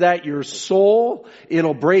 Besides that, your soul.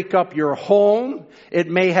 It'll break up your home. It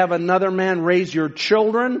may have another man raise your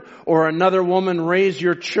children or another woman raise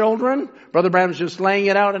your children. Brother Branham's just laying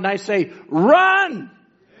it out, and I say, run!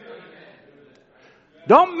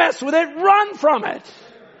 Don't mess with it. Run from it.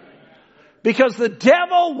 Because the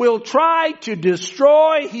devil will try to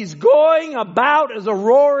destroy. He's going about as a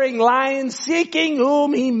roaring lion, seeking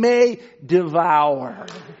whom he may devour.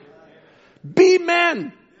 Be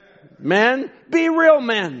men. Men, be real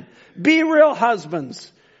men. Be real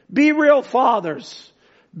husbands. Be real fathers.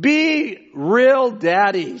 Be real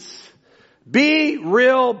daddies. Be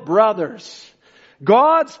real brothers.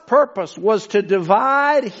 God's purpose was to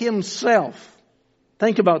divide himself.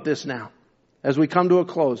 Think about this now. As we come to a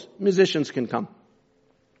close, musicians can come.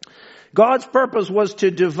 God's purpose was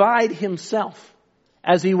to divide himself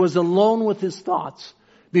as he was alone with his thoughts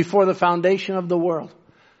before the foundation of the world.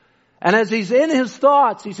 And as he's in his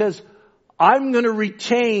thoughts, he says, I'm going to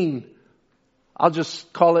retain, I'll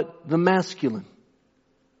just call it the masculine.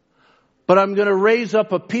 But I'm going to raise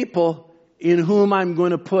up a people in whom I'm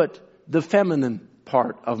going to put the feminine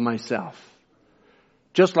part of myself.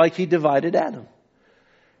 Just like he divided Adam.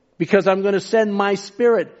 Because I'm going to send my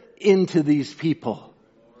spirit into these people.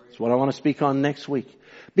 That's what I want to speak on next week.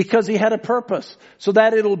 Because he had a purpose. So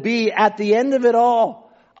that it'll be at the end of it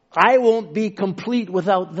all, I won't be complete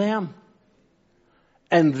without them.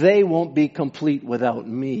 And they won't be complete without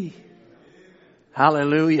me.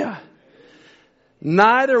 Hallelujah.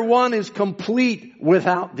 Neither one is complete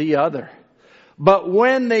without the other. But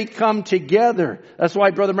when they come together, that's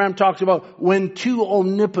why Brother Branham talks about when two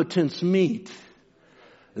omnipotents meet,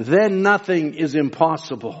 then nothing is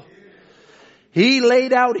impossible. He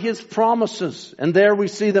laid out his promises, and there we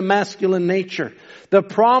see the masculine nature. The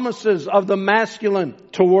promises of the masculine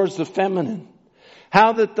towards the feminine.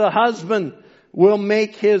 How that the husband will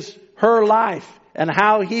make her life, and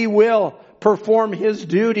how he will perform his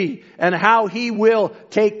duty, and how he will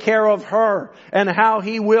take care of her, and how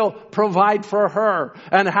he will provide for her,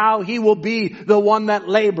 and how he will be the one that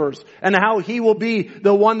labors, and how he will be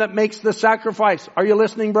the one that makes the sacrifice. Are you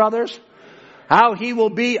listening, brothers? How he will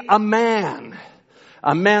be a man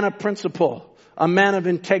of principle, a man of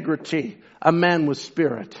integrity, a man with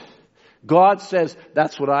spirit. God says,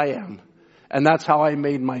 that's what I am. And that's how I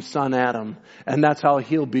made my son Adam. And that's how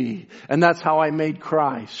he'll be. And that's how I made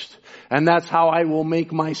Christ. And that's how I will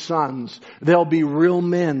make my sons. They'll be real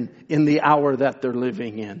men in the hour that they're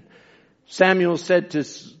living in. Samuel said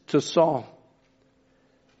to Saul,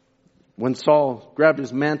 when Saul grabbed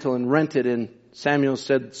his mantle and rent it, and Samuel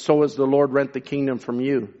said, so has the Lord rent the kingdom from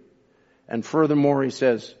you. And furthermore, he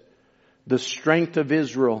says, the strength of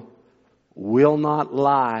Israel will not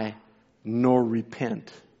lie nor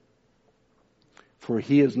repent. For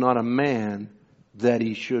he is not a man that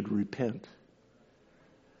he should repent.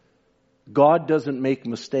 God doesn't make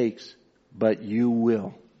mistakes, but you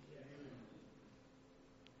will.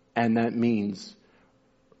 And that means,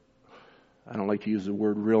 I don't like to use the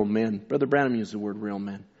word real men. Brother Branham used the word real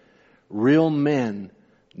men. Real men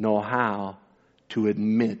know how to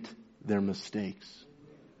admit their mistakes.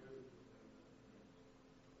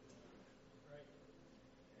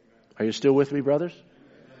 Are you still with me, brothers?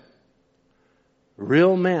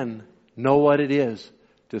 Real men know what it is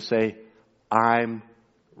to say, I'm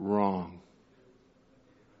wrong.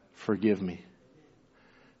 Forgive me.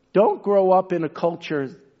 Don't grow up in a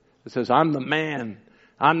culture that says, I'm the man.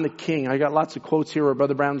 I'm the king. I got lots of quotes here where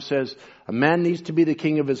Brother Brown says, a man needs to be the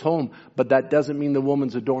king of his home, but that doesn't mean the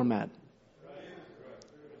woman's a doormat.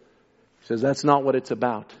 He says, that's not what it's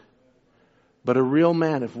about. But a real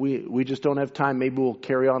man, if we just don't have time, maybe we'll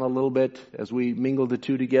carry on a little bit as we mingle the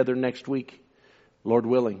two together next week. Lord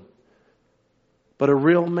willing. But a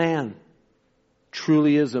real man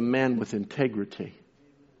truly is a man with integrity.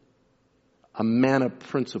 A man of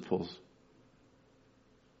principles.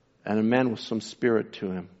 And a man with some spirit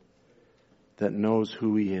to him that knows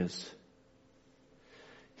who he is.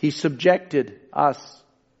 He subjected us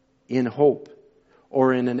in hope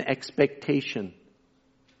or in an expectation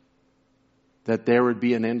that there would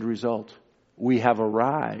be an end result. we have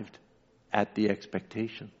arrived at the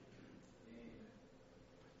expectation.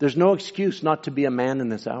 There's no excuse not to be a man in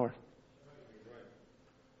this hour.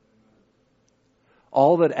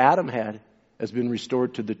 All that Adam had has been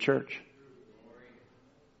restored to the church.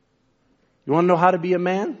 You want to know how to be a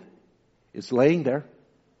man? It's laying there.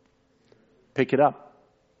 Pick it up.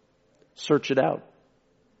 Search it out.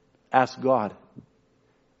 Ask God.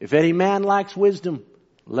 If any man lacks wisdom,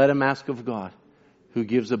 let him ask of God, who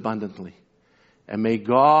gives abundantly. And may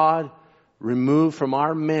God remove from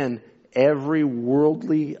our men every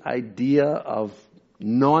worldly idea of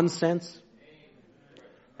nonsense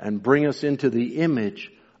and bring us into the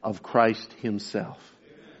image of Christ Himself.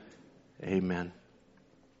 Amen.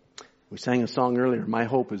 We sang a song earlier, My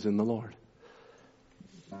Hope is in the Lord.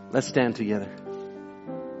 Let's stand together.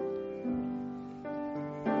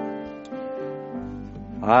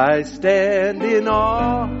 I stand in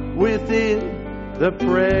awe within the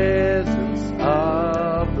presence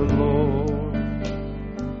of the Lord.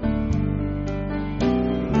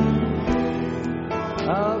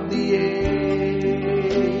 Of the ages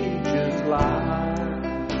lie,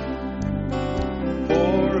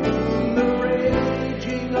 for whom the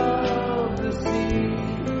raging of the sea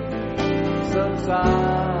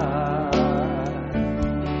subside,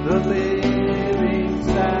 the living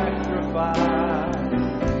sacrifice,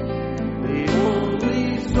 the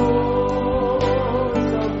only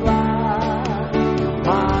source of life.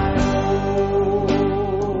 My hope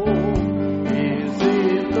is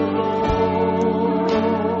in the Lord.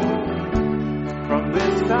 From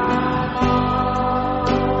this time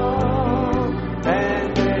on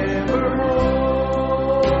and evermore,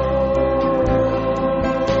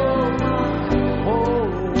 my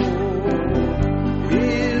hope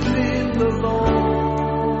is in the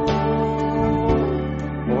Lord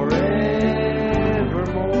forevermore.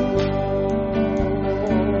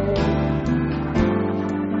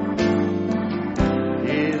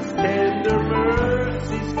 His tender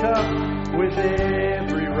mercies come with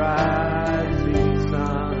every rising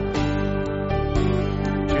sun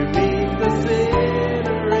to meet the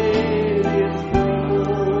sinner in his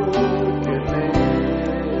brokenness,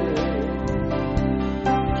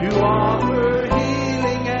 to offer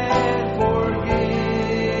healing and forgiveness,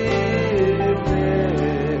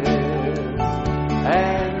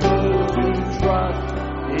 and those who trust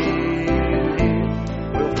in Him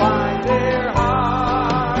will find their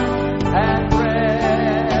heart at rest.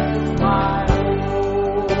 My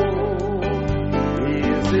hope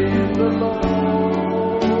is in the Lord.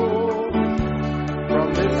 From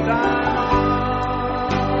this time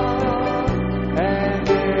on and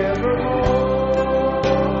evermore,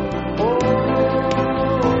 oh,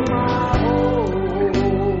 my hope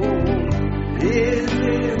is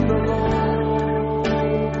in the Lord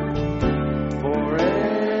forevermore.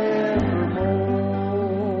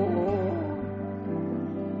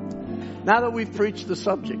 Now that we've preached the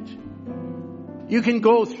subject, you can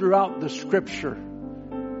go throughout the Scripture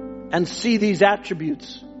and see these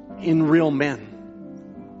attributes in real men.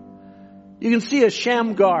 You can see a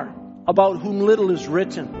Shamgar about whom little is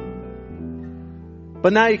written.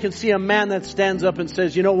 But now you can see a man that stands up and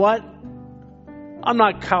says, you know what? I'm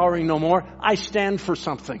not cowering no more. I stand for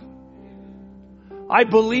something. I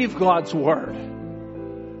believe God's Word.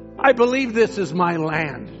 I believe this is my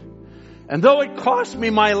land. And though it cost me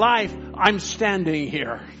my life, I'm standing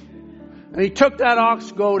here. And he took that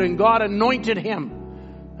ox goad and God anointed him.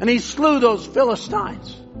 And he slew those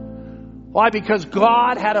Philistines. Why? Because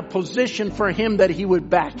God had a position for him that He would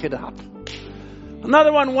back it up.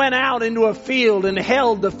 Another one went out into a field and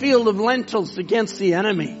held the field of lentils against the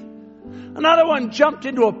enemy. Another one jumped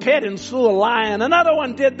into a pit and slew a lion. Another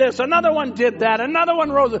one did this. Another one did that. Another one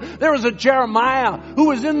rose. There was a Jeremiah who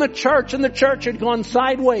was in the church and the church had gone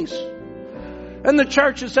sideways. And the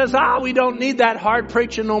church says, we don't need that hard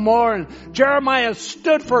preaching no more. And Jeremiah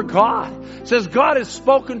stood for God. Says, God has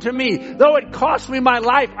spoken to me. Though it cost me my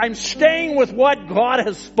life, I'm staying with what God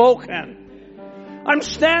has spoken. I'm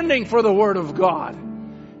standing for the Word of God.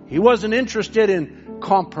 He wasn't interested in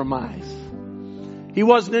compromise. He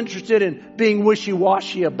wasn't interested in being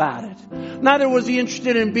wishy-washy about it. Neither was he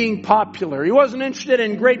interested in being popular. He wasn't interested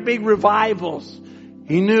in great big revivals.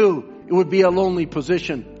 He knew it would be a lonely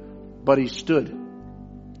position. But he stood.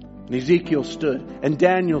 And Ezekiel stood. And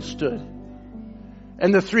Daniel stood.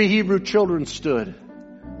 And the 3 Hebrew children stood.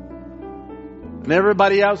 And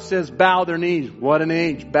everybody else says, bow their knees. What an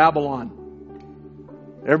age. Babylon.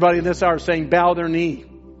 Everybody in this hour is saying, bow their knee.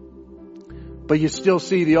 But you still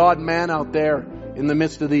see the odd man out there in the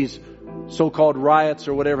midst of these so-called riots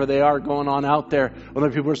or whatever they are going on out there.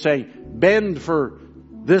 When people are saying, bend for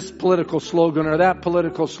this political slogan or that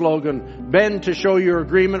political slogan. Bend to show your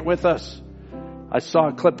agreement with us. I saw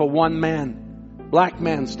a clip of one man, black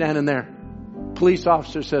man, standing there. Police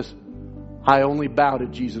officer says, I only bow to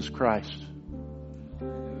Jesus Christ.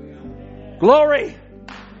 Glory!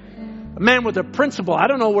 A man with a principle. I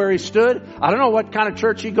don't know where he stood. I don't know what kind of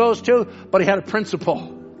church he goes to, but he had a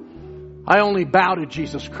principle. I only bow to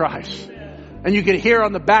Jesus Christ. And you could hear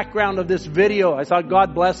on the background of this video, I thought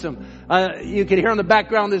God bless him. You could hear on the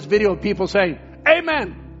background of this video people saying,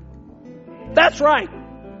 Amen. That's right.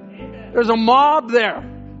 There's a mob there.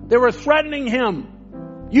 They were threatening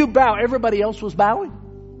him. You bow. Everybody else was bowing.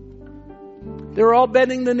 They were all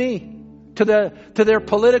bending the knee to their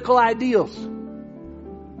political ideals.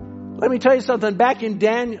 Let me tell you something. Back in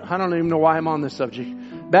Daniel, I don't even know why I'm on this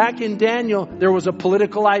subject. Back in Daniel, there was a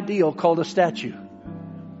political ideal called a statue.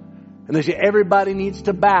 And they say everybody needs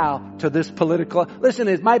to bow to this political. Listen,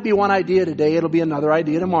 it might be one idea today. It'll be another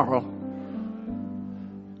idea tomorrow.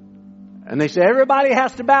 And they say everybody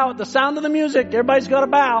has to bow at the sound of the music. Everybody's got to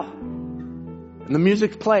bow. And the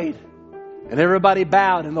music played. And everybody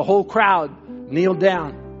bowed. And the whole crowd kneeled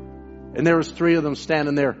down. And there was 3 of them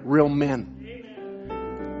standing there, real men.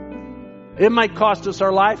 It might cost us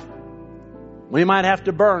our life. We might have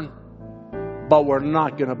to burn. But we're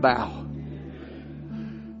not going to bow.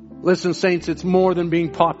 Listen, saints, it's more than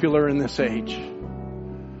being popular in this age.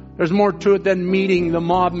 There's more to it than meeting the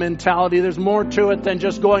mob mentality. There's more to it than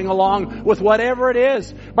just going along with whatever it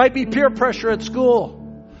is. It might be peer pressure at school.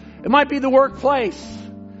 It might be the workplace.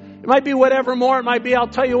 It might be whatever more. It might be, I'll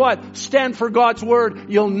tell you what, stand for God's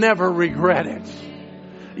word. You'll never regret it.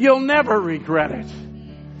 You'll never regret it.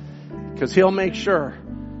 Because He'll make sure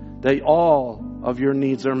that all of your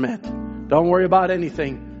needs are met. Don't worry about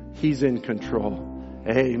anything. He's in control.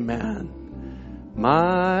 Amen.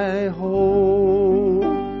 My hope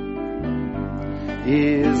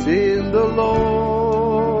is in the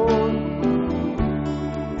Lord.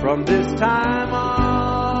 From this time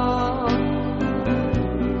on,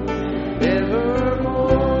 evermore.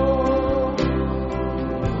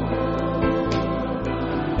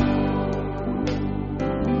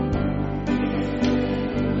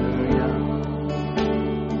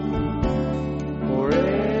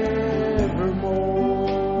 Forevermore.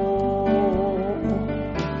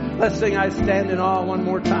 Let's sing I Stand in Awe one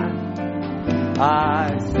more time.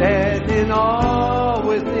 I stand in awe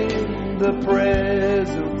within the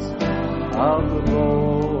presence of the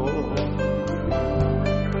Lord.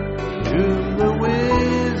 To the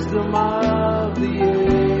wisdom of the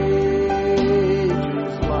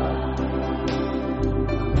ages lie.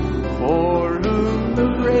 For whom the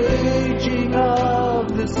raging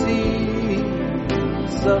of the sea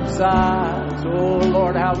subsides. Oh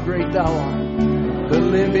Lord, how great Thou art, the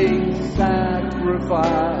living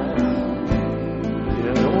sacrifice.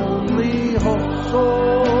 Only hope,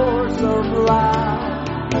 source of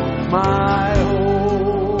life, my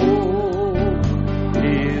hope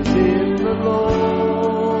is in the Lord.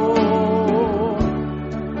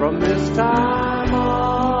 From this time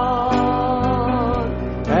on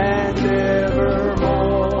and evermore.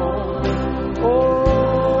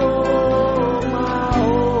 Oh, my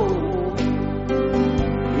hope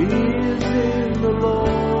is in the Lord.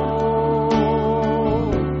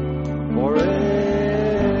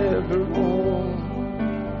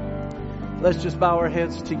 Let's just bow our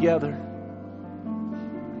heads together.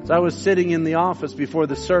 As I was sitting in the office before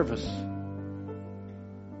the service,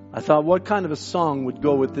 I thought, what kind of a song would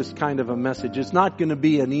go with this kind of a message? It's not going to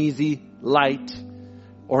be an easy, light,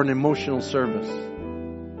 or an emotional service.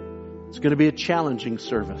 It's going to be a challenging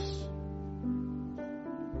service.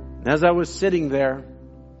 And as I was sitting there,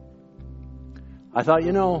 I thought,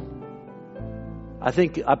 I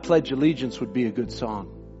think I Pledge Allegiance would be a good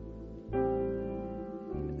song.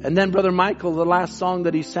 And then Brother Michael, the last song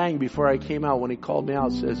that he sang before I came out, when he called me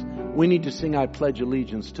out, says, we need to sing I Pledge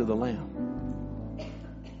Allegiance to the Lamb.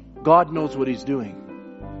 God knows what He's doing.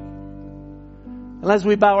 And as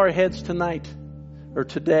we bow our heads tonight, or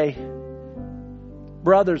today,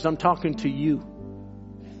 brothers, I'm talking to you.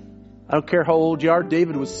 I don't care how old you are.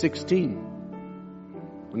 David was 16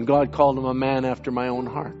 when God called him a man after my own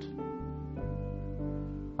heart.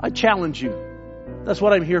 I challenge you. That's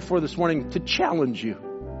what I'm here for this morning, to challenge you.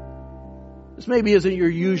 This maybe isn't your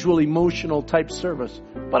usual emotional type service,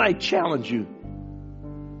 but I challenge you.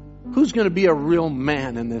 Who's going to be a real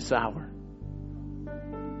man in this hour?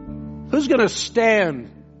 Who's going to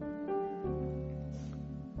stand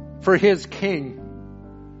for his king?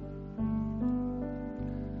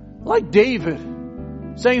 Like David,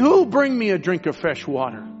 saying, who will bring me a drink of fresh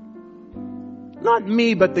water? Not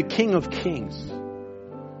me, but the King of Kings.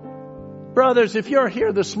 Brothers, if you're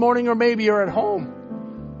here this morning, or maybe you're at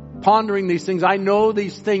home pondering these things, I know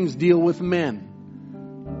these things deal with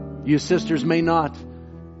men. You sisters may not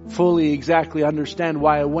fully exactly understand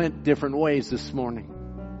why I went different ways this morning.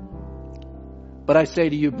 But I say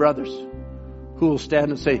to you, brothers, who will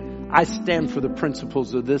stand and say, I stand for the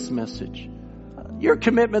principles of this message. Your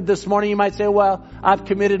commitment this morning, you might say, well, I've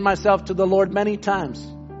committed myself to the Lord many times.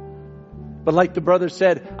 But like the brother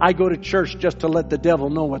said, I go to church just to let the devil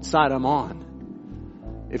know what side I'm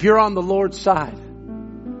on. If you're on the Lord's side,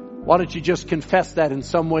 why don't you just confess that in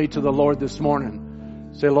some way to the Lord this morning?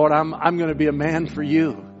 Say, Lord, I'm going to be a man for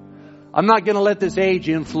you. I'm not going to let this age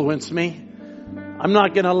influence me. I'm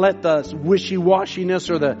not going to let the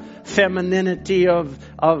wishy-washiness or the femininity of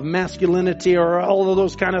masculinity or all of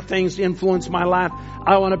those kind of things influence my life.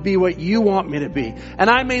 I want to be what you want me to be. And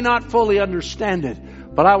I may not fully understand it,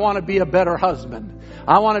 but I want to be a better husband.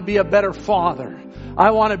 I want to be a better father.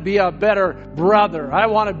 I want to be a better brother. I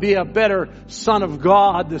want to be a better son of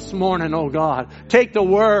God this morning, oh God. Take the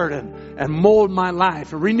word and mold my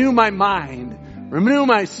life and renew my mind, renew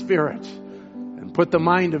my spirit. Put the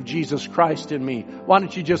mind of Jesus Christ in me. Why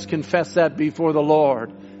don't you just confess that before the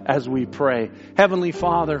Lord as we pray? Heavenly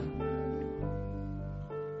Father,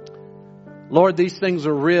 Lord, these things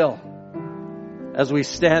are real as we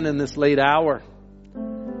stand in this late hour.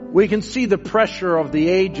 We can see the pressure of the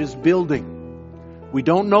age is building. We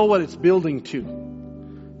don't know what it's building to.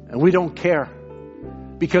 And we don't care.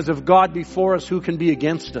 Because if God be for us, who can be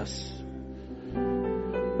against us?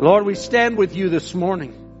 Lord, we stand with you this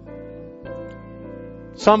morning.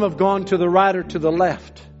 Some have gone to the right or to the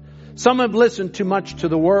left. Some have listened too much to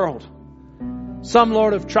the world. Some,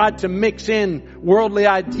 Lord, have tried to mix in worldly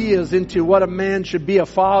ideas into what a man should be, a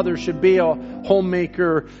father should be, a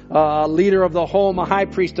homemaker, a leader of the home, a high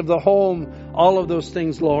priest of the home, all of those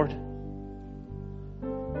things, Lord.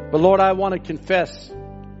 But Lord, I want to confess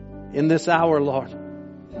in this hour, Lord,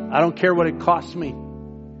 I don't care what it costs me.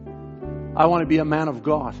 I want to be a man of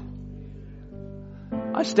God.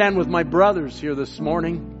 I stand with my brothers here this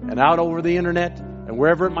morning and out over the internet and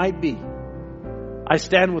wherever it might be. I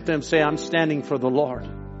stand with them, say, I'm standing for the Lord.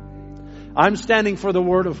 I'm standing for the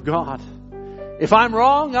Word of God. If I'm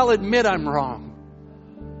wrong, I'll admit I'm wrong.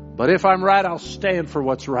 But if I'm right, I'll stand for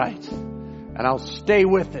what's right. And I'll stay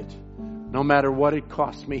with it, no matter what it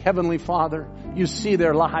costs me. Heavenly Father, you see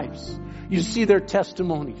their lives. You see their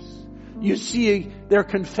testimonies. You see their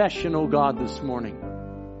confession, oh God, this morning.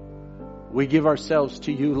 We give ourselves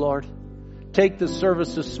to you, Lord. Take the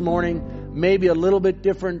service this morning, maybe a little bit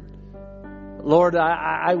different. Lord,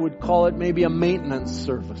 I would call it maybe a maintenance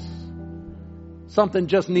service. Something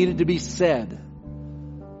just needed to be said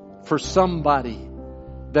for somebody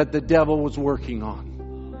that the devil was working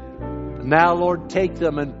on. Now, Lord, take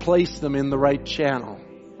them and place them in the right channel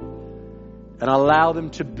and allow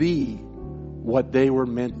them to be what they were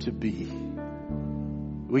meant to be.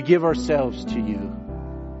 We give ourselves to you.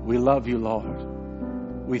 We love you,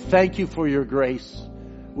 Lord. We thank you for your grace.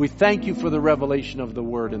 We thank you for the revelation of the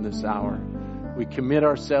word in this hour. We commit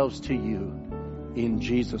ourselves to you in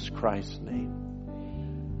Jesus Christ's name.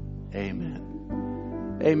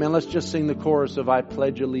 Amen. Amen. Let's just sing the chorus of I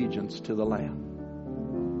Pledge Allegiance to the Lamb.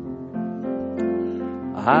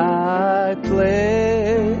 I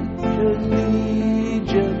pledge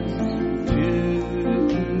allegiance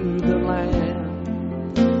to the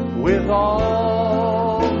Lamb with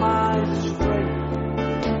all my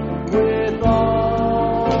strength, with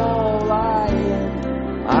all I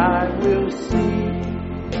am. I will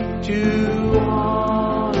seek to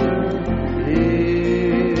honor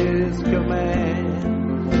His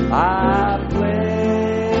command. I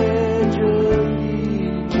pledge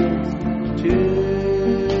allegiance to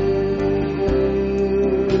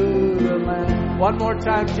the Lamb. One more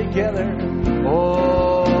time together.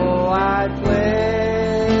 Oh, I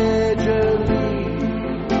pledge allegiance.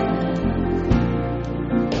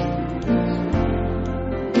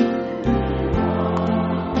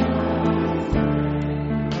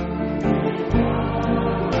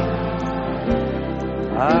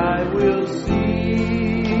 I will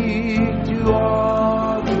seek to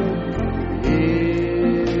honor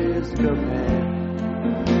His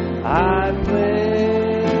command. I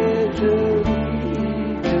pledge allegiance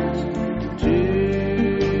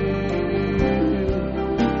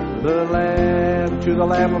to the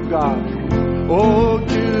Lamb of God. Oh,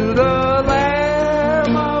 to the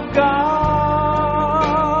Lamb of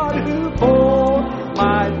God who bore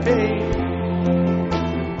my pain.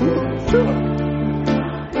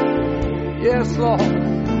 Yes, Lord.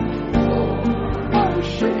 My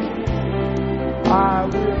shame. I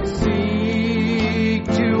will seek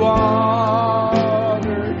to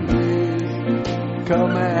honor His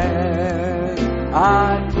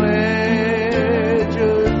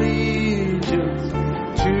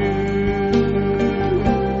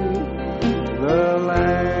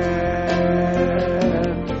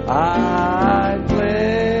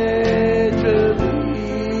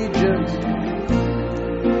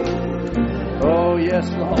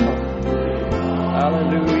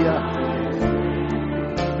Hallelujah.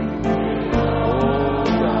 Oh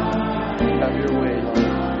God, have your way, Lord.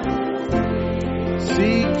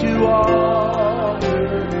 Seek to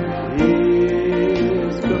honor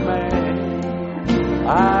His command.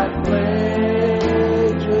 I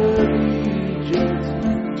pledge allegiance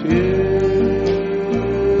to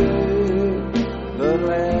the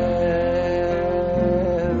Lamb.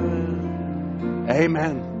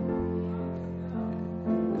 Amen.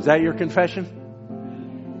 Is that your confession?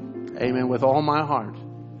 Amen. With all my heart.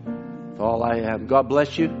 With all I am. God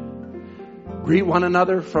bless you. Greet one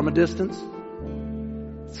another from a distance.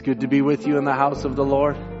 It's good to be with you in the house of the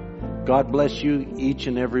Lord. God bless you, each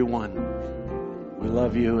and every one. We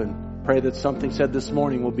love you and pray that something said this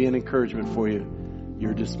morning will be an encouragement for you.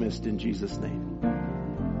 You're dismissed in Jesus' name.